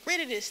got to get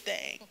rid of this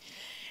thing.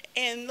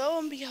 And lo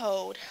and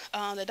behold,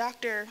 the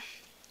doctor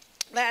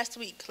last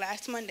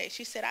Monday,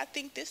 she said, I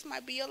think this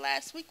might be your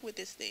last week with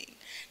this thing.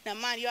 Now,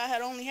 mind you, I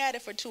had only had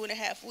it for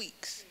 2.5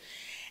 weeks.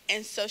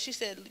 And so she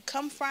said,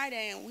 come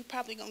Friday, and we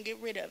probably going to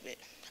get rid of it.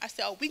 I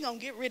said, oh, we going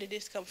to get rid of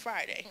this come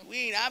Friday.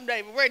 I'm not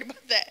even worried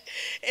about that.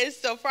 And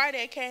so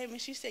Friday came,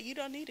 and she said, you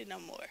don't need it no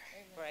more.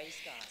 Praise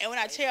God. And when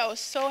I tell you, I was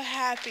so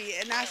happy.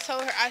 And I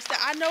told her, I said,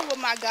 I know what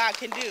my God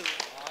can do.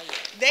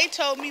 They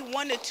told me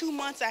 1 to 2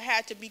 months I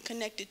had to be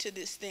connected to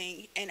this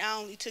thing, and it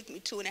only took me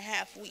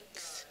 2.5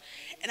 weeks.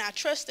 And I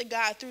trusted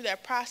God through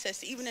that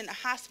process. Even in the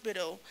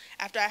hospital,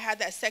 after I had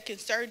that second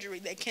surgery,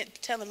 they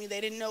kept telling me they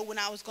didn't know when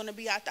I was going to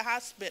be out the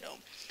hospital.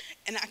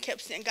 And I kept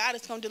saying, God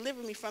is going to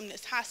deliver me from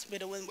this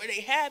hospital. And where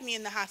they had me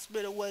in the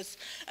hospital was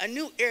a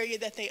new area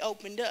that they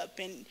opened up.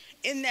 And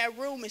in that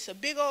room, it's a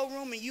big old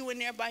room, and you in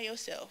there by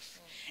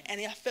yourself. And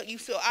I felt you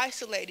feel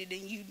isolated,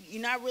 and you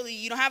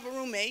don't have a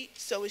roommate,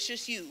 so it's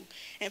just you.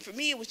 And for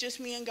me, it was just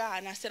me and God.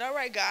 And I said, all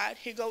right, God,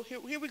 here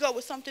we go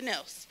with something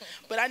else.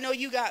 But I know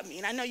you got me,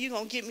 and I know you're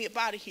going to get me up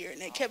out of here.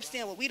 And they kept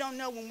saying, well, we don't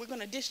know when we're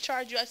going to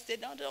discharge you. I said,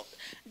 no,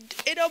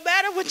 it don't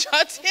matter what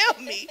y'all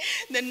tell me.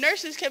 The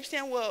nurses kept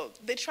saying, well,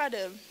 they tried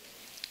to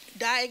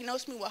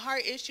diagnosed me with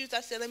heart issues.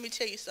 I said, let me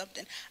tell you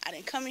something. I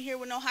didn't come in here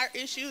with no heart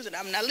issues, and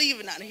I'm not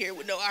leaving out of here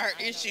with no heart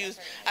issues.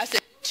 I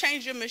said,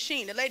 change your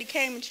machine. The lady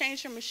came and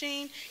changed her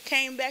machine,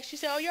 came back. She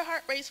said, oh, your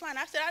heart rate's fine.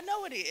 I said, I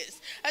know it is.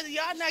 I said,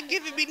 y'all not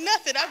giving me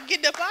nothing. I'm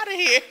getting up out of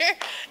here.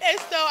 And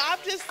so I'm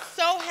just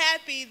so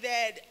happy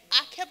that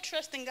I kept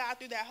trusting God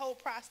through that whole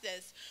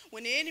process.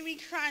 When the enemy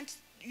trying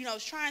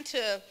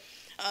to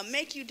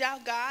make you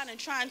doubt God and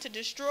trying to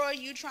destroy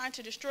you, trying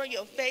to destroy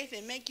your faith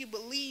and make you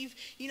believe,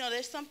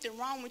 there's something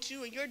wrong with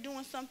you and you're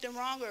doing something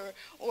wrong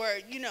or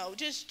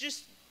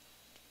just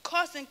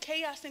causing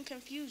chaos and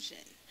confusion.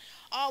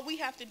 All we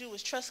have to do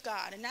is trust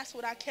God, and that's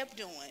what I kept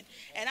doing.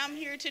 And I'm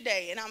here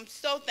today, and I'm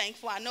so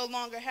thankful. I no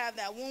longer have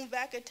that wound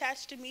vac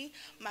attached to me.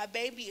 My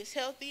baby is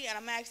healthy, and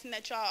I'm asking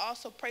that y'all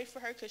also pray for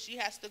her because she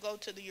has to go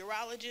to the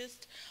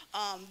urologist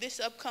this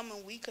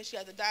upcoming week because she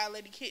has a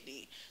dilated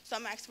kidney. So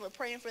I'm asking for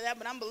praying for that,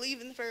 but I'm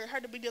believing for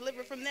her to be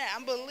delivered from that.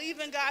 I'm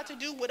believing God to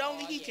do what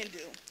only He can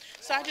do.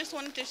 So I just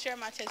wanted to share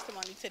my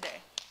testimony today.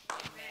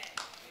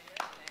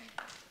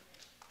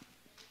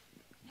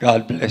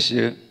 God bless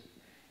you.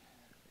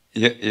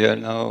 You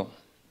know,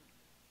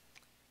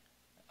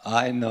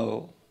 I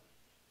know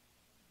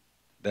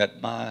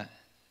that my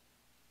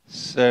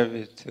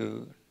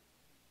servitude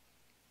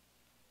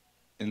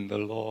in the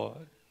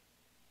Lord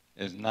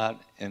is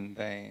not in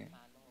vain.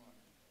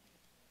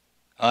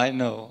 I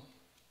know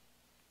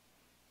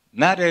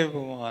not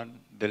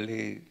everyone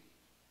believes,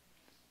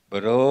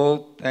 but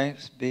oh,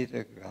 thanks be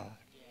to God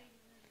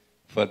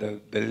for the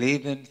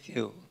believing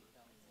few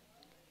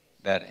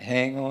that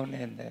hang on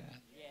in there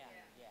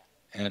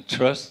and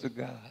trust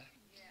God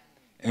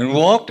and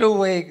walk the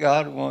way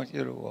God wants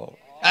you to walk.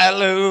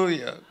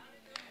 Hallelujah.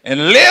 And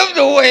live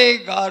the way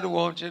God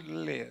wants you to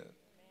live.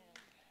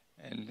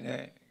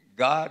 And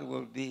God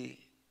will be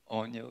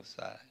on your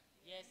side.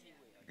 Yes, He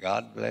will.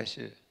 God bless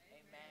you.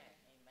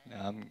 Amen.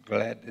 Now, I'm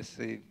glad to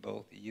see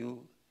both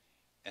you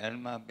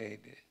and my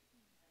baby.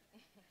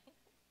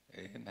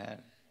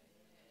 Amen.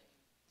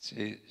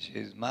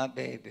 She's my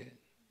baby.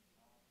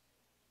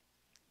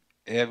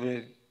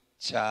 Every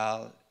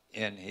child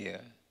in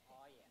here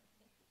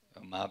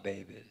are my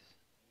babies.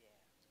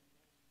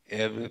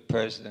 Every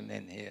person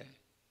in here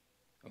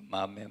are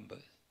my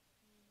members.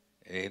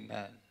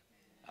 Amen.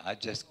 I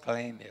just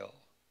claim you,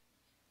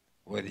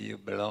 whether you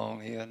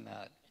belong here or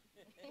not.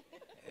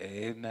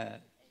 Amen.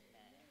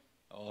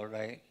 All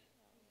right.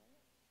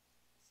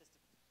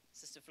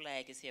 Sister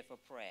Flag is here for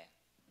prayer.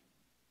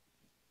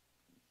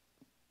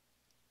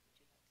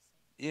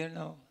 You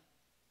know,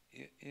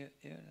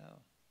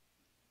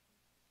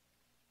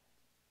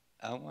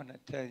 I want to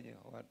tell you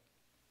what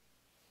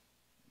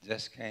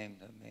just came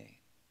to me.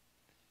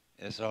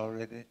 It's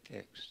already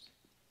fixed.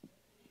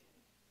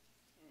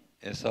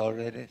 It's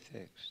already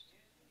fixed.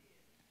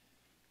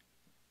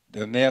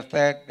 The mere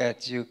fact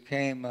that you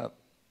came up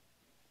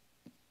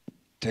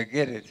to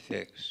get it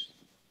fixed,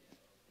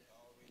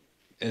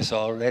 it's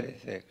already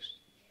fixed.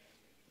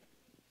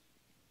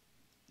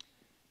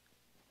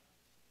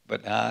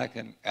 But now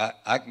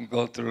I can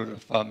go through the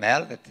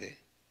formality.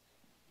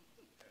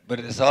 But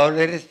it's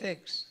already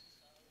fixed.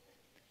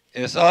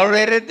 It's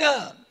already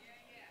done.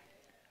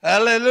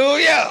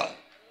 Hallelujah.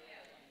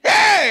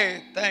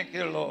 Hey, thank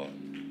you, Lord.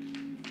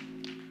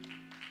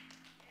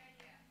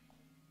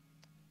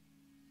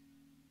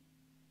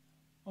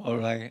 All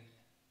right.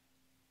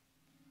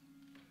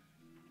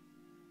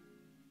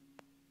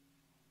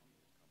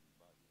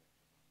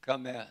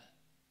 Come here.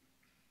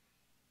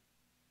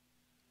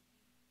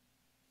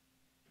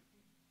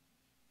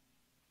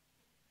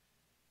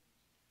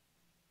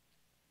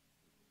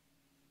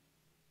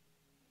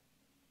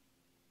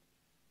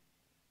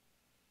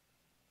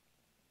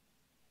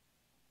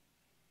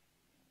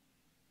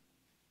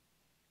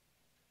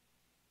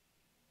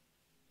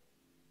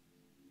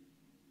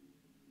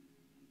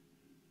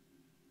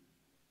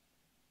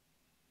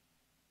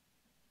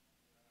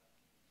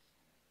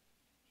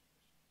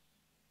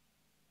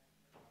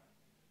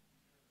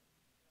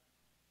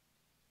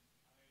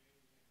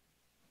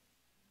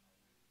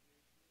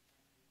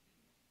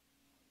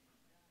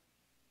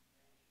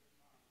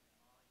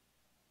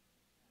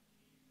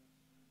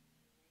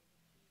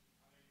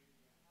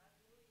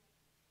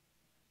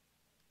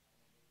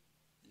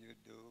 You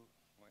do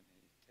when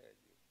he tell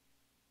you.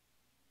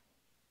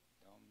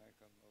 Don't make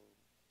a move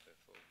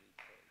before he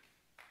tell you.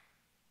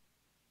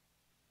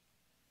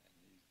 And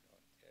he's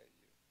going to tell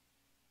you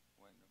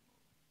when to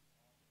move.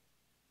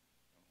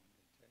 And when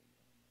he tell you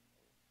when to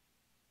move,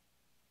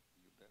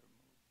 you better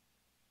move.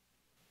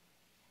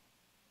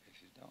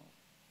 If you don't,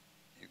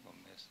 you're going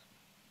to miss him.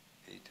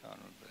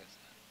 Eternal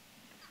blessing.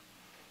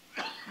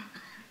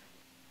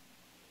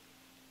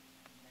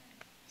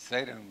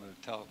 Satan will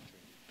talk to you.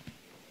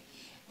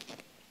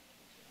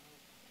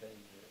 Tell you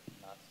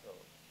it's not so.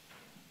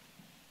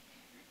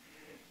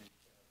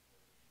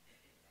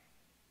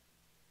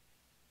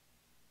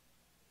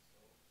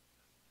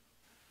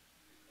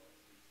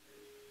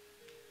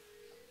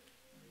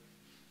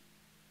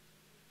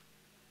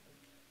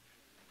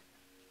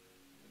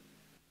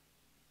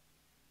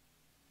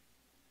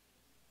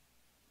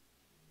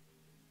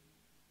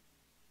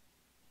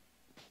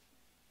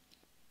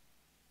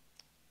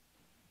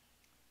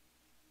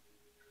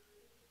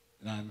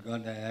 And I'm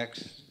going to ask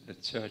the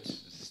church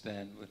to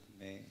stand with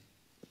me.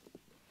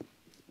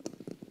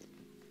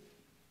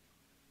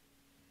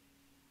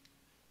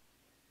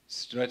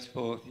 Stretch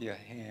forth your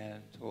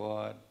hand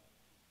toward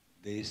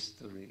these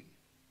three.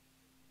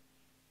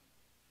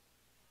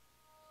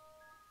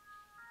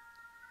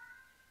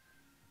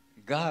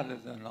 God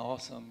is an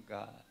awesome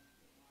God.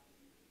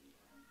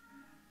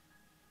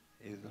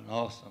 He's an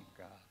awesome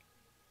God.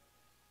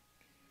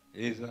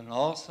 He's an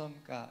awesome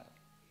God.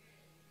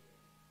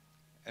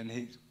 And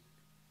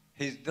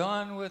He's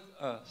done with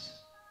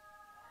us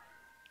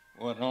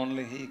what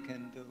only He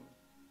can do.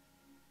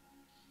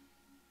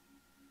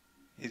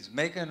 He's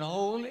making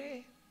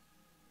holy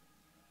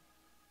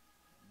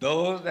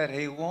those that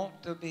He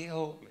wants to be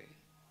holy.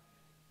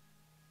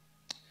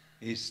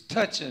 He's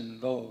touching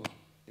those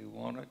He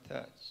wants to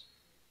touch.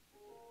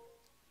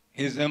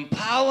 He's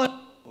empowering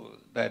those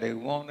that He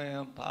wants to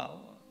empower.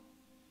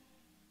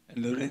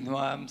 And the reason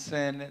why I'm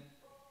saying it,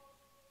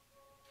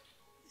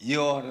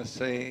 you ought to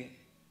say,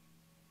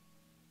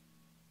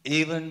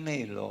 even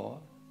me, Lord,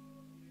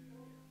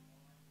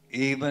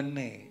 even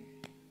me.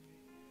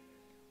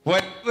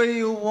 Whatever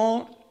you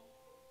want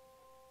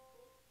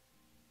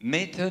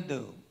me to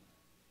do,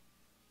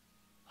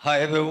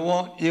 however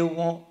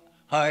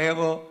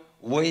however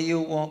way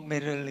you want me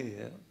to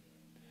live,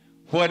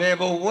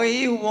 whatever way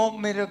you want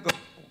me to go,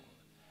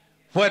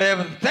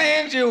 whatever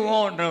things you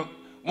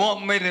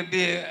want me to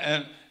be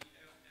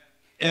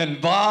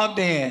involved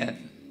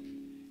in,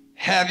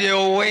 have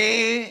your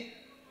way.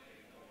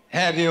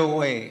 Have your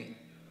way.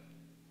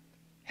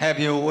 Have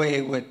your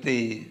way with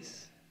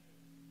these.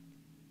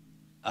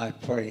 I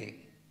pray,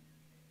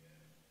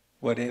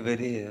 whatever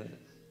it is,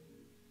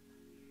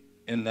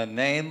 in the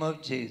name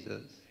of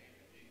Jesus,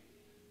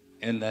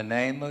 in the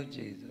name of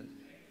Jesus,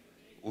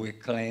 we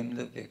claim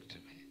the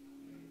victory.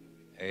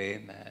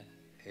 Amen,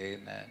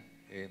 amen,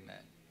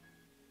 amen.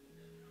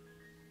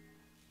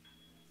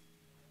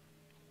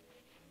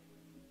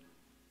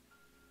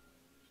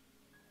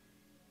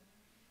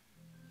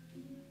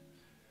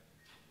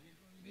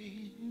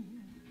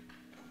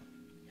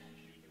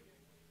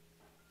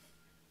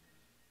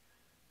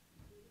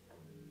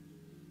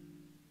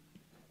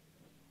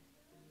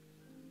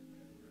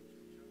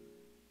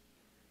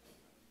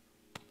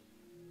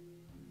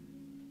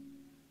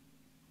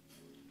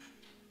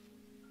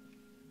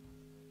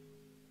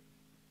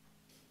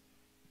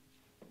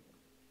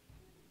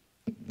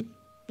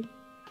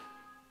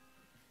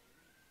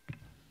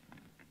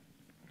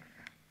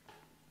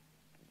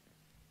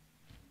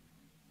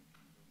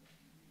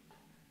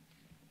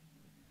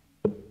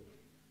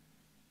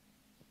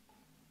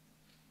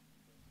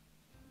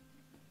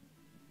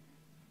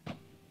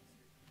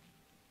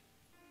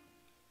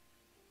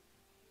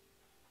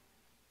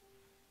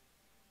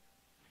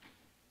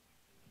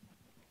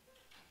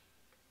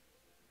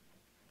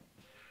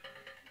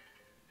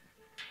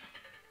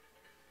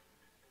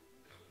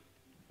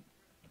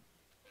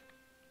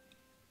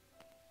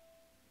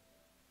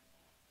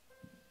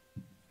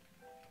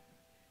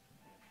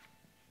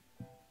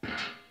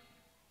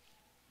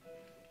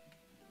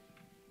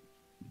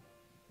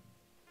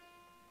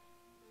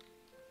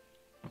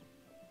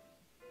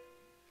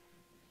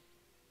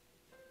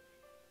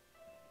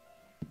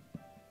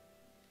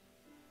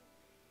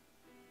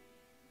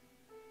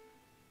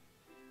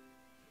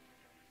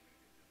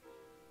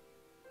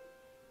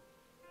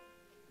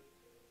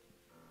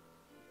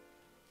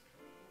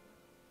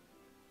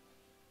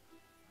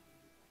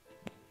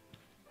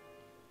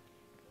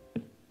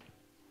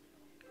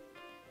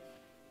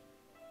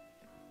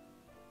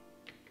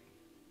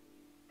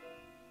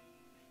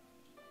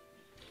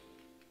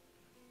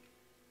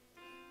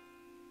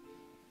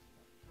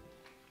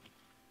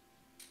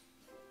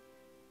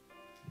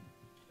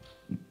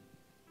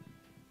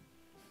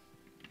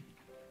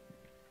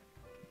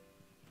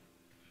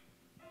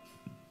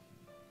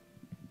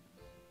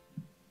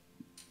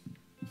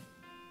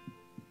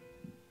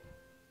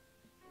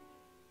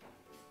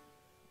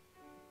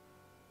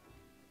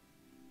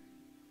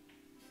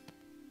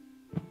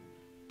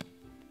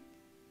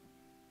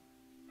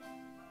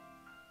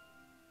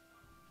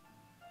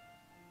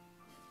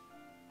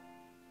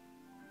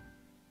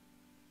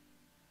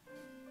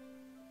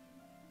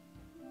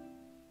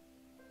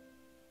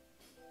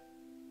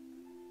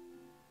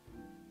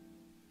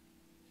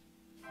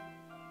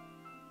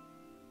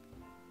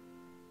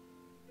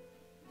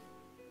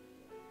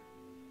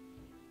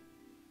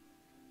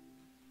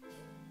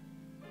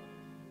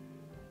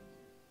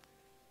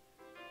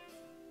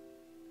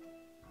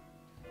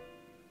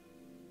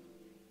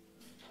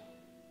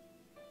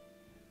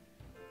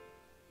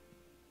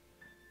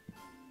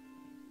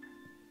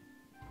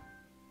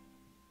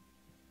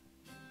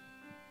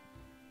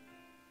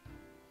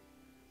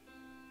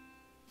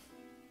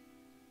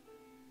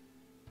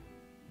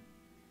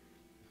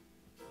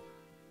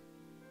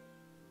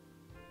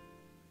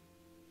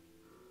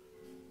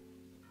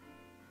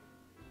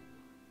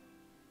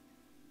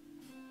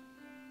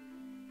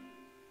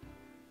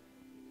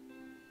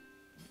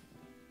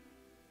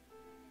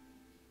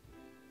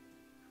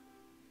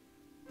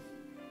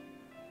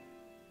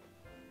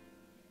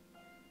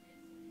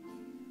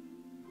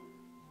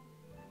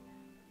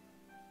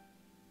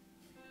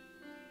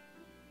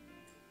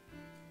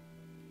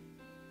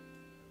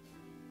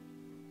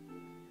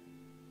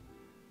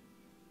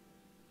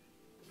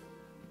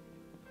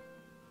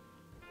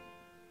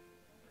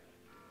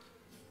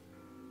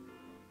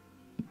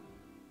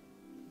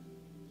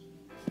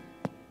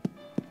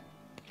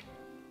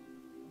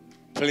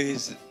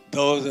 Please,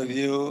 those of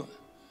you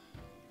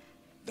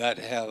that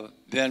have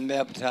been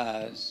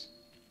baptized,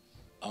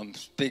 I'm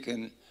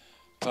speaking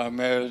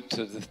primarily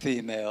to the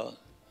female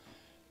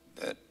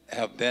that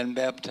have been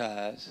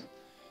baptized,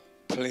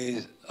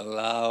 please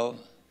allow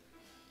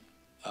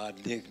our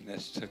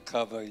deaconess to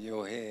cover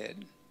your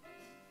head.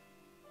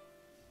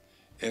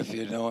 If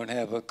you don't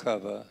have a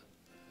cover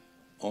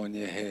on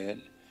your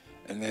head,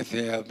 and if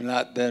you have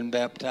not been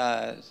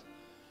baptized,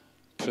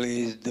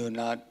 please do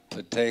not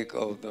partake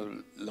of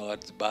the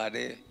Lord's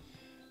body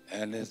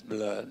and his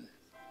blood,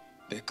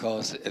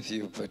 because if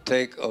you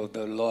partake of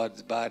the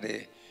Lord's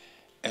body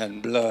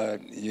and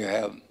blood, you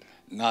have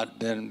not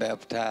been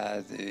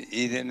baptized. You're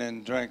eating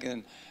and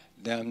drinking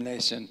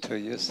damnation to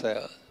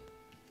yourself,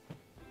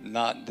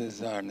 not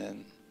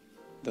discerning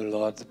the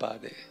Lord's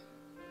body.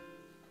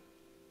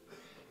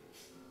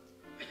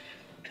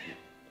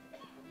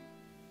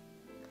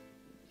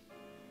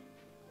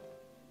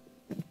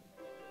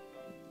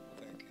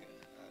 Thank you.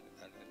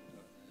 I didn't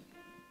know that.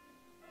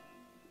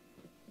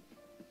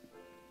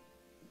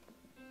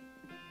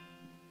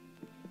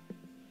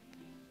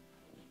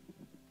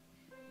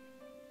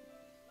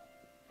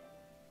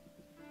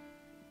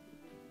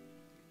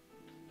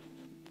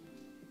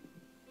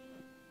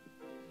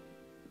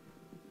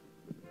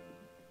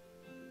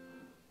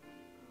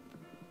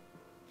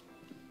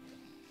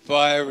 For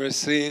I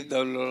received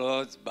the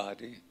Lord's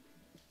body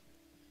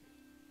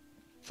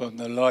from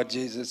the Lord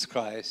Jesus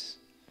Christ,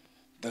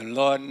 the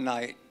Lord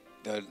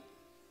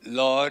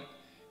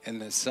in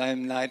the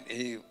same night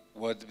he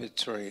was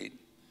betrayed,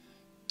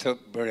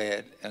 took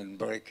bread and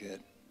brake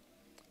it,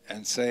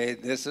 and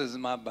said, "This is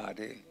my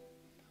body,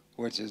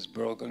 which is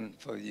broken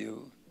for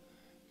you.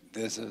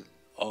 This is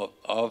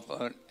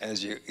often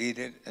as you eat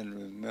it in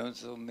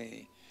remembrance of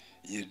me,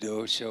 you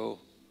do show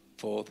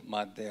forth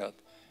my death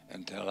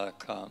until I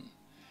come."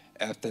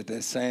 After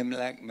the same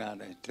like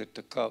manner, he took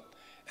the cup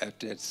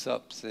after it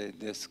supped, said,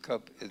 "This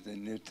cup is the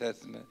New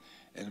Testament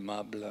in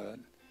my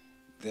blood.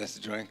 This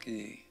drink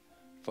ye,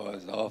 for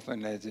as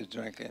often as you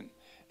drink it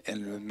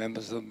in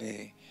remembrance of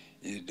me,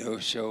 you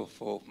do show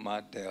forth my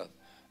death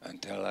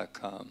until I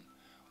come.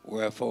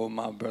 Wherefore,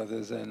 my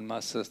brothers and my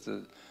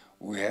sisters,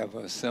 we have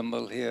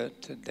assembled here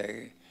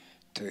today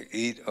to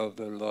eat of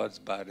the Lord's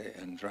body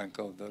and drink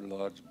of the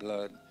Lord's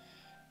blood.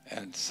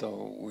 And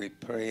so we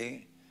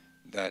pray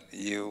that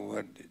you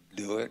would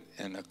do it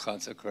in a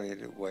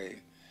consecrated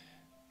way."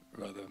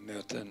 Brother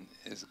Milton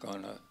is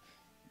going to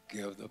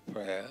give the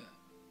prayer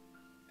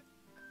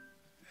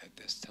at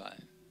this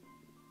time.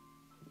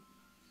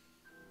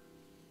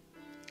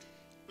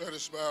 Let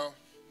us bow.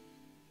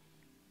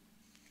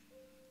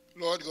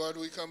 Lord God,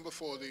 we come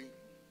before thee.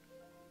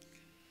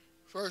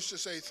 First to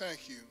say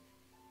thank you.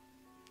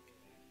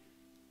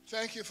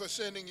 Thank you for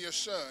sending your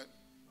son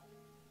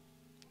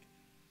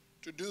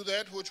to do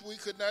that which we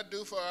could not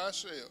do for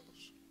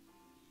ourselves,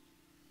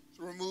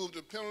 to remove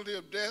the penalty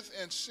of death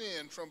and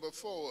sin from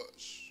before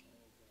us.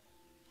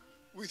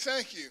 We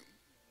thank you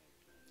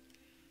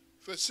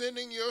for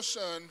sending your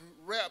son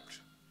wrapped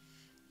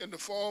in the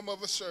form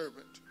of a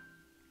servant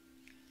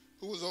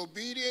who was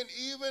obedient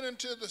even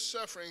unto the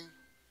suffering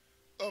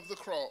of the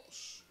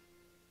cross,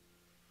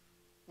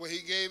 where he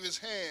gave his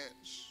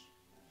hands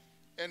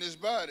and his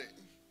body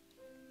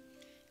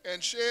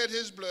and shed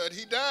his blood.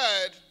 He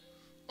died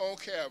on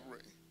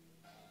Calvary.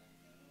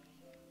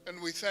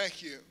 And we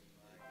thank you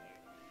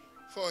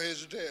for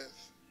his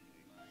death,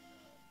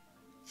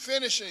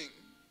 finishing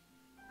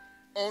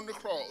on the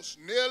cross,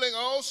 nailing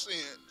all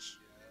sins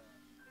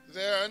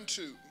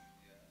thereunto,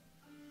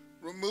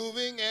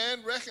 removing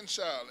and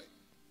reconciling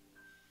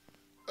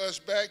us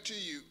back to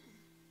you.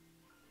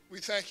 We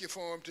thank you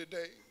for him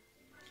today.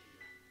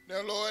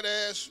 Now, Lord,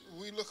 as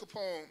we look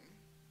upon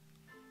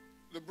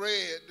the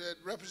bread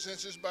that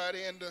represents his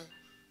body and the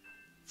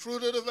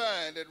fruit of the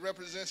vine that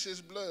represents his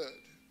blood,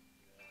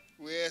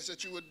 we ask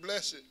that you would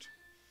bless it.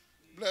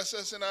 Bless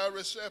us in our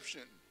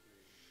reception.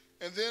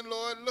 And then,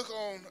 Lord, look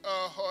on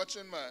our hearts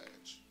and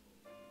minds.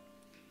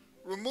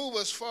 Remove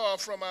us far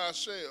from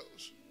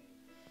ourselves.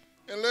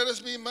 And let us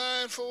be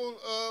mindful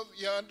of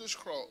yonder's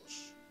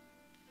cross.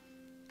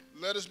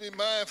 Let us be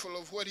mindful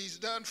of what he's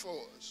done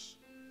for us,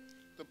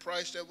 the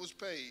price that was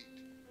paid,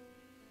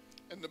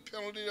 and the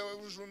penalty that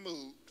was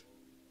removed.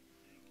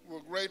 We're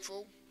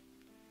grateful,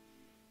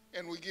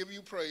 and we give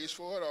you praise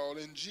for it all.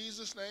 In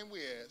Jesus' name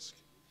we ask.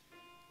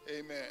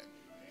 Amen.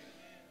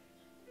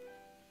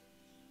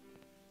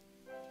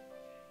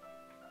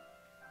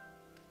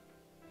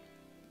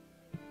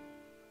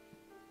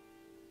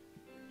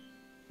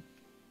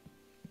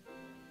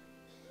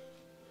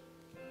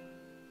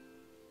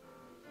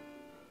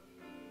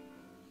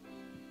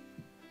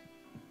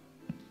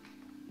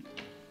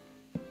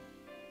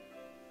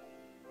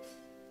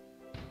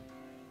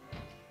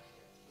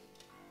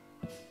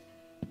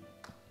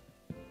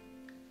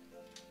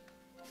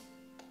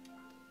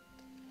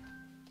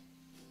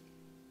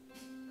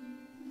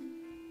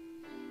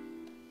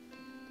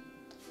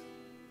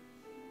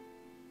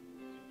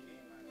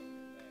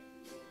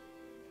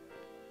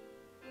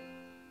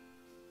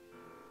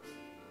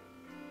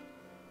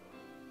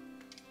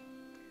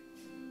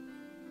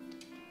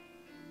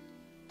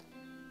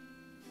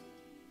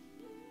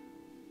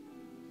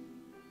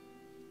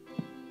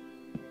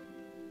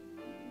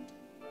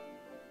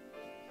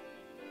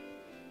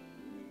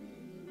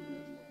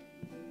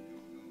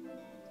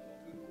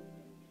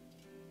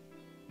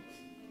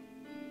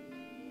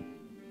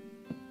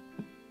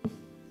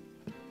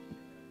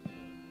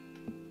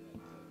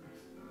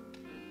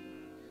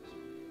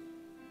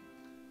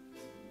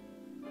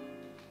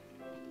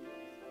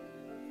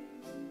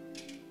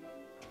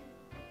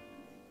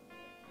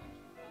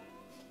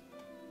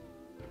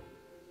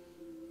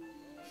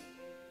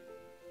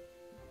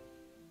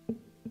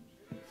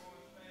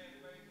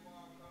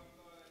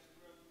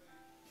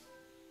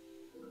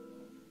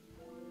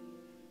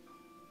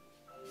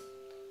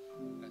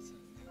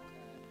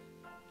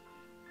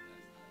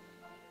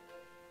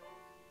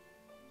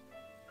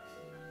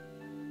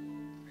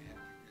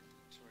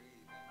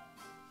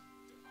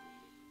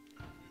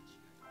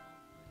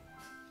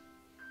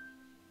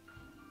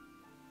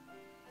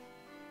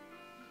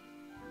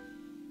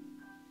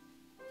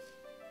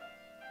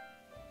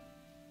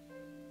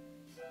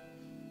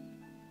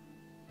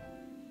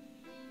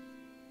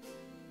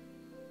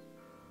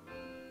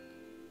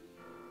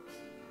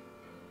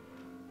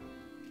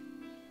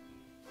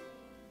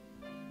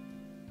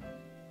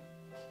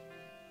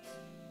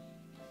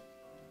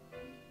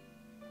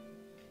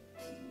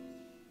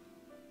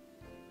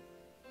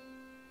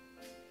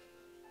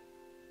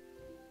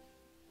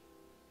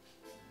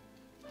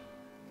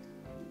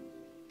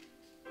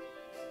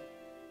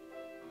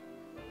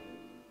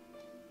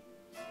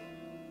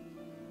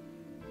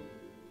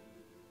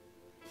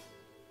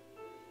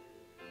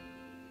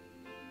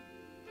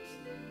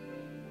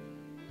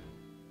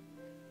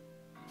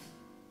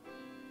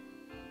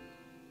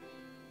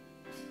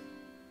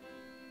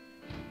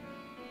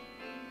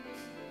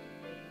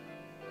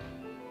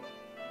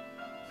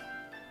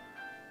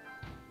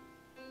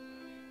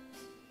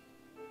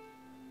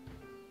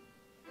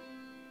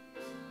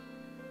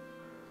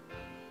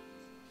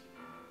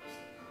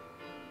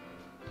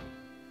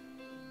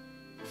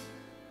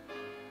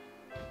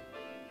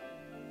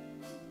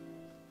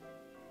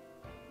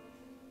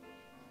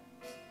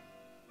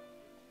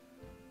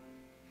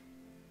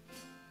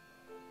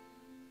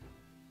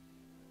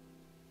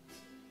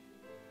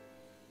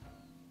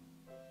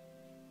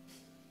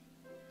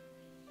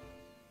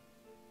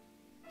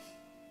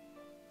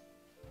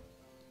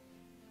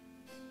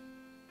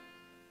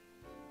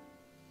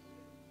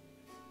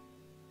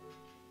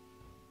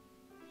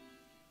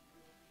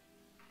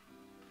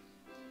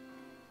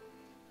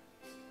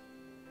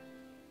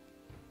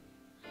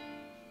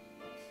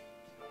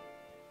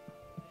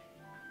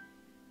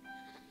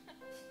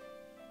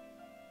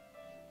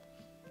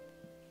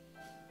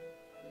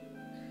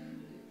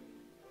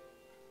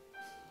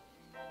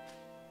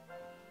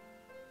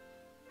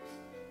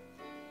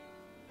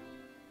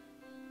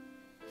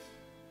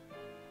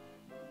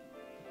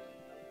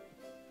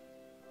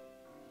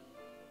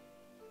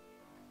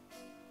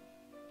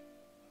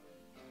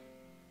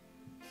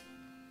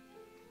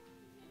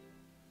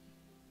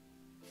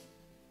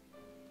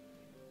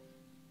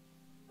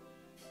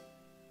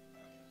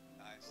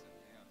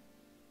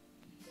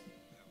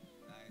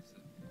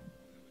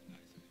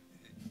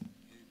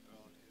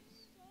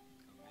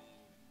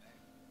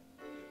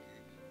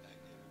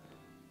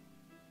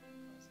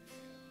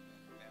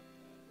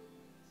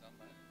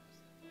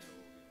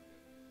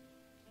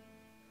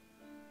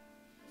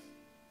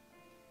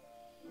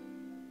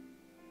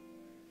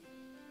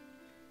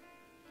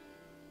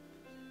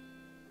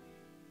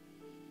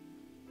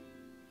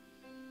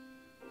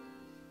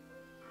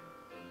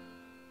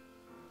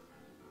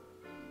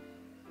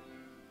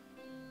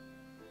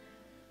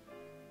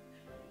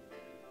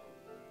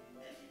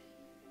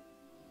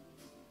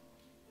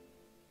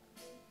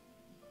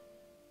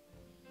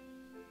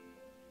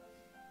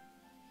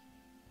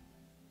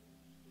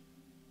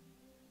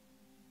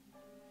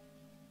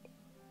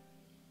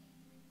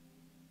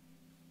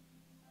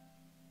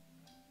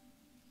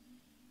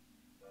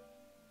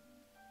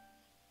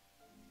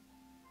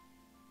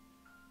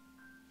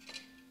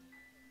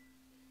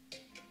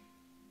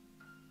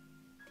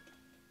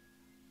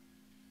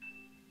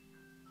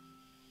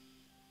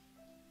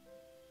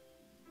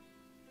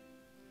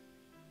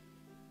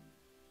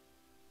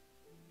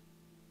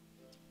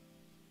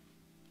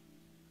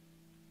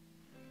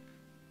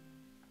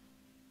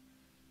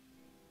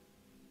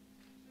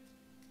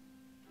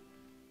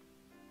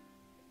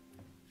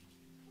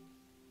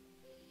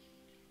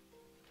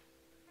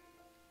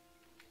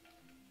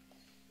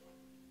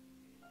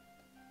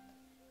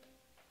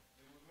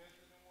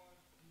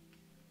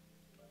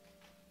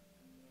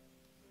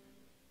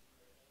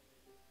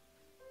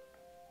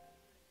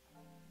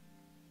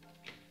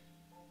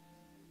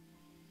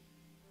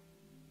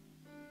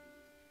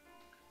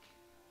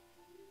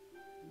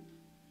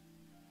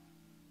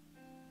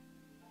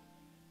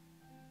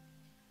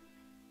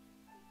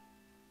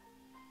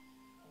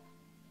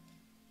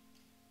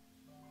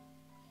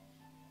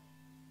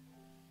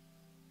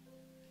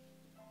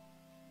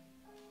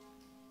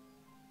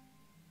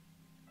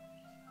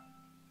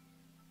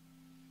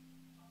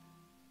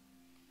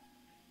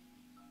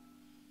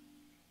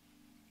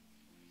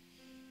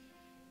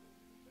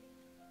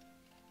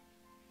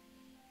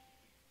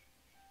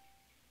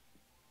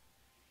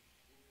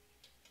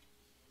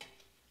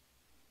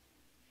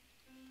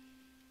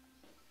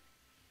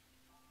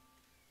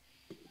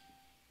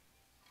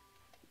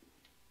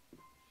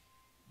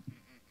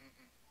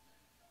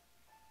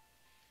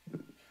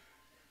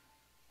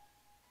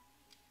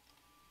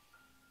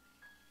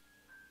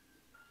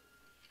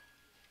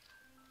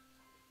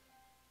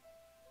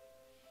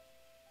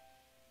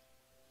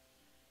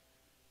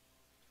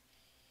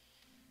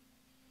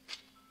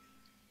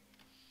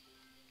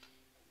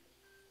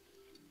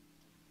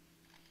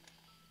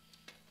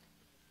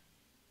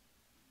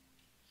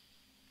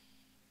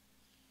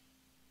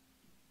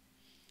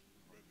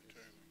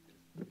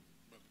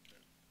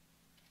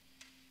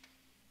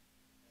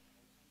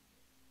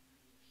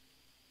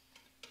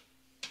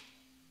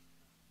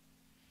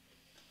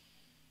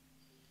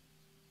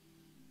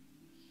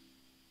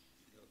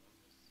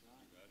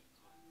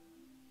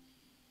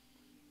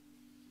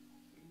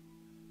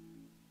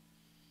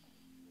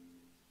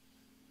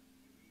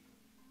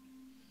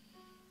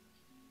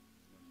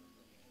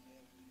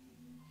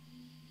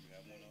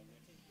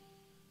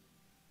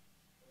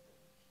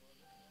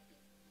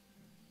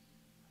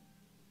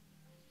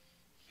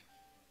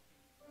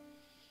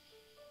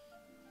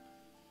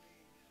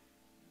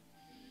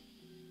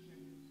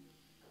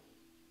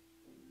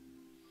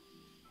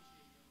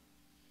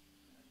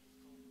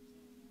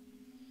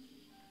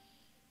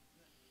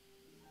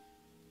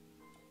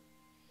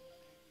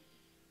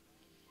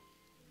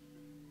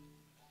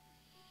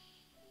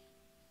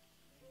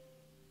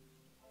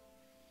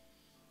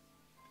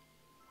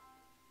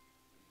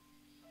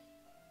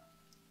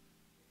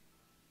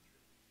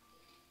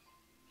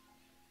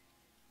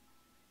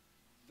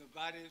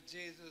 body of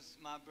Jesus,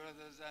 my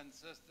brothers and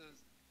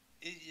sisters,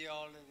 eat ye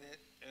all of it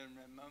in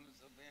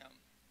remembrance of him.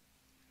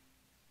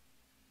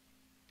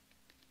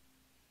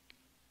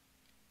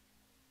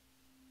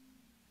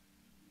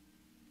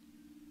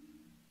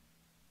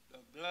 The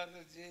blood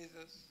of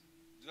Jesus,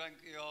 drink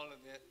ye all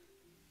of it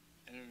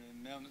in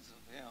remembrance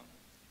of him.